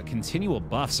continual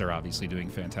buffs are obviously doing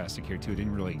fantastic here, too. I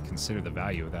didn't really consider the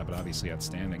value of that, but obviously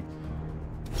outstanding.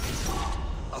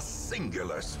 A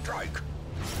singular strike.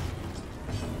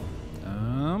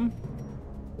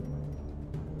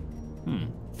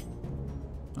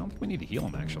 I don't think we need to heal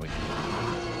him, actually. I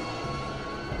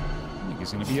think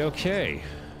he's going to be okay.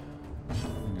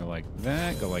 Go like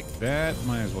that, go like that.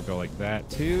 Might as well go like that,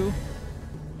 too.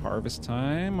 Harvest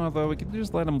time, although we could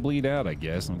just let him bleed out, I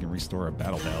guess, and we can restore our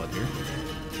battle ballad here.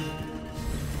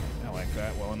 I like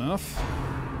that well enough.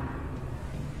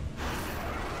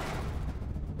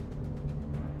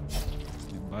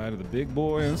 Goodbye to the big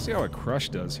boy. Let's see how a crush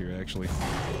does here, actually.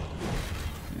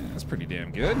 Yeah, that's pretty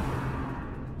damn good.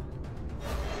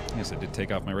 I guess I did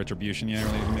take off my retribution. Yeah, I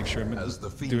really need to make sure I'm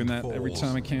doing that every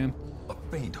time I can. A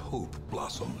faint hope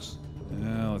blossoms.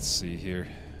 Let's see here.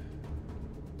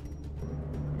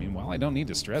 I mean, while I don't need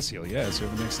to stress heal, yeah, it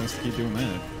certainly makes sense to keep doing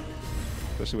that.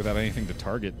 Especially without anything to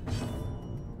target.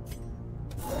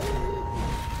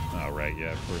 Oh, right,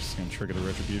 yeah, of course, it's going to trigger the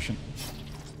retribution.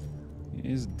 He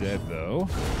is dead, though.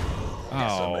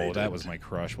 Oh, that was my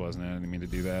crush, wasn't it? I didn't mean to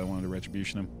do that. I wanted to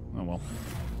retribution him. Oh, well.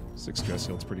 6 stress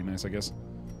heal, it's pretty nice, I guess.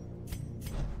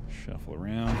 Shuffle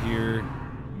around here.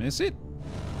 Miss it?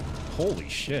 Holy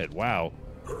shit, wow.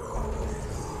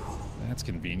 That's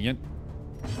convenient.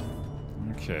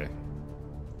 Okay.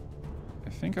 I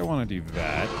think I want to do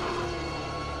that.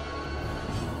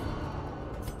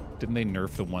 Didn't they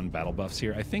nerf the 1 battle buffs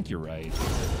here? I think you're right.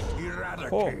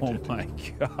 Oh my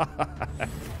god.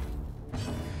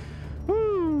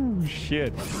 Woo,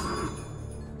 shit.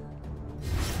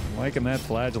 Liking that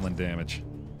flagellant damage.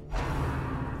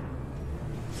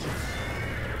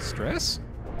 Stress?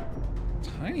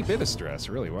 Tiny bit of stress,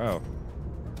 really, wow.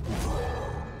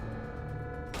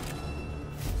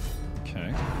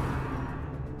 Okay.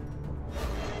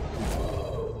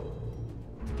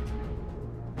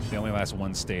 They only last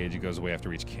 1 stage. It goes away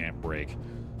after each camp break.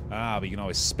 Ah, but you can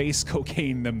always space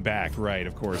cocaine them back. Right,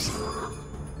 of course.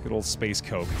 Good old space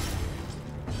coke.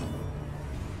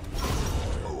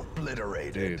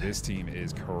 Obliterated. Dude, this team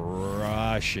is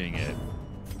crushing it.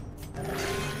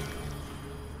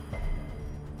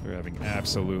 They're having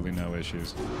absolutely no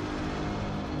issues.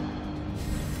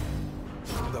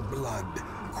 The blood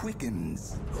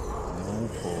quickens. No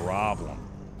problem.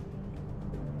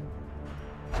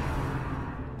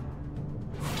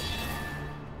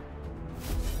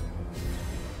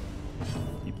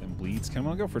 Keep them bleeds coming.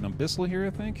 I'll go for an abyssal here,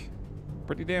 I think.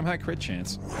 Pretty damn high crit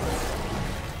chance.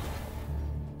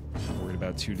 Not worried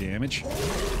about 2 damage.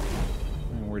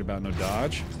 Not worried about no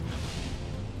dodge.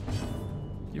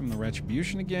 Give him the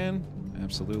retribution again.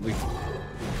 Absolutely.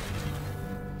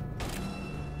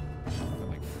 They're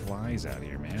like flies out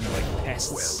here, man. They're like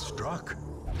pests. Well struck.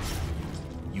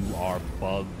 You are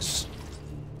bugs.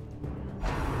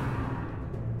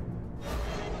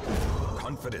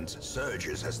 Confidence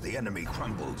surges as the enemy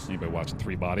crumbles. Anybody watching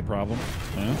 3 Body Problem?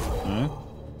 Huh? Huh?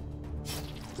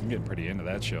 I'm getting pretty into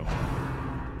that show.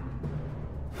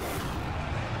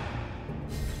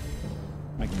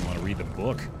 Making me want to read the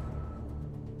book.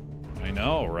 I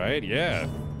know, right? Yeah.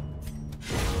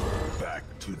 Back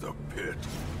to the pit.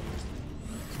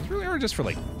 It's really hard just for,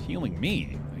 like, healing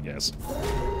me, I guess.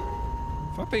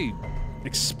 I thought they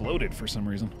exploded for some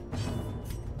reason.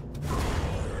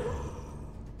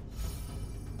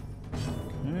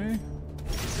 Okay.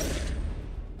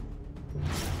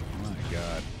 My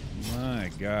God. My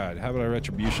God. How about a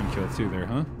retribution kill, too, there,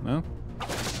 huh? No?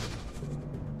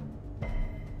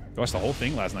 Watched the whole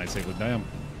thing last night, Sable. Damn.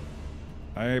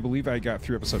 I believe I got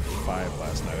through episode 5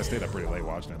 last night. I stayed up pretty late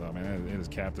watching it, though, man. It is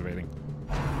captivating.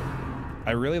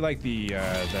 I really like the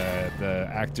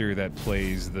actor that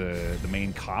plays the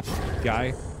main cop guy.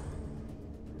 I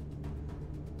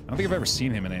don't think I've ever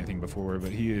seen him in anything before,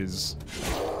 but he is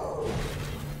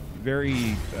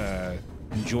very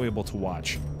enjoyable to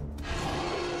watch.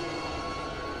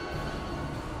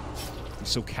 He's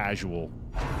so casual.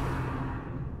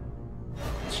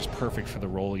 It's just perfect for the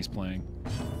role he's playing.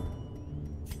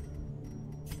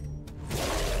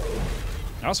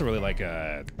 I also really like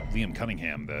Liam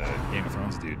Cunningham, the Game of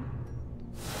Thrones dude,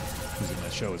 who's in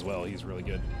that show as well. He's really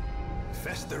good.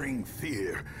 Festering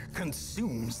fear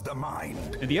consumes the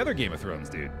mind. And the other Game of Thrones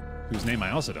dude, whose name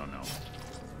I also don't know,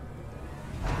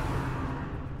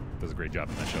 does a great job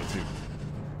in that show too.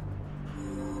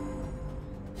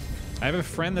 I have a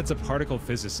friend that's a particle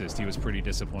physicist. He was pretty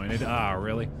disappointed. Ah,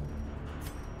 really?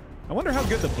 I wonder how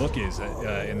good the book is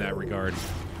in that regard.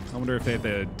 I wonder if they had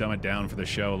to dumb it down for the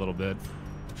show a little bit.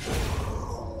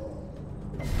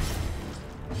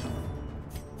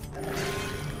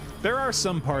 There are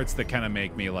some parts that kind of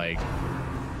make me like,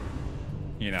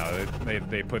 you know,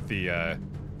 they put the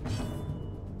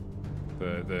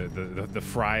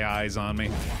fry eyes on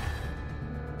me.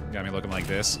 Got me looking like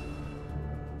this.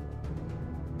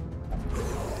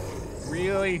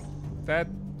 Really?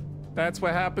 That's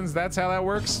what happens? That's how that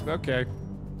works? Okay.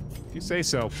 If you say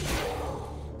so.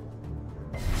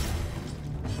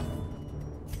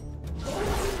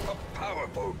 A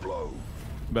powerful blow.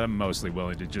 But I'm mostly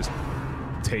willing to just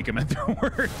take him at their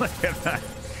word. Like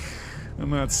I'm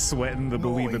not sweating the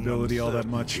believability all that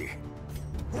much.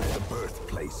 The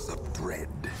birthplace of dread.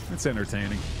 It's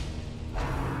entertaining.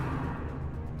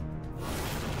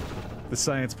 The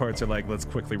science parts are like, let's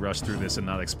quickly rush through this and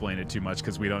not explain it too much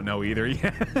because we don't know either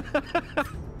yet.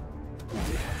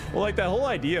 Well, like, that whole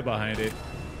idea behind it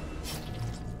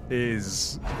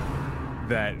is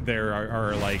that there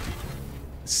are like,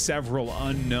 several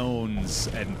unknowns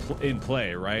in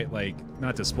play, right? Like,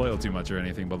 not to spoil too much or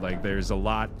anything, but, like, there's a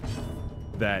lot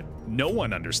that no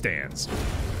one understands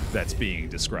that's being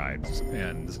described.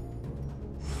 And,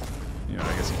 you know,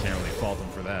 I guess you can't really fault them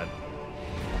for that.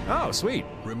 Oh, sweet.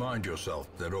 Remind yourself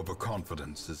that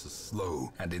overconfidence is a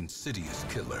slow and insidious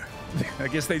killer. I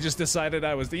guess they just decided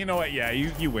I was... You know what? Yeah,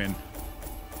 you win.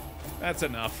 That's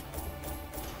enough.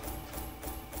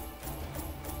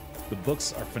 The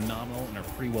books are phenomenal and are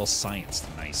pretty well scienced.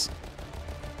 Nice.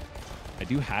 I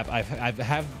do have... I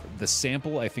have the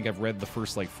sample. I think I've read the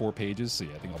first, like, 4 pages. So,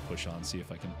 yeah, I think I'll push on, see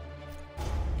if I can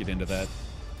get into that.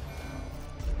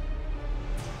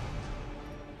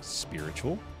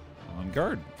 Spiritual. On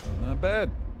guard. Not bad.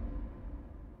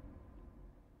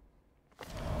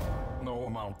 No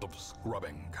amount of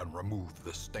scrubbing can remove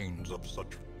the stains of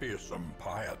such fearsome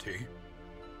piety.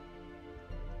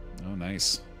 Oh,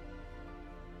 nice.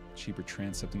 Cheaper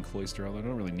transepting cloister, although I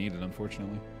don't really need it,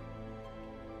 unfortunately.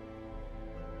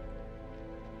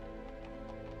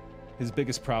 His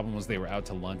biggest problem was they were out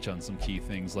to lunch on some key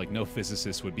things, like no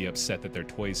physicist would be upset that their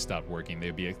toys stopped working.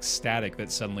 They'd be ecstatic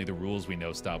that suddenly the rules we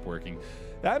know stop working.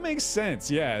 That makes sense,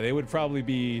 yeah. They would probably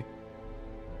be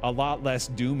a lot less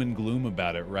doom and gloom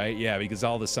about it, right? Yeah, because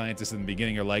all the scientists in the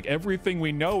beginning are like, everything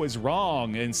we know is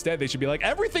wrong. Instead, they should be like,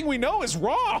 everything we know is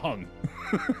wrong!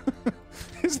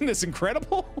 Isn't this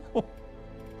incredible?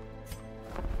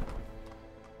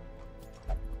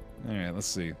 All right, let's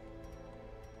see.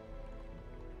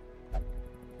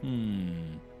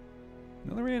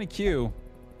 Another Q.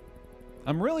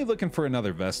 I'm really looking for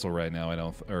another Vestal right now.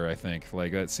 I think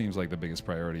like that seems like the biggest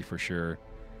priority for sure.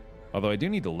 Although I do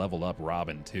need to level up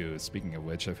Robin too. Speaking of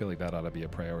which, I feel like that ought to be a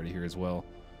priority here as well.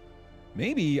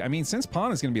 Maybe, I mean, since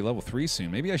Pawn is going to be level 3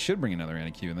 soon, maybe I should bring another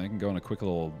Q and then I can go on a quick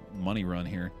little money run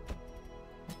here.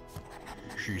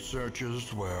 She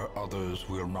searches where others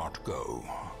will not go,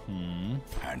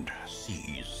 and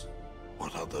sees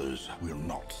what others will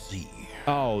not see.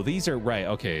 Oh, these are right.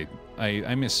 Okay,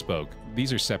 I misspoke.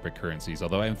 These are separate currencies.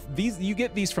 Although you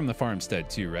get these from the farmstead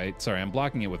too, right? Sorry, I'm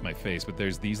blocking it with my face, but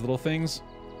there's these little things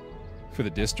for the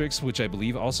districts, which I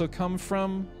believe also come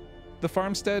from the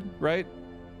farmstead, right?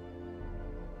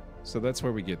 So that's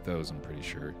where we get those, I'm pretty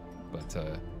sure. But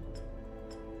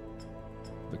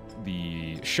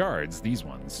the shards, these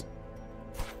ones.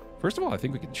 First of all, I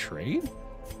think we can trade.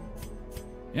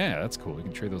 Yeah, that's cool. We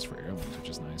can trade those for heirlooms, which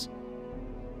is nice.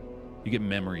 You get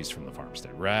memories from the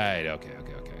farmstead. Right, okay.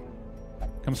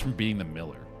 Comes from being the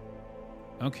miller.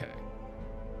 Okay.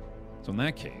 So in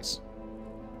that case,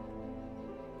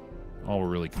 all we're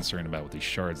really concerned about with these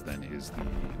shards then is the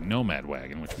nomad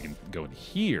wagon, which we can go in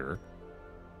here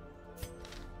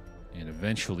and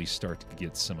eventually start to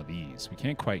get some of these. We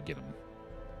can't quite get them.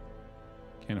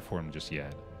 Can't afford them just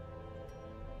yet.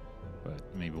 But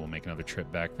maybe we'll make another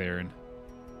trip back there and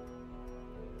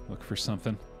look for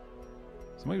something.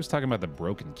 Somebody was talking about the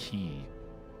broken key.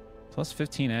 Plus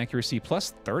 15 accuracy,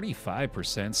 plus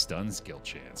 35% stun skill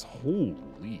chance.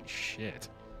 Holy shit.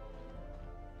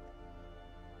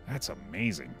 That's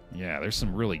amazing. Yeah, there's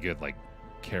some really good, like,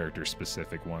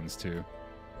 character-specific ones, too.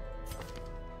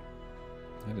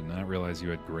 I did not realize you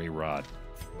had Gray Rod.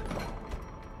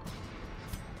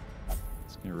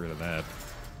 Let's get rid of that.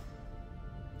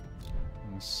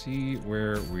 Let's see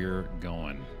where we're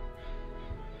going.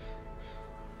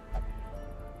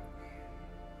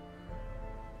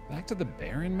 Back to the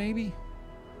Baron, maybe?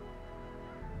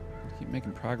 Keep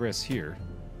making progress here.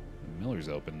 The Miller's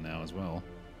open now as well.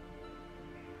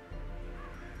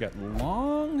 Got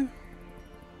long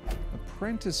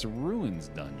Apprentice Ruins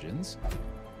dungeons.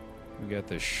 We got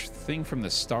the thing from the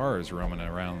stars roaming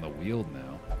around the Weald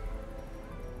now.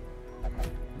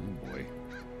 Oh boy.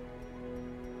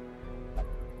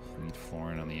 Fleet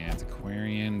Florin on the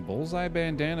Antiquarian. Bullseye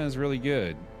Bandana is really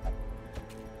good.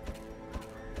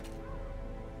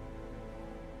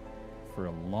 For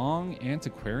a long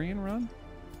Antiquarian run?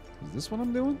 Is this what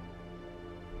I'm doing?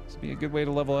 This would be a good way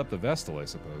to level up the Vestal, I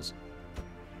suppose.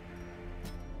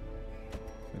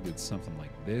 If I did something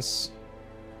like this.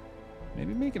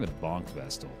 Maybe making a bonk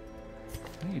Vestal.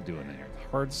 How are you doing there?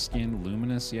 Hard skin,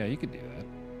 luminous? Yeah, you could do that.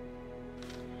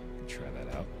 Could try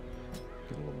that out.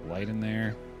 Get a little blight in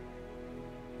there.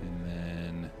 And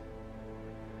then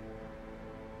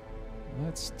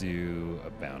let's do a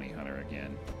bounty hunter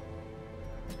again.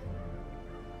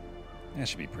 That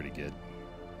should be pretty good.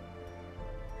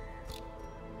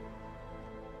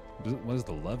 What does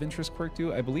the love interest quirk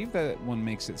do? I believe that one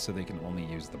makes it so they can only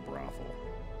use the brothel.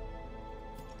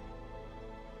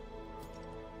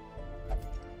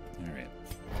 Alright.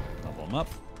 Level them up.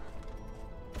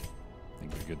 I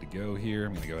think we're good to go here.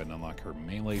 I'm going to go ahead and unlock her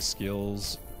melee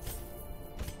skills.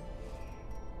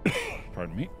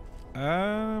 Pardon me.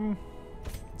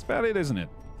 That's about it, isn't it?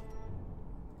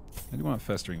 I do want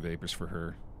Festering Vapors for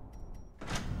her.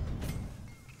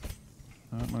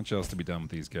 Not much else to be done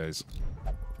with these guys.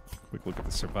 Quick look at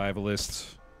the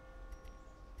survivalist.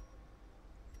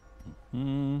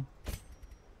 Got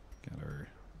our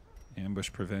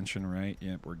ambush prevention, right?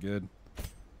 Yep, we're good.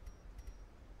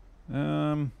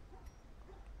 I'll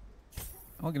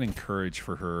get encourage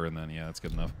for her, and then, yeah, that's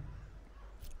good enough.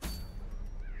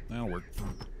 That'll work.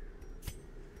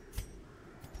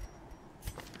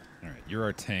 Alright, you're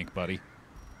our tank, buddy.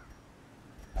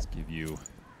 Let's give you,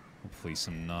 hopefully,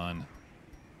 some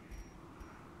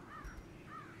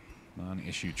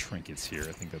non-issue trinkets here.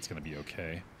 I think that's going to be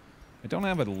okay. I don't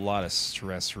have a lot of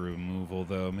stress removal,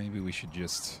 though. Maybe we should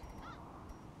just...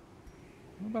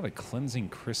 What about a cleansing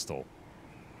crystal?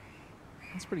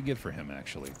 That's pretty good for him,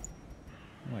 actually.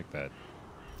 I like that.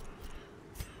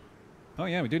 Oh,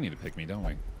 yeah, we do need to pick me, don't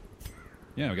we?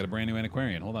 Yeah, we got a brand new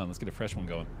antiquarian. Hold on, let's get a fresh one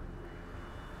going.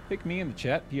 Pick me in the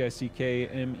chat.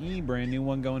 P-I-C-K-M-E. Brand new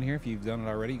one going here. If you've done it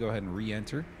already, go ahead and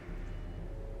re-enter.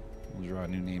 We'll draw a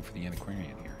new name for the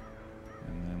antiquarian here.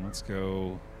 And then let's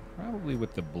go probably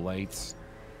with the blight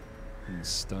and the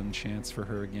stun chance for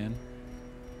her again.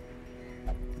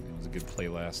 It was a good play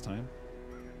last time.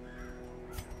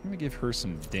 I'm going to give her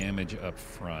some damage up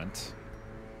front.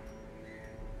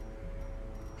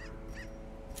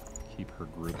 Keep her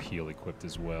group heal equipped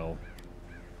as well.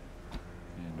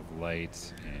 Hand of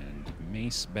Light and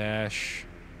Mace Bash.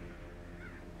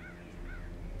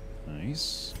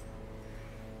 Nice.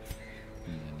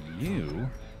 And you...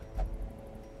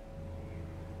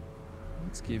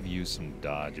 let's give you some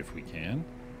dodge if we can.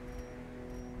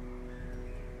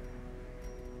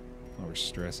 Lower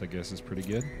stress, I guess, is pretty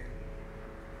good.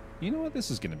 You know what?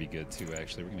 This is going to be good, too,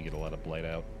 actually. We're going to get a lot of blight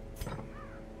out.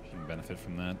 She can benefit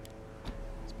from that.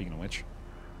 Speaking of which.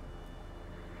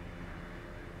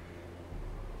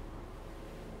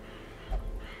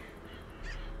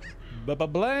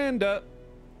 Blanda!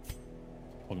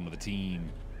 Welcome to the team.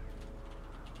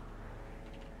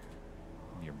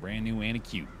 You're brand new and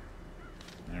cute.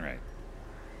 Alright.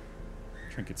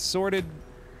 Trinkets sorted.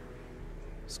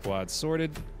 Squad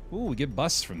sorted. Ooh, we get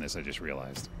busts from this, I just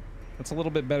realized. That's a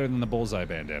little bit better than the bullseye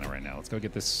bandana right now. Let's go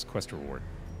get this quest reward.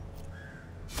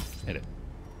 Hit it.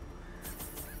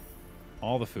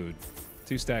 All the food.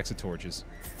 2 stacks of torches.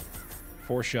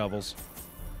 4 shovels.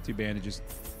 2 bandages.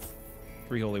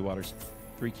 3 holy waters.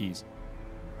 3 keys.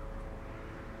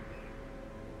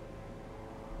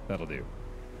 That'll do.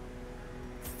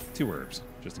 2 herbs,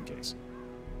 just in case.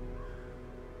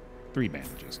 3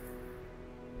 bandages.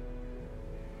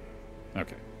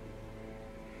 Okay.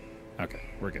 Okay,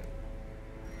 we're good.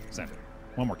 Send it.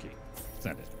 1 more key.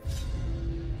 Send it.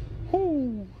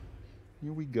 Whoo!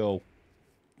 Here we go.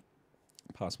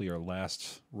 Possibly our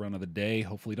last run of the day.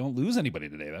 Hopefully don't lose anybody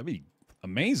today. That'd be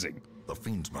amazing. The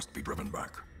fiends must be driven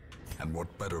back. And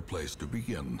what better place to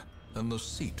begin than the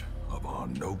seat of our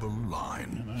noble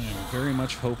line? And I am very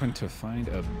much hoping to find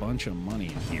a bunch of money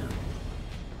in here.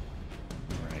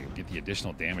 Alright, get the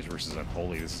additional damage versus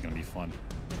Unholy. This is going to be fun.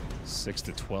 6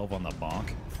 to 12 on the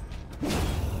bonk.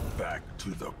 Back to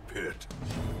the pit.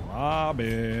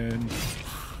 Robin.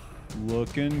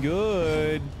 Looking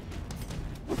good.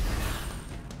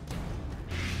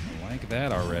 I like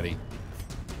that already.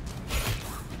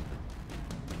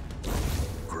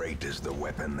 Great is the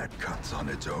weapon that cuts on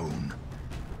its own.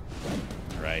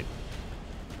 Right.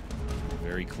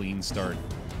 Very clean start.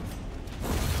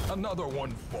 Another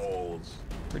one falls.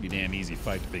 Pretty damn easy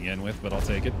fight to begin with, but I'll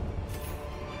take it.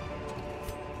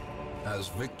 As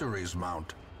victories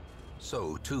mount,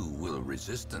 so too will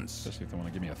resistance. Especially if they want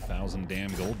to give me 1,000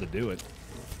 damn gold to do it.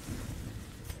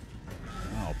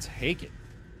 I'll take it.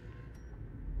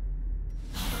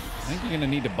 I think you're going to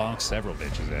need to bonk several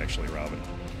bitches, actually, Robin.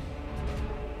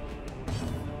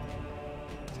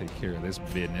 Take care of this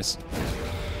business.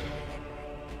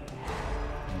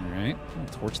 Alright. Well,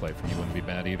 torchlight from you wouldn't be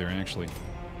bad either, actually.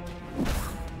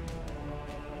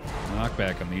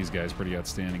 Knockback on these guys pretty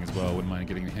outstanding as well. Wouldn't mind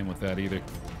getting him with that either.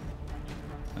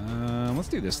 Let's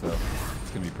do this, though.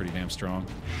 It's going to be pretty damn strong.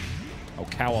 Oh,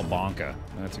 Cowabunga.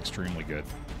 That's extremely good.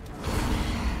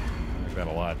 I like that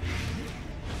a lot.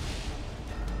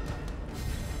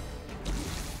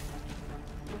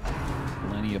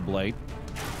 Plenty of blight.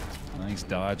 Nice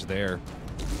dodge there.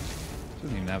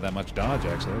 Doesn't even have that much dodge,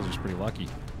 actually. That was just pretty lucky.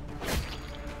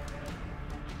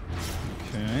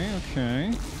 Okay,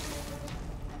 okay.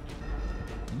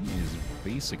 He is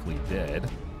basically dead.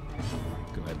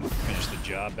 Go ahead and finish the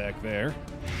job back there.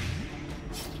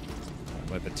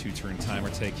 Let the 2-turn timer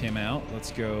take him out.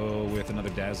 Let's go with another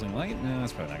Dazzling Light. No,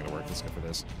 that's probably not going to work. Let's go for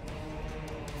this.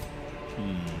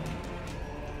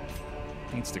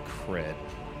 Needs to crit.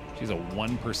 She's a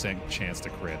 1% chance to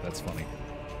crit. That's funny.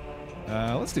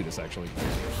 Let's do this, actually.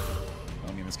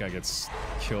 I mean, this guy gets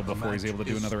killed before he's able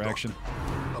to do another action.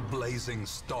 A blazing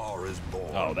star is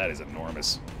born. Oh, that is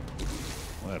enormous.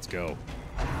 Let's go.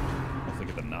 Hopefully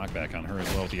get the knockback on her as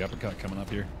well with the uppercut coming up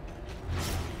here.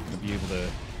 Gonna be able to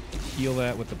heal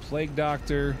that with the Plague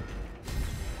Doctor.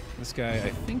 This guy, I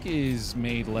think, is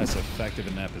made less effective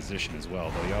in that position as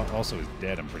well, though he also is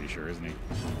dead, I'm pretty sure, isn't he?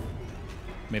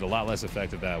 Made a lot less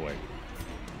effective that way.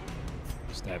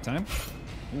 Stab time.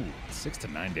 Ooh, 6 to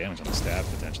 9 damage on the stab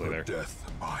potentially there.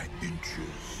 Death by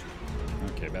inches.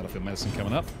 Okay, Battlefield Medicine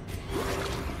coming up.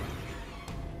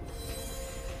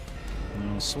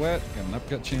 No sweat. Got an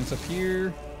upcut chance up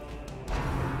here.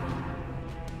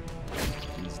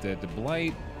 He's dead to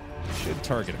blight. Should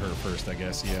target her first, I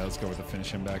guess. Yeah, let's go with the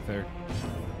finish him back there.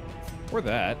 Or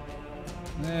that.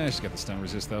 She's got the stun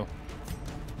resist, though.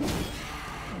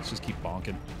 Let's just keep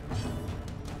bonking.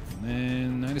 And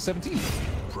then 9 to 17.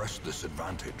 Press this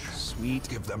advantage. Sweet.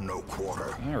 Give them no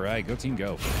quarter. All right, go team,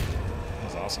 go. That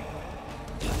was awesome.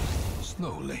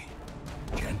 Slowly,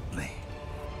 gently.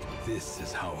 This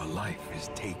is how a life is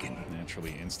taken.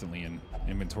 Naturally, instantly in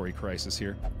inventory crisis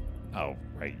here. Oh,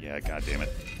 right, yeah, god damn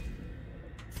it.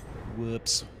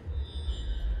 Whoops.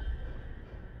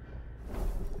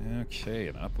 Okay,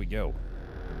 and up we go.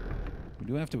 We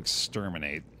do have to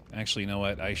exterminate. Actually, you know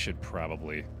what? I should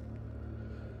probably...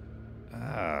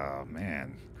 Oh,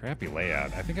 man. Crappy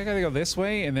layout. I think I gotta go this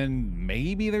way, and then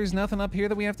maybe there's nothing up here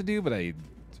that we have to do, but I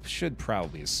should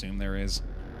probably assume there is.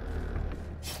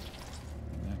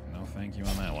 No thank you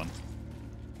on that one.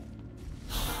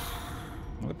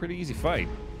 Well, a pretty easy fight.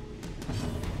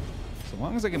 So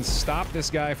long as I can stop this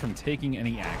guy from taking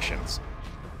any actions.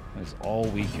 That is all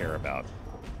we care about.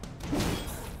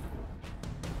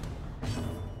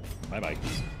 Bye-bye.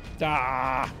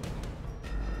 Ah!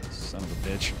 Son of a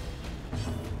bitch.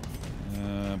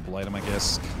 Blight him, I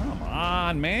guess. Come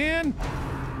on, man!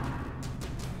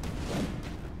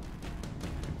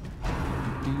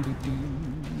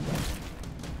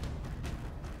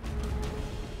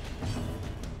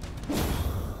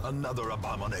 Another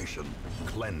abomination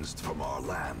cleansed from our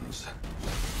lands.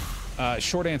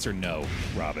 Short answer, no,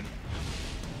 Robin.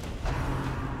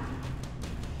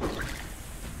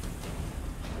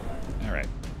 All right.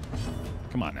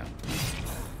 Come on now.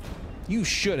 You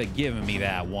should have given me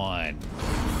that one.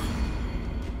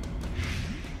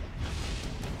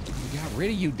 We got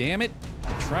rid of you, damn it.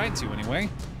 I tried to, anyway.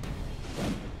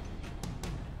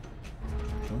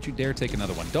 Don't you dare take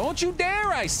another one. Don't you dare,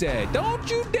 I said! Don't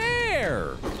you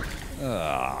dare!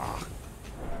 Ugh.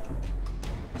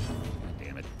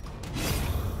 Damn it.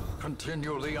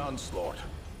 Continue the onslaught.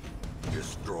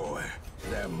 Destroy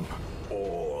them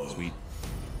all. Sweet.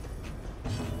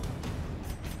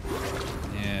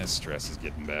 Yeah, stress is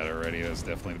getting bad already. That's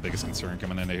definitely the biggest concern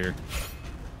coming into here.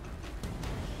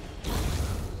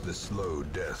 The slow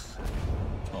death.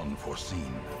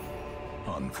 Unforeseen.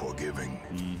 Unforgiving.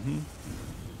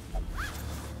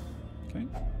 Okay.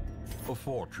 A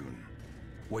fortune.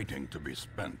 Waiting to be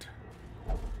spent.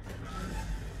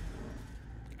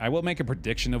 I will make a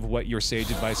prediction of what your sage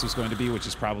advice is going to be, which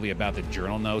is probably about the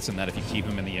journal notes, and that if you keep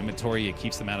them in the inventory, it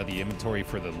keeps them out of the inventory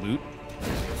for the loot.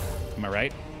 Am I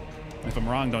right? If I'm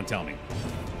wrong, don't tell me.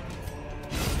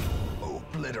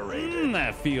 Obliterated.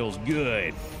 That feels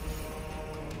good.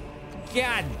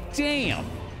 God damn.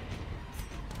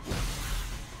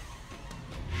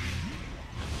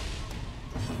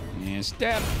 And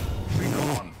step.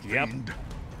 Yep.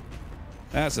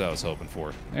 That's what I was hoping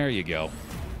for. There you go.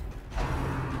 I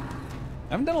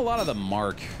haven't done a lot of the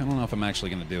mark. I don't know if I'm actually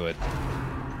going to do it.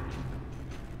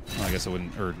 Well, I guess I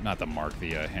wouldn't, or not the mark,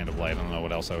 the Hand of Light. I don't know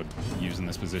what else I would use in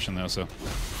this position, though, so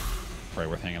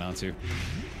probably worth hanging on to.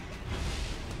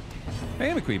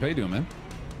 Hey, McQueep, how you doing, man?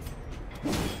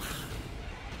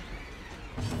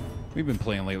 We've been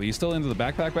playing lately. You still into the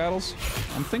backpack battles?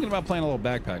 I'm thinking about playing a little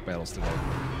backpack battles today.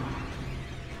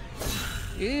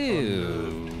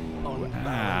 Ew.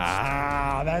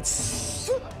 Ah,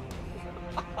 that's...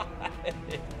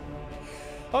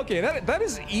 Okay, that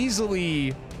has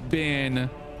easily been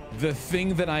the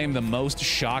thing that I am the most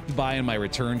shocked by in my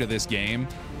return to this game,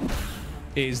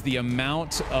 is the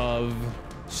amount of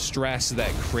stress that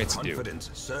crits do. Confidence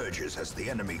surges as the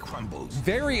enemy crumbles.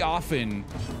 Very often,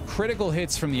 critical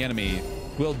hits from the enemy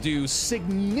will do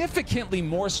significantly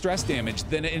more stress damage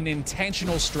than an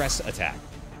intentional stress attack.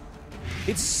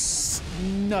 It's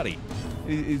nutty.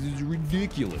 It's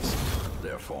ridiculous.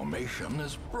 Their formation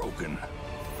is broken.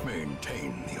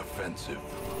 Maintain the offensive.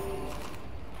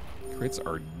 Crits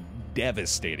are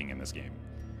devastating in this game.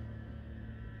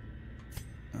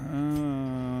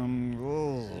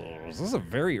 Is this a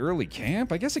very early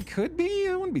camp? I guess it could be.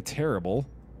 It wouldn't be terrible.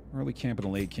 Early camp and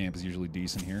a late camp is usually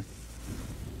decent here.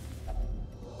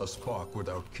 A spark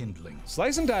without kindling.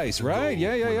 Slice and dice, right?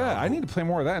 Yeah. I need to play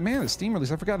more of that. Man, the Steam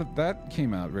release, I forgot that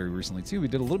came out very recently, too. We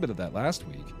did a little bit of that last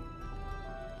week.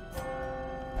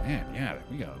 Man, yeah,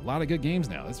 we got a lot of good games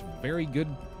now. That's a very good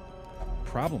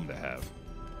problem to have.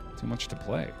 Too much to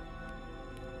play.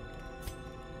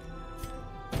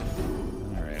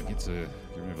 All right, get to get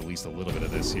rid of at least a little bit of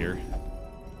this here.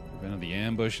 Prevented the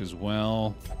ambush as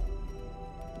well.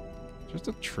 Just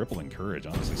a triple encourage,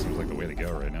 honestly, seems like the way to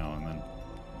go right now. And then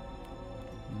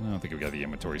I don't think we got the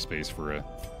inventory space for a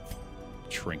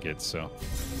trinket, so I'll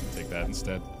take that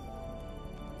instead.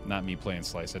 Not me playing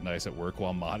slice and dice at work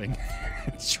while modding.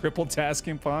 Triple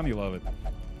tasking pawn, you love it.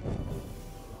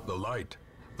 The light,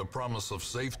 the promise of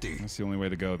safety. That's the only way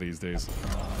to go these days.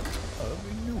 A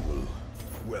renewal.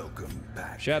 Welcome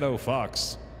back. Shadow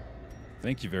Fox,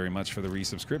 thank you very much for the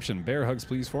resubscription. Bear hugs,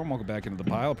 please, for him. Welcome back into the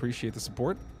pile. Appreciate the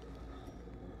support.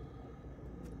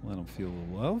 Let him feel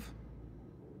the love.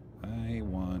 I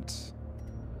want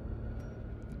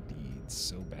the deeds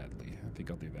so badly. I think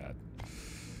I'll do that.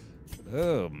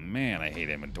 Oh, man, I hate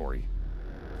inventory.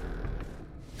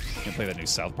 Gonna play that new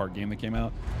South Park game that came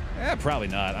out? Eh, probably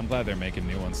not. I'm glad they're making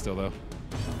new ones still, though.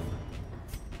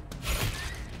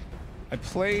 I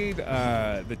played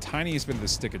the tiniest bit of the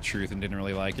Stick of Truth and didn't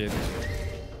really like it.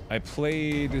 I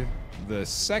played the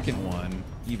second one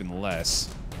even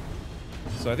less.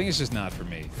 So I think it's just not for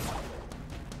me.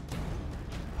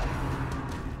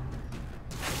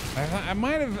 I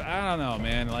might have, I don't know,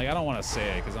 man. Like, I don't want to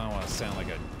say it because I don't want to sound like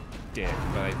a dick,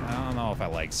 but I don't know if I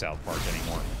like South Park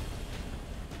anymore.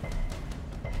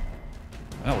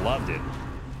 I loved it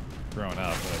growing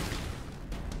up, but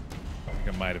I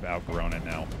think I might have outgrown it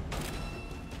now.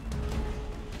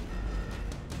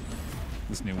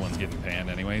 This new one's getting panned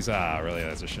anyways. Ah, really?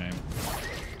 That's a shame.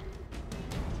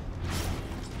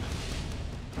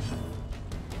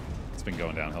 It's been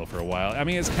going downhill for a while. I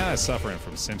mean, it's kind of suffering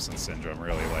from Simpson syndrome,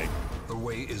 really. Like, The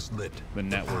way is lit. the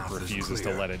network path is refuses to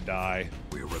clear. let it die.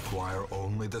 We require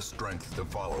only the strength to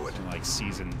follow it. In like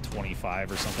season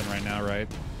 25 or something right now, right?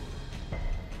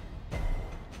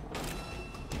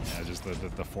 Yeah, just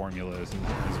the formula is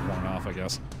worn off, I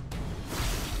guess.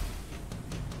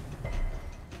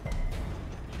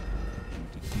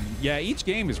 Yeah, each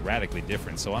game is radically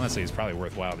different, so honestly, it's probably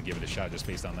worthwhile to give it a shot just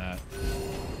based on that.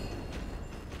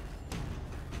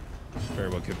 Very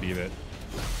well could be that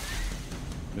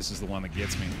this is the one that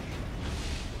gets me.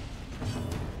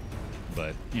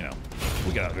 But, you know,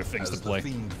 we got other things to play. As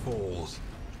the fiend falls,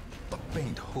 a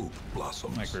faint hope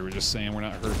blossoms. Like we were just saying, we're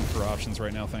not hurting for options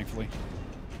right now, thankfully.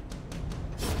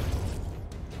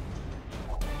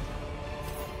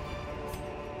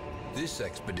 This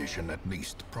expedition at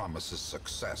least promises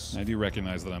success. I do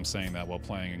recognize that I'm saying that while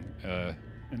playing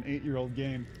an 8-year-old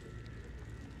game.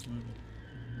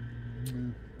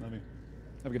 Love you.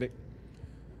 Have a good day.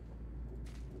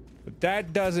 But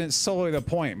that doesn't solely the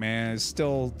point, man. It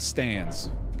still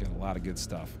stands. Got a lot of good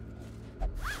stuff.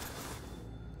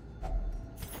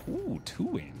 Ooh,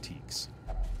 2 antiques.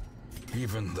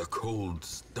 Even the cold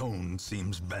stone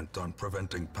seems bent on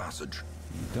preventing passage.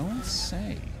 You don't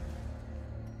say.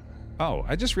 Oh,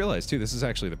 I just realized, too, this is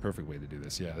actually the perfect way to do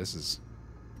this. Yeah, this is...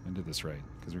 I did this right.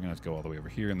 Because we're going to have to go all the way over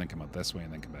here and then come out this way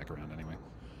and then come back around anyway.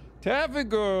 Taffy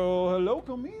girl! Hello,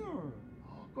 come here!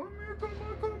 Come here,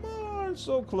 come on!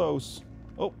 So close.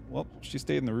 Oh, well, she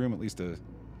stayed in the room at least to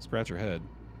scratch her head.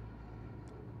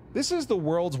 This is the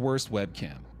world's worst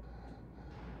webcam.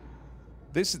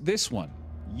 This one.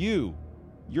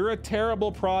 You're a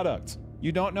terrible product.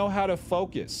 You don't know how to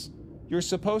focus. You're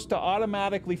supposed to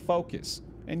automatically focus.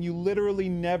 And you literally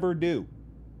never do.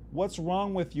 What's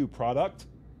wrong with you, product?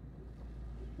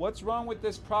 What's wrong with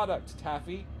this product,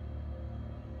 Taffy?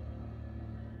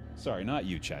 Sorry, not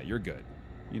you, chat. You're good.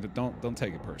 You don't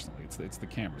take it personally. It's the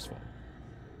camera's fault.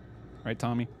 Right,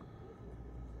 Tommy?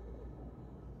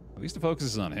 At least the focus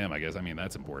is on him, I guess. I mean,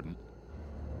 that's important.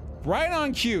 Right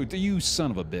on cue, you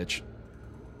son of a bitch.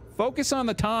 Focus on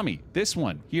the Tommy. This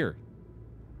one, here.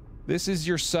 This is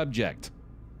your subject.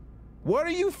 What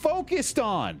are you focused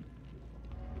on?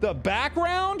 The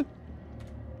background?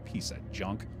 Piece of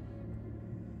junk.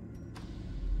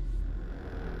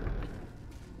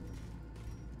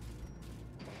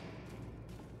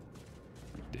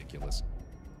 Ridiculous.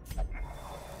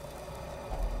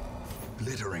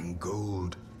 Glittering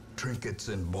gold, trinkets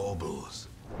and baubles.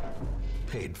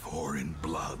 Paid for in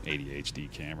blood.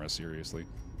 ADHD camera, seriously.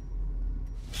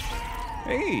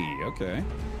 Hey, okay.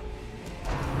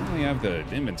 I don't really have the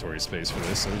inventory space for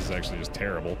this, so this is actually just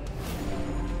terrible.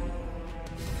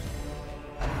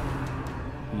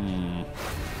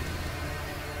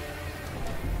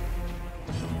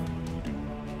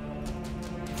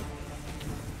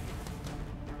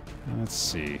 Let's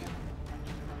see.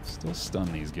 Still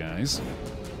stun these guys.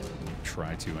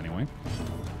 Try to, anyway.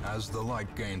 As the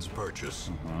light gains purchase,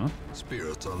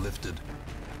 spirits are lifted,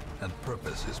 and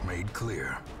purpose is made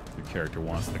clear. Your character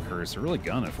wants the curse. They're really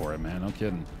gunning for it, man. No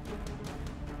kidding.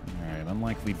 Alright,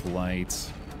 unlikely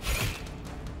blight.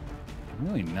 I'm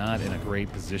really not in a great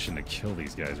position to kill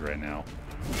these guys right now.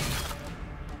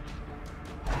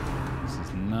 This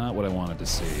is not what I wanted to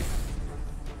see.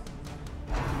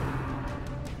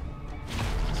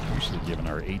 Especially given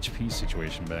our HP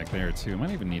situation back there, too. I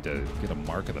might even need to get a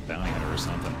mark of the bounty hunter or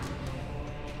something.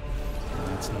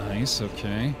 That's nice,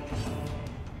 okay.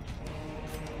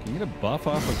 Can you get a buff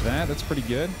off of that? That's pretty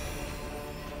good.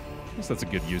 I guess that's a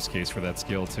good use case for that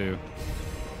skill, too.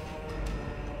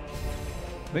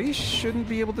 They shouldn't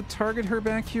be able to target her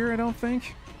back here, I don't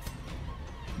think.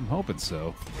 I'm hoping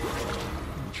so.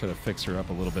 I'll try to fix her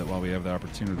up a little bit while we have the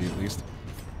opportunity, at least.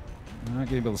 I'm not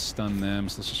going to be able to stun them,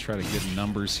 so let's just try to get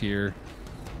numbers here.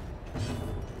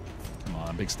 Come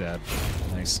on, big stab.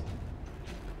 Nice.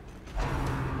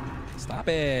 Stop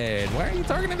it! Why are you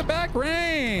targeting the back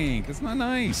rank? It's not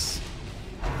nice.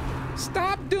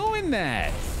 Stop doing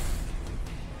that!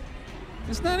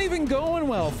 It's not even going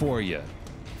well for you.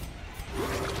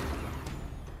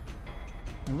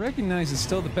 I recognize it's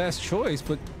still the best choice,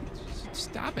 but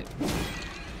stop it.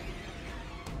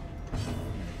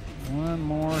 One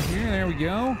more here. There we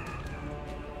go.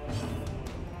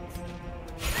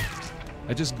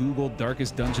 I just Googled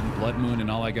Darkest Dungeon Bloodmoon, and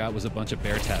all I got was a bunch of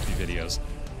BaerTaffy videos.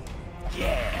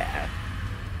 Yeah!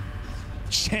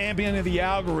 Champion of the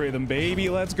algorithm, baby.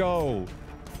 Let's go.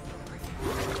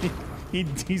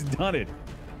 He's done it.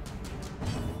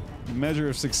 Measure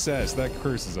of success. That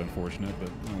curse is unfortunate, but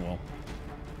oh well.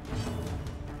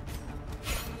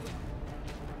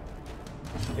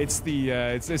 It's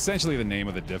essentially the name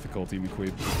of the difficulty,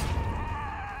 McQueen.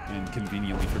 And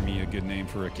conveniently for me, a good name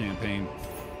for a campaign.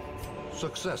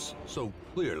 Success so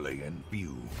clearly in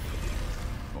view.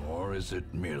 Or is it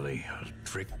merely a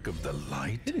trick of the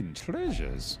light? Hidden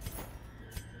treasures.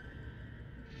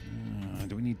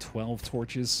 Do we need 12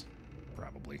 torches?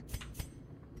 Probably.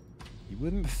 You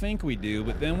wouldn't think we do,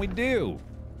 but then we do.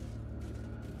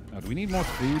 Oh, do we need more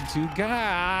food too?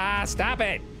 God, stop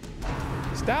it!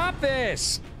 Stop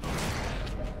this!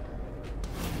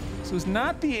 This was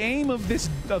not the aim of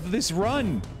this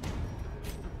run.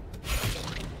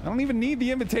 I don't even need the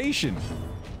invitation.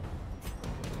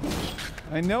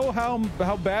 I know how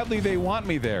badly they want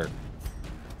me there.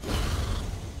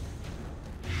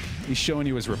 He's showing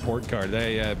you his report card.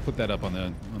 They put that up on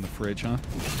the fridge, huh?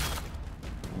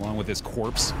 Along with his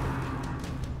corpse.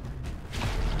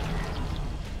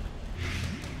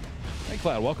 Hey,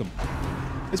 Cloud, welcome.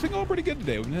 It's been going pretty good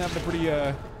today. We've been having a pretty,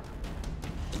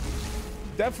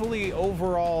 definitely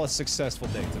overall a successful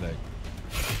day today.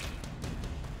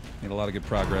 Made a lot of good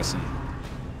progress, and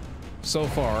so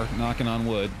far, knocking on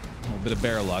wood, a little bit of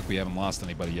bear luck. We haven't lost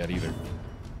anybody yet either.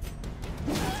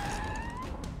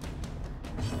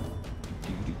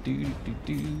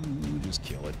 Just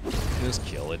kill it. Just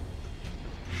kill it.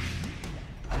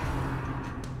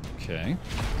 Okay.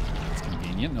 That's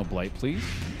convenient. No blight, please.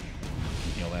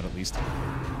 Heal that at least.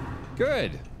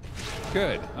 Good.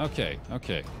 Good. Okay.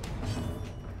 Okay.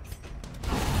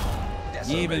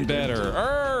 Even better.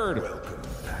 Erd!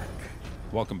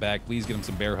 Welcome back. Please get him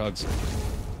some bear hugs.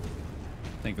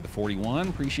 Thank you for the 41.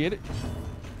 Appreciate it.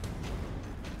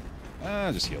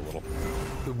 Just heal a little.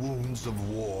 The wounds of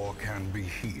war can be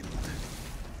healed,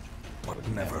 but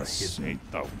never hidden.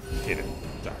 Oh, hidden.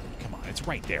 Come on, it's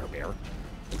right there, Bear.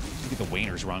 You get the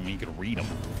Wainers wrong when you can read them.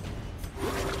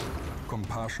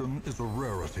 Compassion is a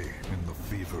rarity in the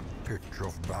fevered pitch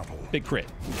of battle. Big crit.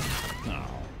 Oh.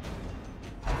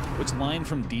 Which line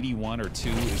from DD1 or 2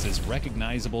 is as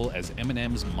recognizable as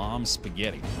Eminem's Mom's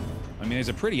Spaghetti? I mean, there's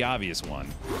a pretty obvious one.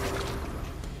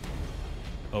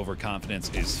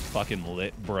 Overconfidence is fucking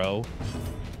lit, bro.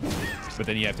 But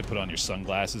then you have to put on your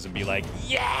sunglasses and be like,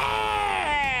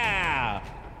 yeah!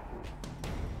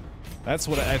 That's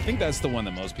what I think that's the one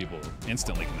that most people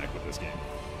instantly connect with this game.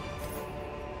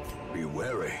 Be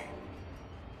wary.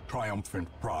 Triumphant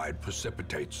pride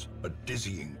precipitates a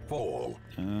dizzying fall.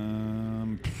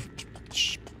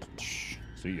 See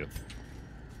ya.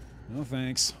 No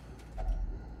thanks.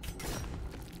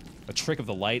 A Trick of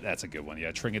the Light, that's a good one.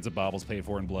 Yeah, Trinkets of Baubles paid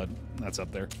for in blood. That's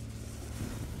up there.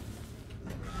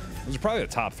 Those are probably the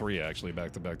top 3, actually,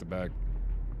 back to back to back.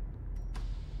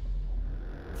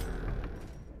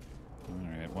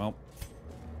 Alright, well.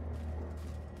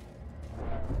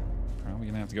 Probably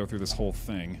gonna have to go through this whole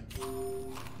thing.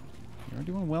 We're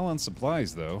doing well on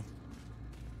supplies, though.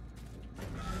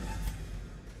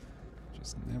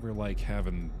 Just never like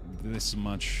having this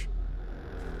much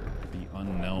be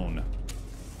unknown.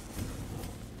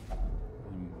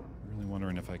 I'm really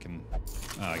wondering if I can...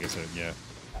 I guess, yeah.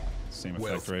 Same effect,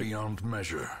 Wealth right? beyond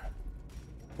measure.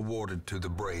 Awarded to the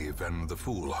brave and the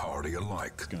foolhardy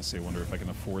alike. I was gonna say, wonder if I can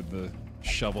afford the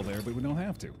shovel there, but we don't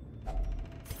have to.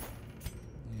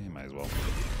 Yeah, might as well.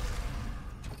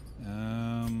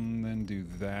 Then do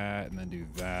that, and then do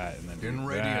that, and then do that. In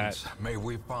radiance, may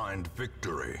we find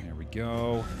victory. There we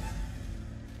go.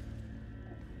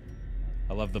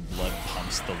 I love the blood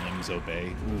pumps, the limbs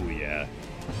obey. Ooh, yeah.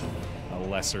 A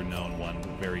lesser known one,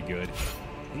 but very good.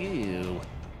 Ew.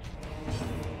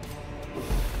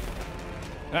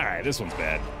 Alright, this one's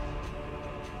bad.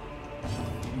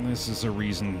 This is a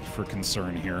reason for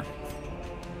concern here.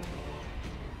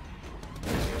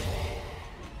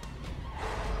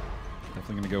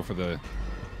 Definitely gonna go for the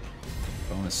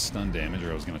bonus stun damage,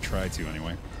 or I was gonna try to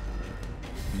anyway.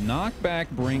 Knockback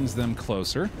brings them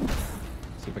closer.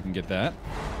 See if I can get that.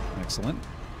 Excellent.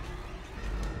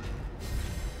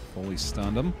 Fully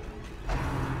stunned them.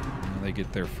 Now they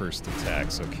get their first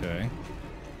attacks, okay.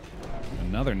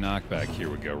 Another knockback here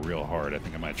would go real hard. I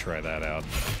think I might try that out.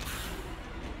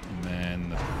 And then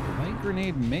the light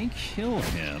grenade may kill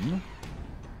him.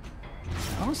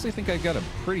 I honestly think I got a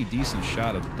pretty decent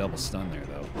shot of the double stun there,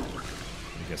 though.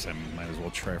 I guess I might as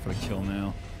well try for the kill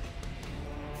now.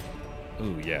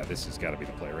 Ooh, yeah, this has got to be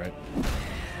the play, right?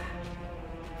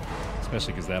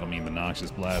 Especially because that'll mean the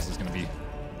Noxious Blast is going to be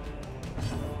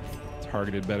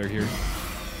targeted better here.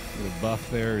 Get a buff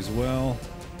there as well.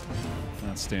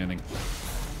 Outstanding.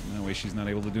 That way she's not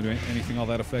able to do anything all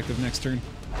that effective next turn.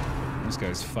 This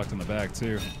guy's fucked in the back,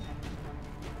 too.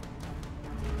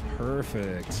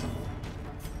 Perfect.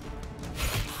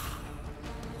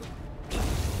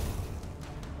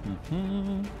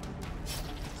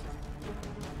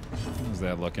 How's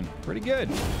that looking? Pretty good.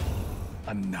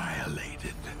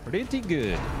 Annihilated. Pretty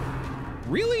good.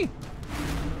 Really?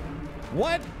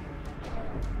 What?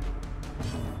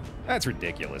 That's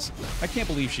ridiculous. I can't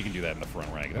believe she can do that in the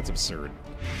front rank. That's absurd.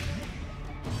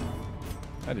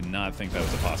 I did not think that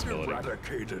was a possibility.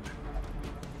 Eradicated.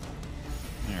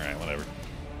 Alright, whatever.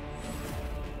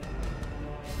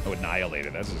 Oh,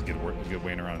 annihilated. That's just a good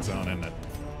way around zone, isn't it?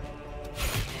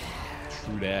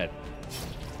 True that.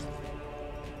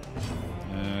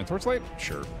 Torchlight?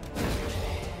 Sure.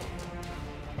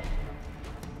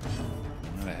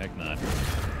 Why the heck not?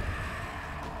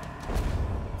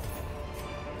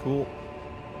 Cool.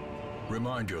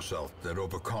 Remind yourself that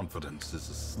overconfidence is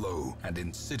a slow and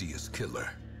insidious killer.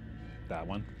 That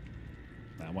one.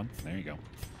 That one. There you go.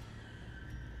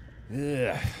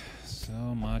 Ugh. So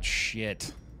much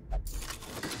shit.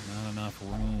 Not enough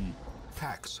room.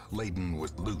 Packs laden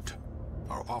with loot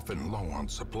are often low on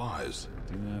supplies.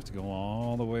 Do have to go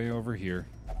all the way over here.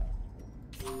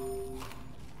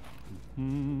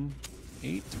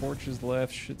 8 torches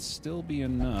left. Should still be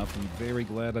enough. I'm very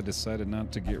glad I decided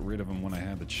not to get rid of them when I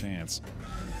had the chance.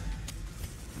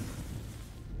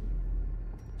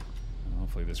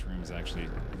 Hopefully this room is actually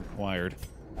required.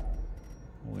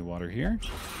 Holy water here.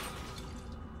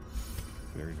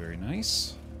 Very, very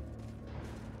nice.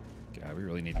 God, we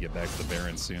really need to get back to the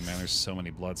Baron soon, man. There's so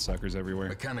many bloodsuckers everywhere.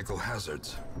 Mechanical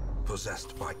hazards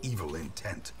possessed by evil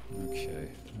intent. Okay,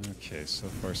 okay, so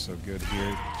far so good here.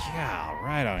 Yeah,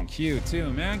 right on cue too,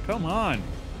 man. Come on.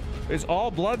 It's all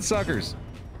bloodsuckers.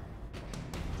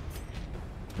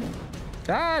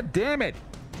 God damn it.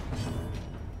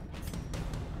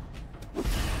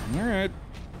 All right.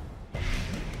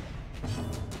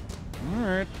 All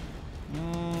right.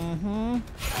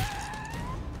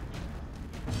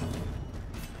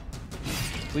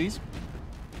 Please?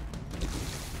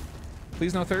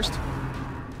 Please no thirst.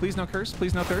 Please no curse.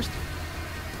 Please no thirst.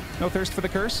 No thirst for the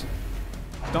curse.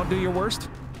 Don't do your worst.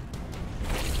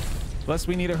 Lest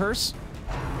we need a hearse.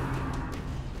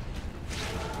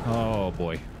 Oh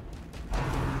boy.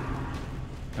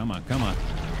 Come on, come on.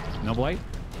 No blight?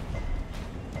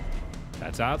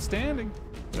 That's outstanding.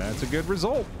 That's a good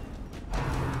result.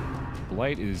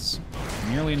 Blight is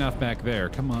nearly enough back there.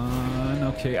 Come on.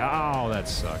 Okay. Oh, that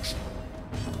sucks.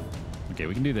 Okay,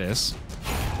 we can do this.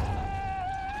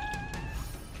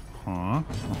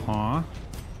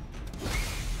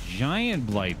 Giant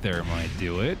blight there might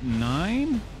do it.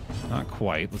 9? Not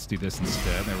quite. Let's do this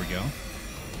instead. There we go.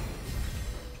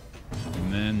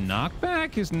 And then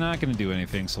knockback is not going to do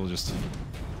anything, so we'll just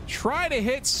try to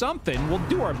hit something. We'll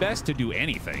do our best to do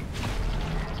anything.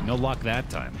 No luck that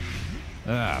time.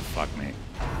 Ah, fuck me.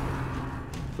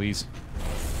 Please.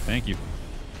 Thank you.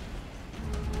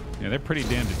 Yeah, they're pretty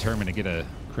damn determined to get a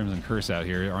Crimson Curse out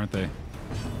here, aren't they?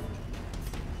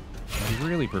 I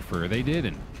really prefer they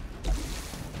didn't.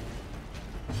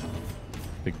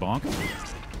 Big bonk.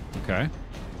 Okay.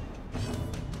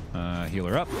 Heal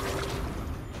her up.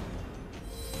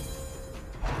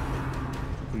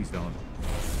 Please don't.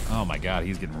 Oh my god,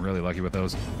 he's getting really lucky with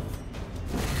those.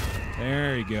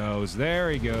 There he goes.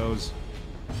 There he goes.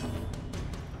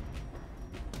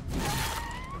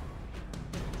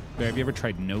 Bear, have you ever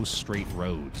tried No Straight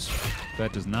Roads?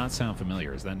 That does not sound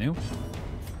familiar. Is that new?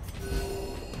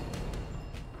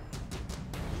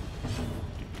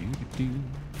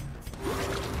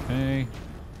 Okay.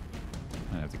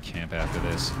 I have to camp after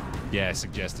this. Yeah,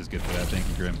 suggest is good for that. Thank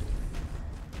you, Grim.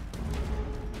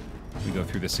 We go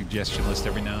through the suggestion list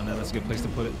every now and then. That's a good place to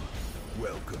put it.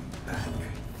 Welcome back.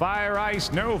 Fire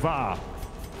Ice Nova!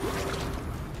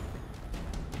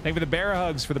 Thank you for the bear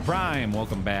hugs for the Prime.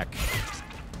 Welcome back.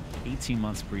 18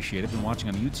 months, appreciate it. Been watching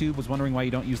on YouTube. Was wondering why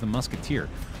you don't use the Musketeer.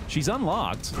 She's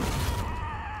unlocked.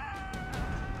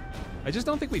 I just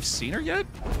don't think we've seen her yet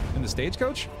in the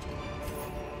stagecoach.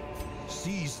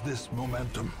 Seize this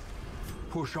momentum.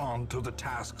 Push on to the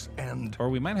task's end. Or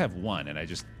we might have one, and I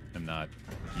just am not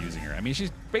using her. I mean,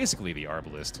 she's basically the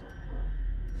Arbalist.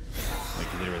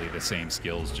 Like literally the same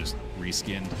skills, just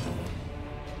reskinned.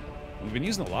 We've been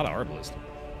using a lot of Arbalist.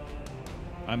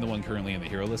 I'm the one currently in the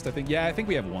hero list, I think. Yeah, I think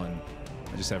we have one.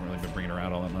 I just haven't really been bringing her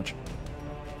out all that much.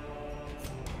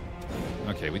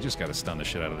 Okay, we just got to stun the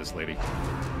shit out of this lady.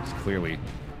 Clearly,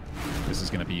 this is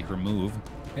going to be her move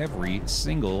every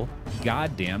single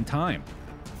goddamn time.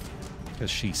 Because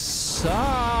she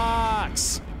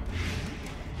sucks!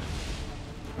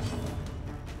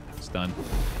 Stun.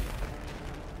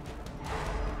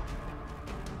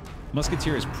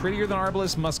 Musketeer is prettier than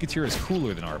Arbalist. Musketeer is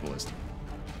cooler than Arbalist.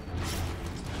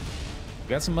 We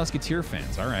got some Musketeer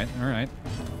fans. All right, all right.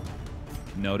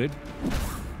 Noted.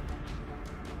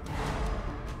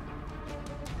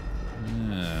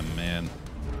 Ah, man.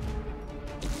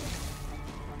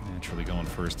 Naturally going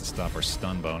first to stop our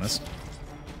stun bonus.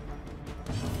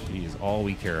 She is all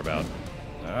we care about.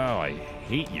 Oh, I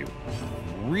hate you.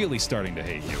 Really starting to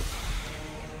hate you.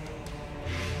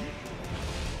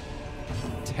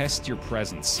 Test your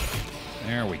presence.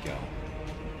 There we go.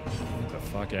 Get the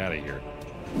fuck out of here.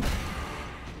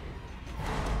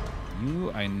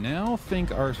 You, I now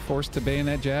think, are forced to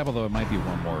bayonet jab, although it might be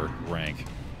one more rank.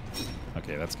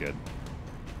 Okay, that's good.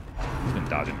 He's been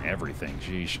dodging everything.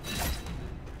 Sheesh.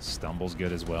 Stumble's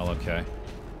good as well. Okay.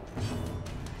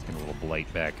 Let's get a little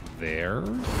blight back there.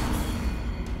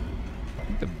 I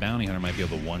think the bounty hunter might be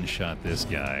able to one-shot this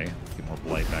guy. Let's get more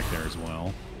blight back there as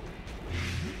well.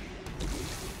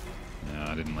 No,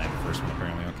 I didn't land the first one,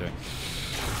 apparently. Okay.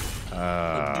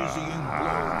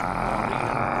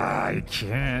 I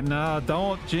can't. No,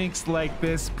 don't jinx like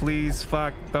this, please.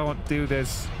 Fuck, don't do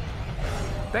this.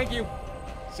 Thank you.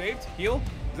 Saved? Heal?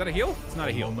 Is that a heal? It's not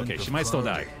a heal. Okay, she might still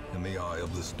die. In the eye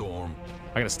of the storm.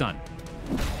 I got a stun.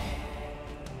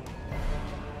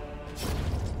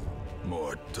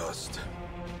 More dust.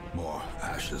 More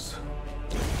ashes.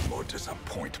 More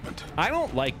disappointment. I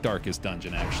don't like Darkest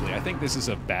Dungeon, actually. I think this is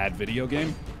a bad video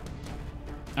game.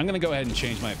 I'm gonna go ahead and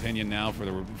change my opinion now for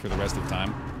the rest of the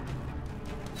time.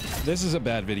 This is a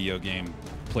bad video game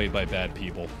played by bad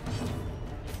people.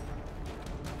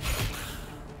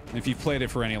 If you've played it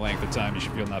for any length of time, you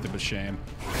should feel nothing but shame.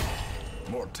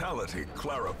 Mortality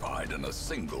clarified in a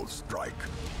single strike.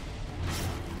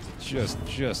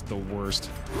 Just the worst.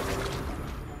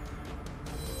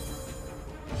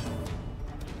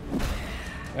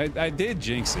 I did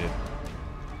jinx it.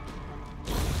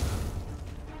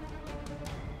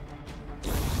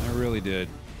 I really did.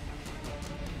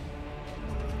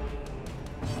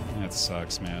 That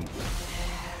sucks, man.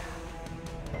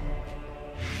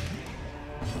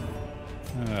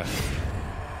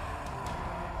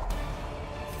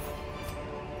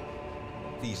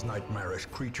 These nightmarish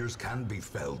creatures can be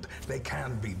felled. They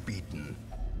can be beaten.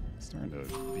 Starting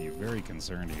to be very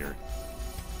concerned here.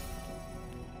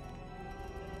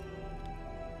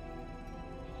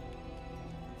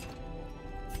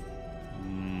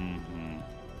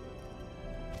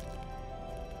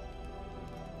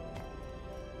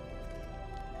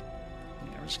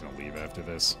 Yeah, we're just gonna leave after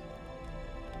this.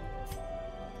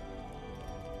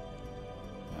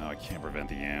 Oh, I can't prevent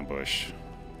the ambush.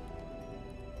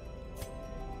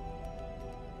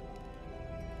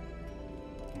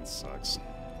 That sucks.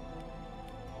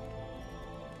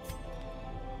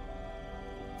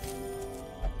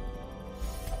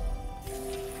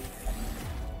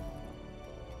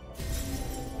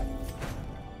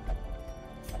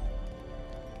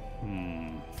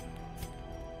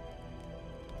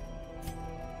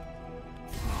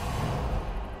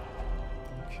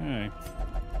 Okay.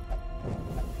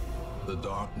 The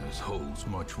darkness holds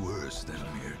much worse than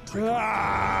mere trickery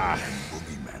and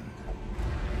boogeymen.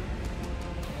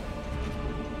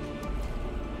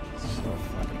 So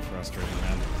fucking frustrating,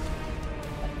 man.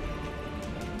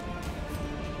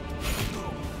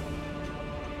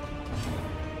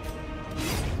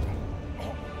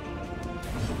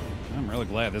 I'm really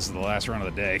glad this is the last run of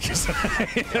the day because I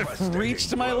have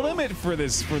reached my limit for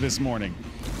this morning.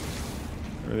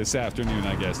 Or this afternoon,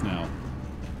 I guess now.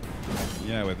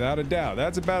 Yeah, without a doubt.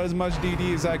 That's about as much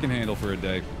DD as I can handle for a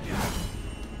day.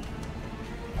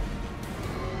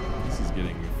 This is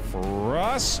getting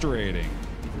frustrating.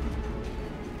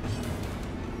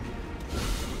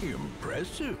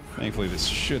 Impressive. Thankfully, this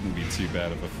shouldn't be too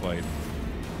bad of a fight.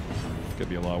 Could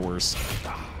be a lot worse.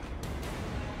 Yeah,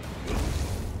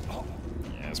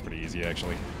 it's pretty easy,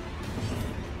 actually.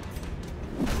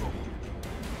 Oh,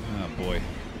 boy.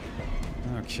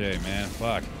 Okay, man.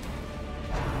 Fuck.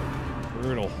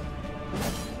 Brutal.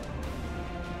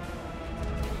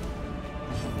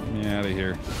 Get me out of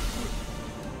here.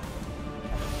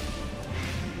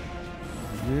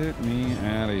 Get me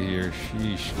out of here.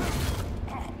 Sheesh.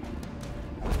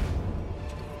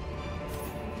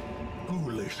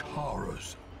 foolish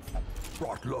horrors,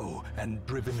 brought low and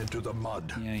driven into the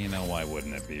mud. Yeah, you know, why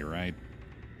wouldn't it be, right?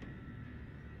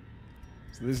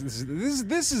 So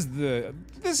this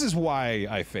is why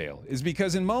I fail, is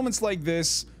because in moments like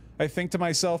this, I think to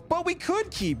myself, but we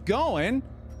could keep going,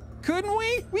 couldn't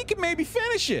we? We could maybe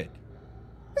finish it.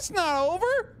 It's not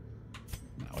over.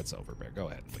 No, it's over, Baer. Go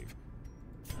ahead and leave.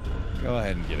 Go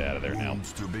ahead and get out of there now.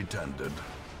 Wounds to be tended,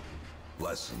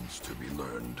 lessons to be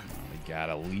learned. We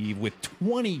gotta leave with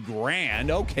 20 grand.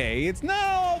 Okay, it's not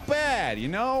all bad, you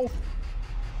know?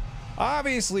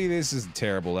 Obviously, this is a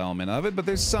terrible element of it, but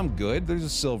there's some good. There's a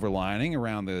silver lining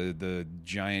around the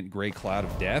giant gray cloud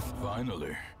of death.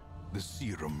 Finally, the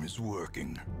serum is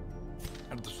working,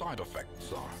 and the side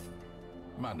effects are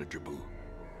manageable.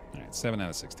 All right, 7 out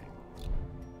of 16.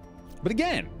 But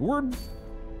again, we're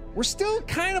still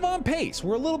kind of on pace.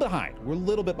 We're a little behind. We're a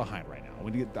little bit behind right now.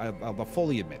 I'll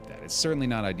fully admit that. It's certainly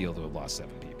not ideal to have lost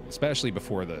 7 people, especially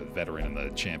before the veteran and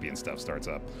the champion stuff starts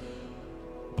up.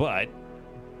 But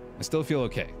I still feel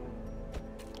okay.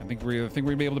 I think we're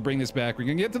gonna be able to bring this back. We're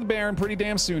gonna get to the Baron pretty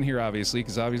damn soon here, obviously,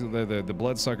 because obviously the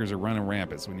bloodsuckers are running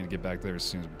rampant, so we need to get back there as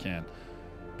soon as we can.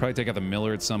 Probably take out the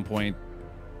Miller at some point.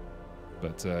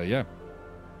 But yeah,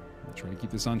 I'll try to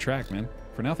keep this on track, man.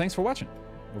 For now, thanks for watching.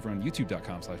 Over on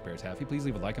youtube.com/BaerTaffy. Please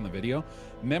leave a like on the video.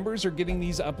 Members are getting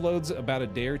these uploads about a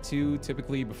day or two,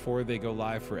 typically before they go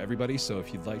live for everybody. So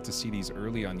if you'd like to see these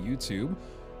early on YouTube,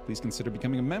 please consider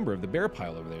becoming a member of the Baer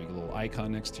Pile over there. You get a little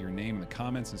icon next to your name in the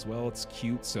comments as well. It's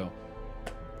cute, so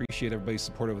appreciate everybody's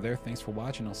support over there. Thanks for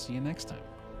watching. I'll see you next time.